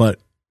 but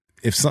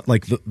if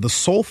like the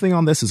sole thing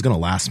on this is going to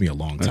last me a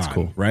long time, that's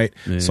cool, right?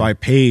 Yeah. So I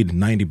paid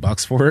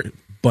 $90 for it.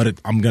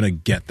 But I'm going to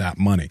get that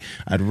money.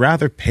 I'd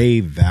rather pay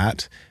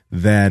that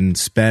than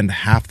spend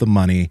half the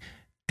money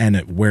and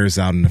it wears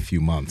out in a few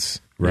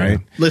months, right?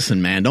 Yeah.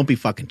 Listen, man, don't be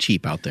fucking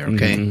cheap out there,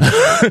 okay?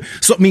 Mm-hmm.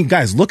 So, I mean,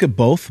 guys, look at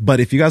both. But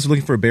if you guys are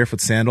looking for a barefoot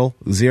sandal,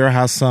 Zero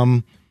has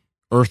some.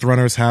 Earth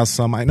Runners has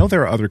some. I know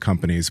there are other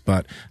companies,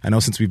 but I know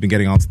since we've been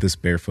getting onto this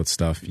barefoot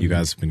stuff, you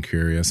guys have been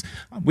curious.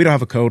 We don't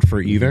have a code for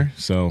either,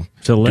 so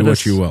do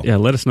what you will. Yeah,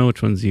 let us know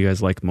which ones you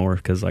guys like more,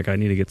 because like I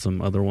need to get some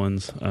other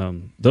ones.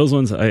 Those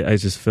ones, I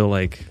just feel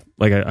like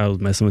I was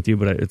messing with you,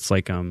 but it's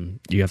like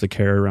you have to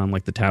carry around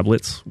like the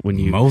tablets when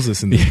you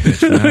Moses in this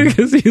bitch, man.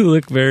 because you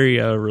look very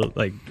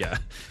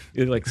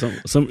like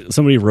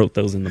somebody wrote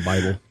those in the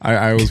Bible.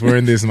 I was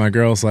wearing these, and my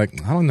girl's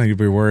like, I don't need to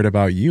be worried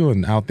about you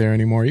and out there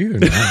anymore either.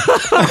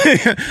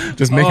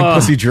 Just making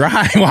pussy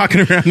dry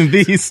walking around in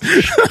these.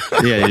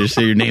 Yeah, you just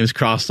see your name's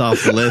crossed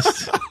off the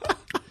list.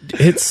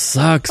 It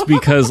sucks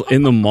because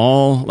in the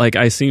mall, like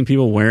I seen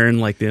people wearing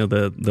like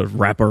the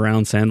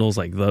wraparound sandals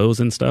like those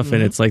and stuff,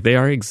 and it's like they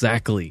are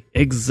exactly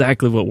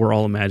what we're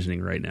all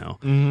imagining right now.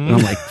 And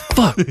I'm like,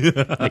 fuck,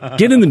 like,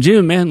 get in the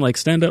gym, man, like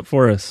stand up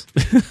for us.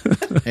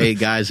 Hey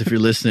guys, if you're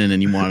listening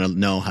and you want to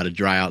know how to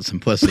dry out some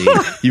pussy,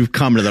 you've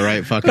come to the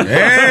right fucking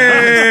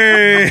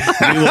Hey!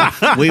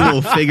 we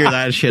will figure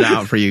that shit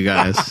out for you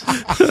guys.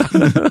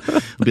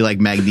 It'll be like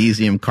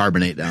magnesium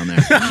carbonate down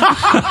there.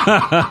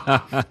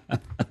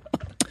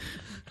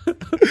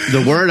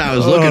 The word I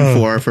was looking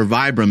for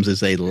Vibrams is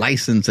they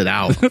license it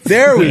out.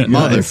 There we go.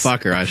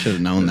 Motherfucker, I should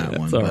have known that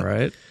one. It's all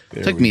right.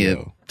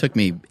 Took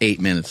me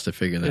 8 minutes to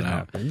figure that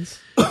out.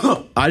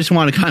 I just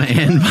want to kind of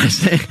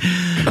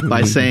end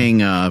by saying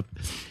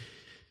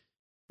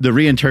the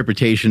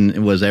reinterpretation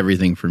was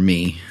everything for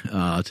me,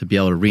 to be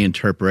able to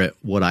reinterpret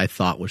what I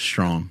thought was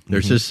strong.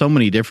 There's just so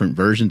many different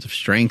versions of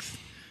strength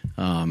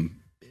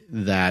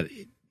that,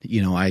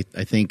 I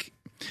think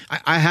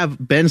I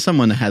have been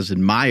someone that has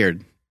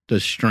admired the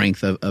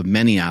strength of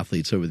many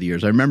athletes over the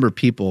years. I remember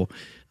people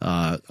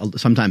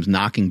sometimes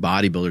knocking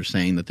bodybuilders,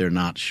 saying that they're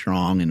not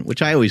strong, and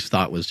which I always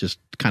thought was just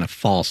kind of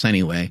false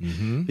anyway,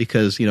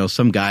 because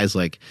some guys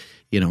like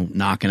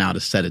knocking out a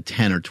set of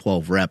 10 or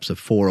 12 reps of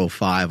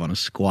 405 on a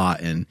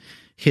squat and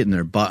hitting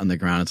their butt on the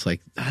ground. It's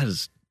like that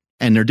is,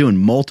 and they're doing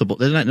multiple.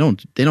 They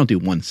don't do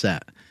one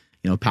set.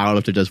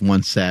 Powerlifter does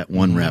one set,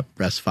 one rep,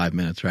 rest 5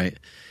 minutes, right?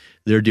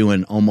 They're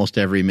doing almost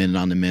every minute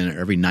on the minute,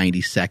 every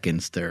 90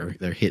 seconds. They're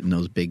hitting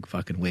those big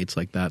fucking weights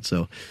like that.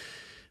 So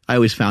I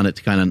always found it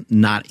to kind of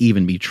not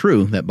even be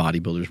true that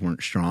bodybuilders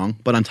weren't strong.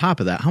 But on top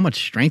of that, how much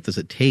strength does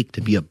it take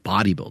to be a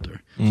bodybuilder,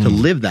 to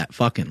live that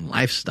fucking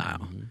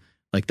lifestyle?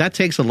 Like that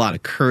takes a lot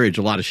of courage,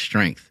 a lot of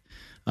strength.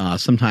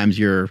 Sometimes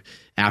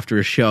after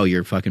a show,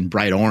 you're fucking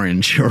bright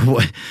orange or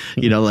what,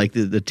 like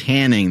the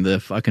tanning, the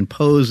fucking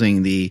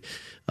posing,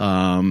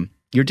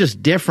 you're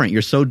just different.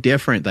 You're so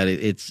different that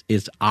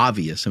it's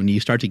obvious. And when you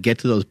start to get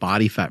to those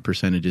body fat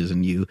percentages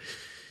and you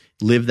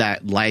live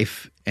that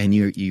life and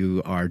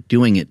you are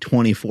doing it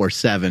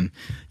 24/7,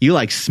 you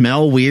like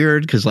smell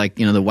weird because like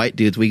the white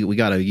dudes we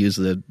got to use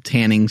the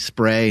tanning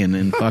spray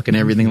and fucking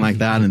everything like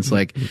that. And it's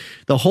like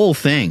the whole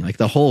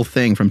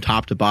thing from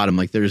top to bottom.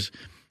 Like there's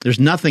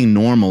nothing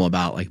normal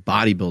about like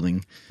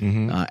bodybuilding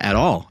at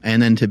all.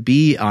 And then to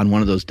be on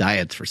one of those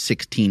diets for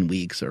 16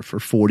 weeks or for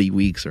 40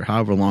 weeks or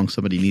however long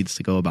somebody needs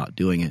to go about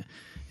doing it,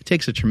 it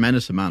takes a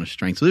tremendous amount of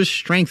strength. So there's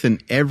strength in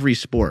every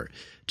sport.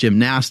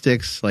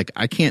 Gymnastics, like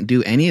I can't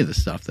do any of the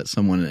stuff that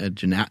a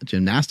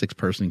gymnastics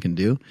person can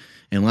do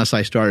unless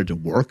I started to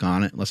work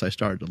on it, unless I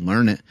started to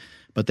learn it.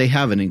 But they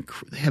have an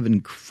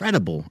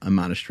incredible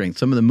amount of strength.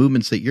 Some of the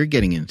movements that you're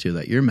getting into,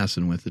 that you're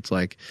messing with, it's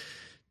like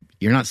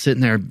you're not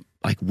sitting there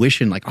like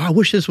wishing like, oh, I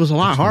wish this was a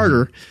lot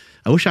harder.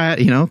 I wish I had,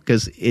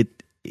 because it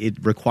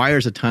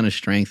requires a ton of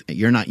strength.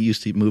 You're not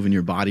used to moving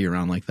your body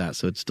around like that.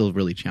 So it's still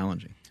really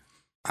challenging.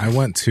 I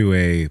went to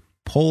a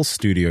pole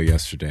studio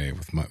yesterday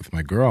with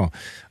my girl.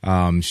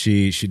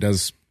 She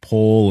does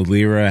pole,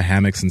 lyra,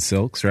 hammocks, and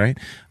silks, right?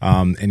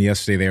 And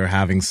yesterday they were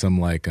having some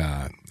like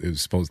it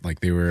was supposed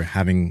like they were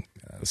having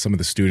some of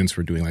the students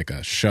were doing like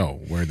a show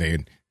where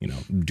they'd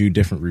do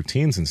different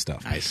routines and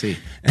stuff. I see.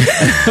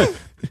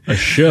 A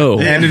show.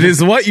 And it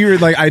is what you were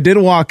like. I did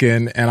walk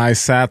in and I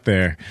sat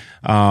there.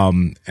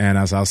 And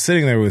as I was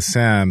sitting there with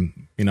Sam,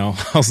 I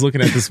was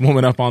looking at this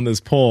woman up on this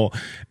pole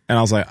and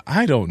I was like,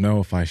 I don't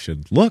know if I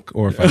should look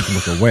or if I should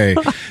look away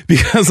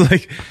because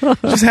like she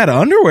just had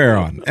underwear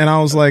on. And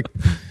I was like,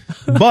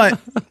 but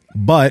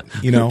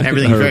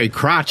everything's very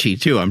crotchy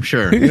too, I'm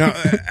sure.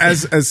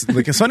 As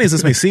funny as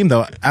this may seem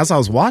though, as I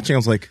was watching, I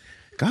was like,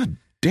 God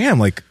damn,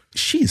 like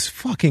she's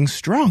fucking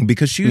strong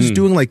because she was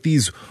doing like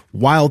these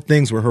wild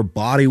things where her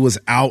body was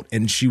out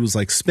and she was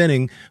like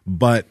spinning,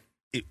 but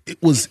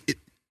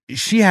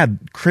she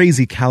had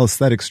crazy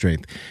calisthenic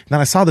strength. And then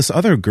I saw this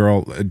other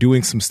girl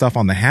doing some stuff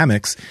on the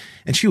hammocks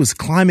and she was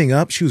climbing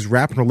up. She was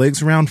wrapping her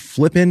legs around,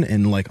 flipping.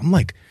 And like, I'm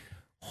like,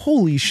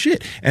 holy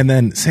shit. And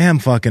then Sam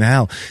fucking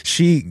Al,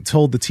 she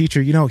told the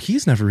teacher,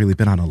 he's never really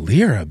been on a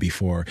lyra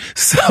before.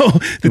 So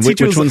the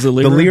teacher, which one's the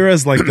lyra? The lyra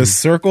is like the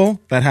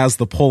circle that has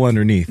the pole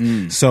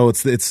underneath. So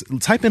it's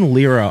type in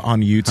lyra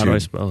on YouTube. How do I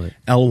spell it?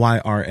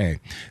 Lyra.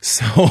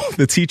 So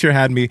the teacher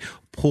had me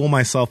pull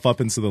myself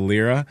up into the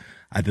lyra.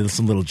 I did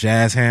some little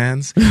jazz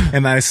hands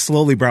and I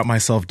slowly brought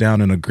myself down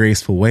in a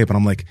graceful way. But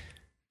I'm like,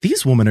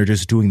 these women are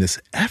just doing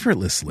this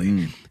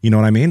effortlessly. You know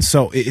what I mean?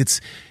 So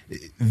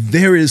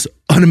there is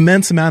an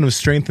immense amount of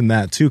strength in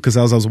that too. Cause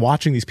as I was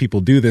watching these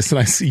people do this and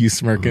I see you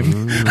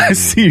smirking, I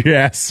see your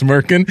ass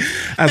smirking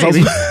as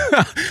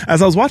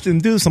I was watching them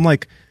do this. I'm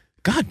like,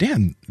 God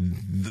damn,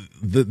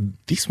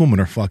 these women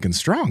are fucking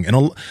strong.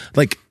 And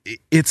like,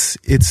 it's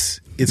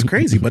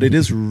crazy, but it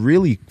is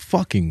really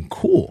fucking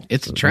cool.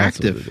 It's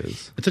attractive.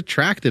 It's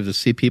attractive to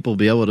see people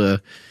be able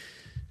to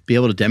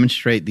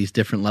demonstrate these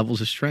different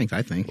levels of strength,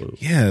 I think.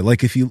 Yeah,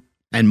 like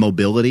and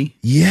mobility.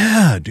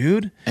 Yeah,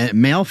 dude. And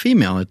male,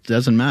 female, it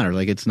doesn't matter.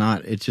 Like it's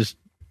just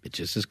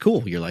is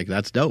cool. You're like,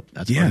 that's dope.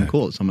 That's fucking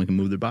cool that someone can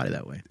move their body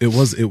that way. It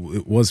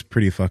was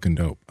pretty fucking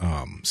dope.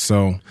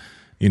 So,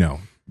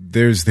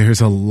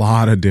 there's a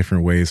lot of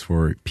different ways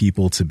for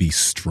people to be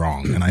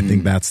strong. And I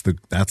think that's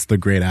the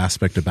great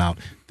aspect about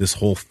this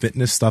whole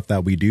fitness stuff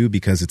that we do,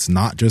 because it's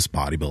not just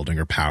bodybuilding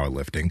or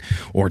powerlifting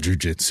or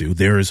jujitsu.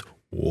 There's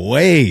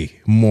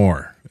way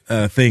more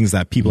things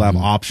that people have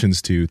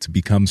options to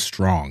become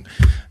strong.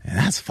 And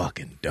that's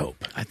fucking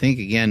dope. I think,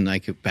 again,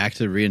 like back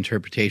to the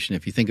reinterpretation,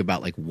 if you think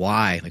about like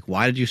why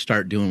did you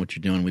start doing what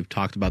you're doing? We've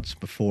talked about this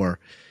before.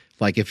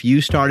 Like if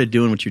you started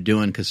doing what you're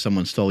doing because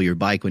someone stole your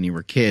bike when you were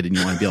a kid and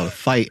you want to be able to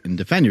fight and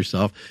defend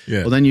yourself,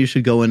 well, then you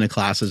should go into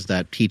classes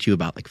that teach you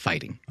about like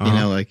fighting, you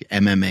know, like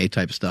MMA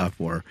type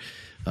stuff or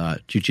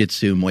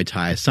jiu-jitsu, Muay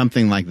Thai,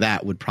 something like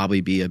that would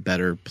probably be a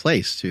better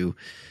place to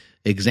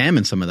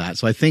examine some of that.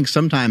 So I think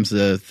sometimes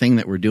the thing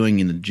that we're doing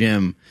in the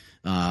gym,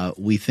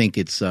 we think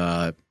it's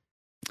serving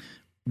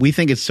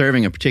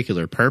a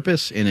particular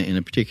purpose in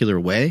a particular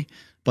way,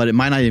 but it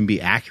might not even be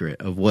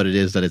accurate of what it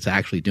is that it's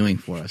actually doing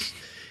for us.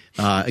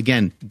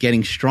 Again,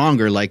 getting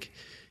stronger, like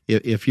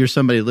if you're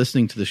somebody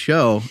listening to the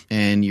show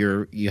and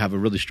you have a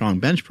really strong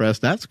bench press,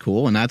 that's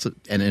cool. And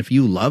if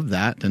you love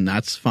that, then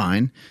that's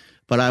fine.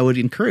 But I would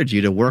encourage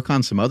you to work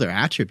on some other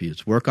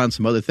attributes, work on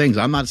some other things.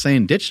 I'm not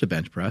saying ditch the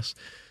bench press.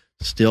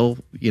 Still,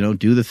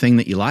 do the thing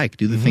that you like,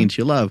 do the things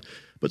you love,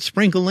 but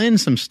sprinkle in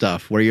some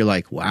stuff where you're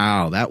like,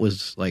 wow, that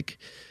was like,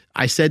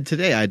 I said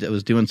today, I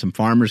was doing some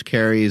farmer's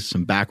carries,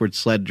 some backward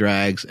sled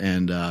drags,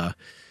 and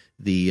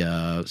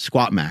the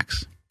squat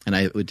max. And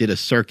I did a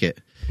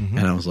circuit, and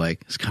I was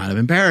like, it's kind of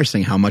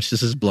embarrassing how much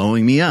this is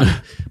blowing me up.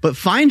 But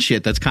find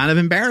shit that's kind of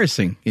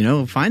embarrassing.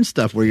 Find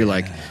stuff where you're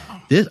like,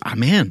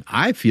 man,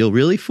 I feel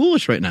really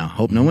foolish right now.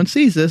 Hope no one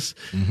sees this.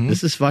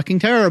 This is fucking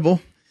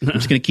terrible. I'm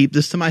just going to keep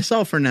this to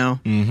myself for now.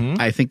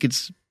 I think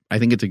it's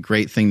a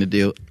great thing to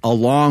do,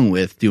 along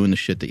with doing the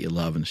shit that you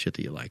love and the shit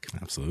that you like.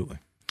 Absolutely.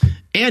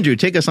 Andrew,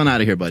 take us on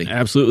out of here, buddy.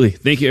 Absolutely.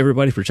 Thank you,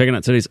 everybody, for checking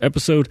out today's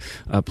episode.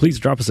 Please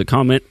drop us a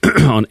comment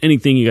on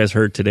anything you guys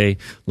heard today.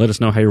 Let us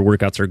know how your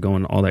workouts are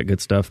going, all that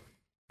good stuff.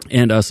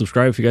 And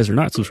subscribe if you guys are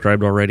not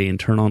subscribed already, and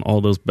turn on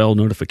all those bell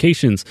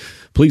notifications.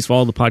 Please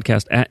follow the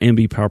podcast at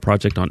MB Power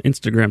Project on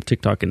Instagram,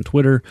 TikTok, and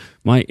Twitter.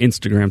 My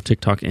Instagram,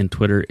 TikTok, and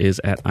Twitter is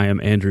at I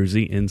am Andrew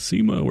Z. And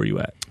Seema, where are you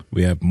at?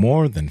 We have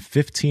more than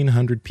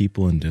 1,500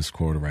 people in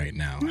Discord right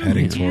now,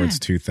 heading towards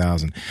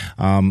 2,000.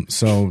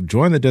 So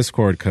join the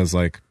Discord because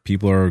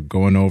people are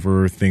going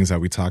over things that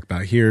we talk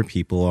about here.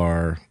 People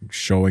are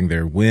showing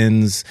their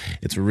wins.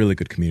 It's a really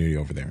good community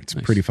over there. It's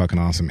pretty fucking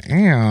awesome.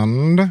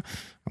 And I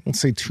won't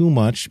say too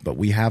much, but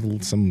we have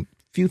some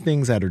few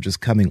things that are just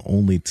coming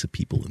only to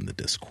people in the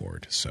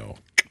Discord. So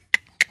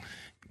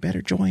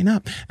better join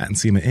up. At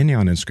Nsima Inyang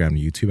on Instagram and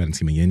YouTube, at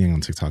Nsima Inyang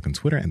on TikTok and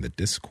Twitter, and the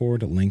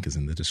Discord link is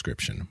in the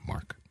description.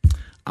 Mark.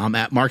 I'm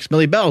at Mark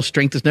Smelly Bell.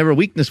 Strength is never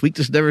weakness.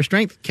 Weakness is never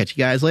strength. Catch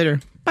you guys later.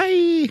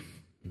 Bye.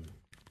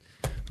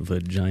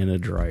 Vagina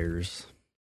dryers.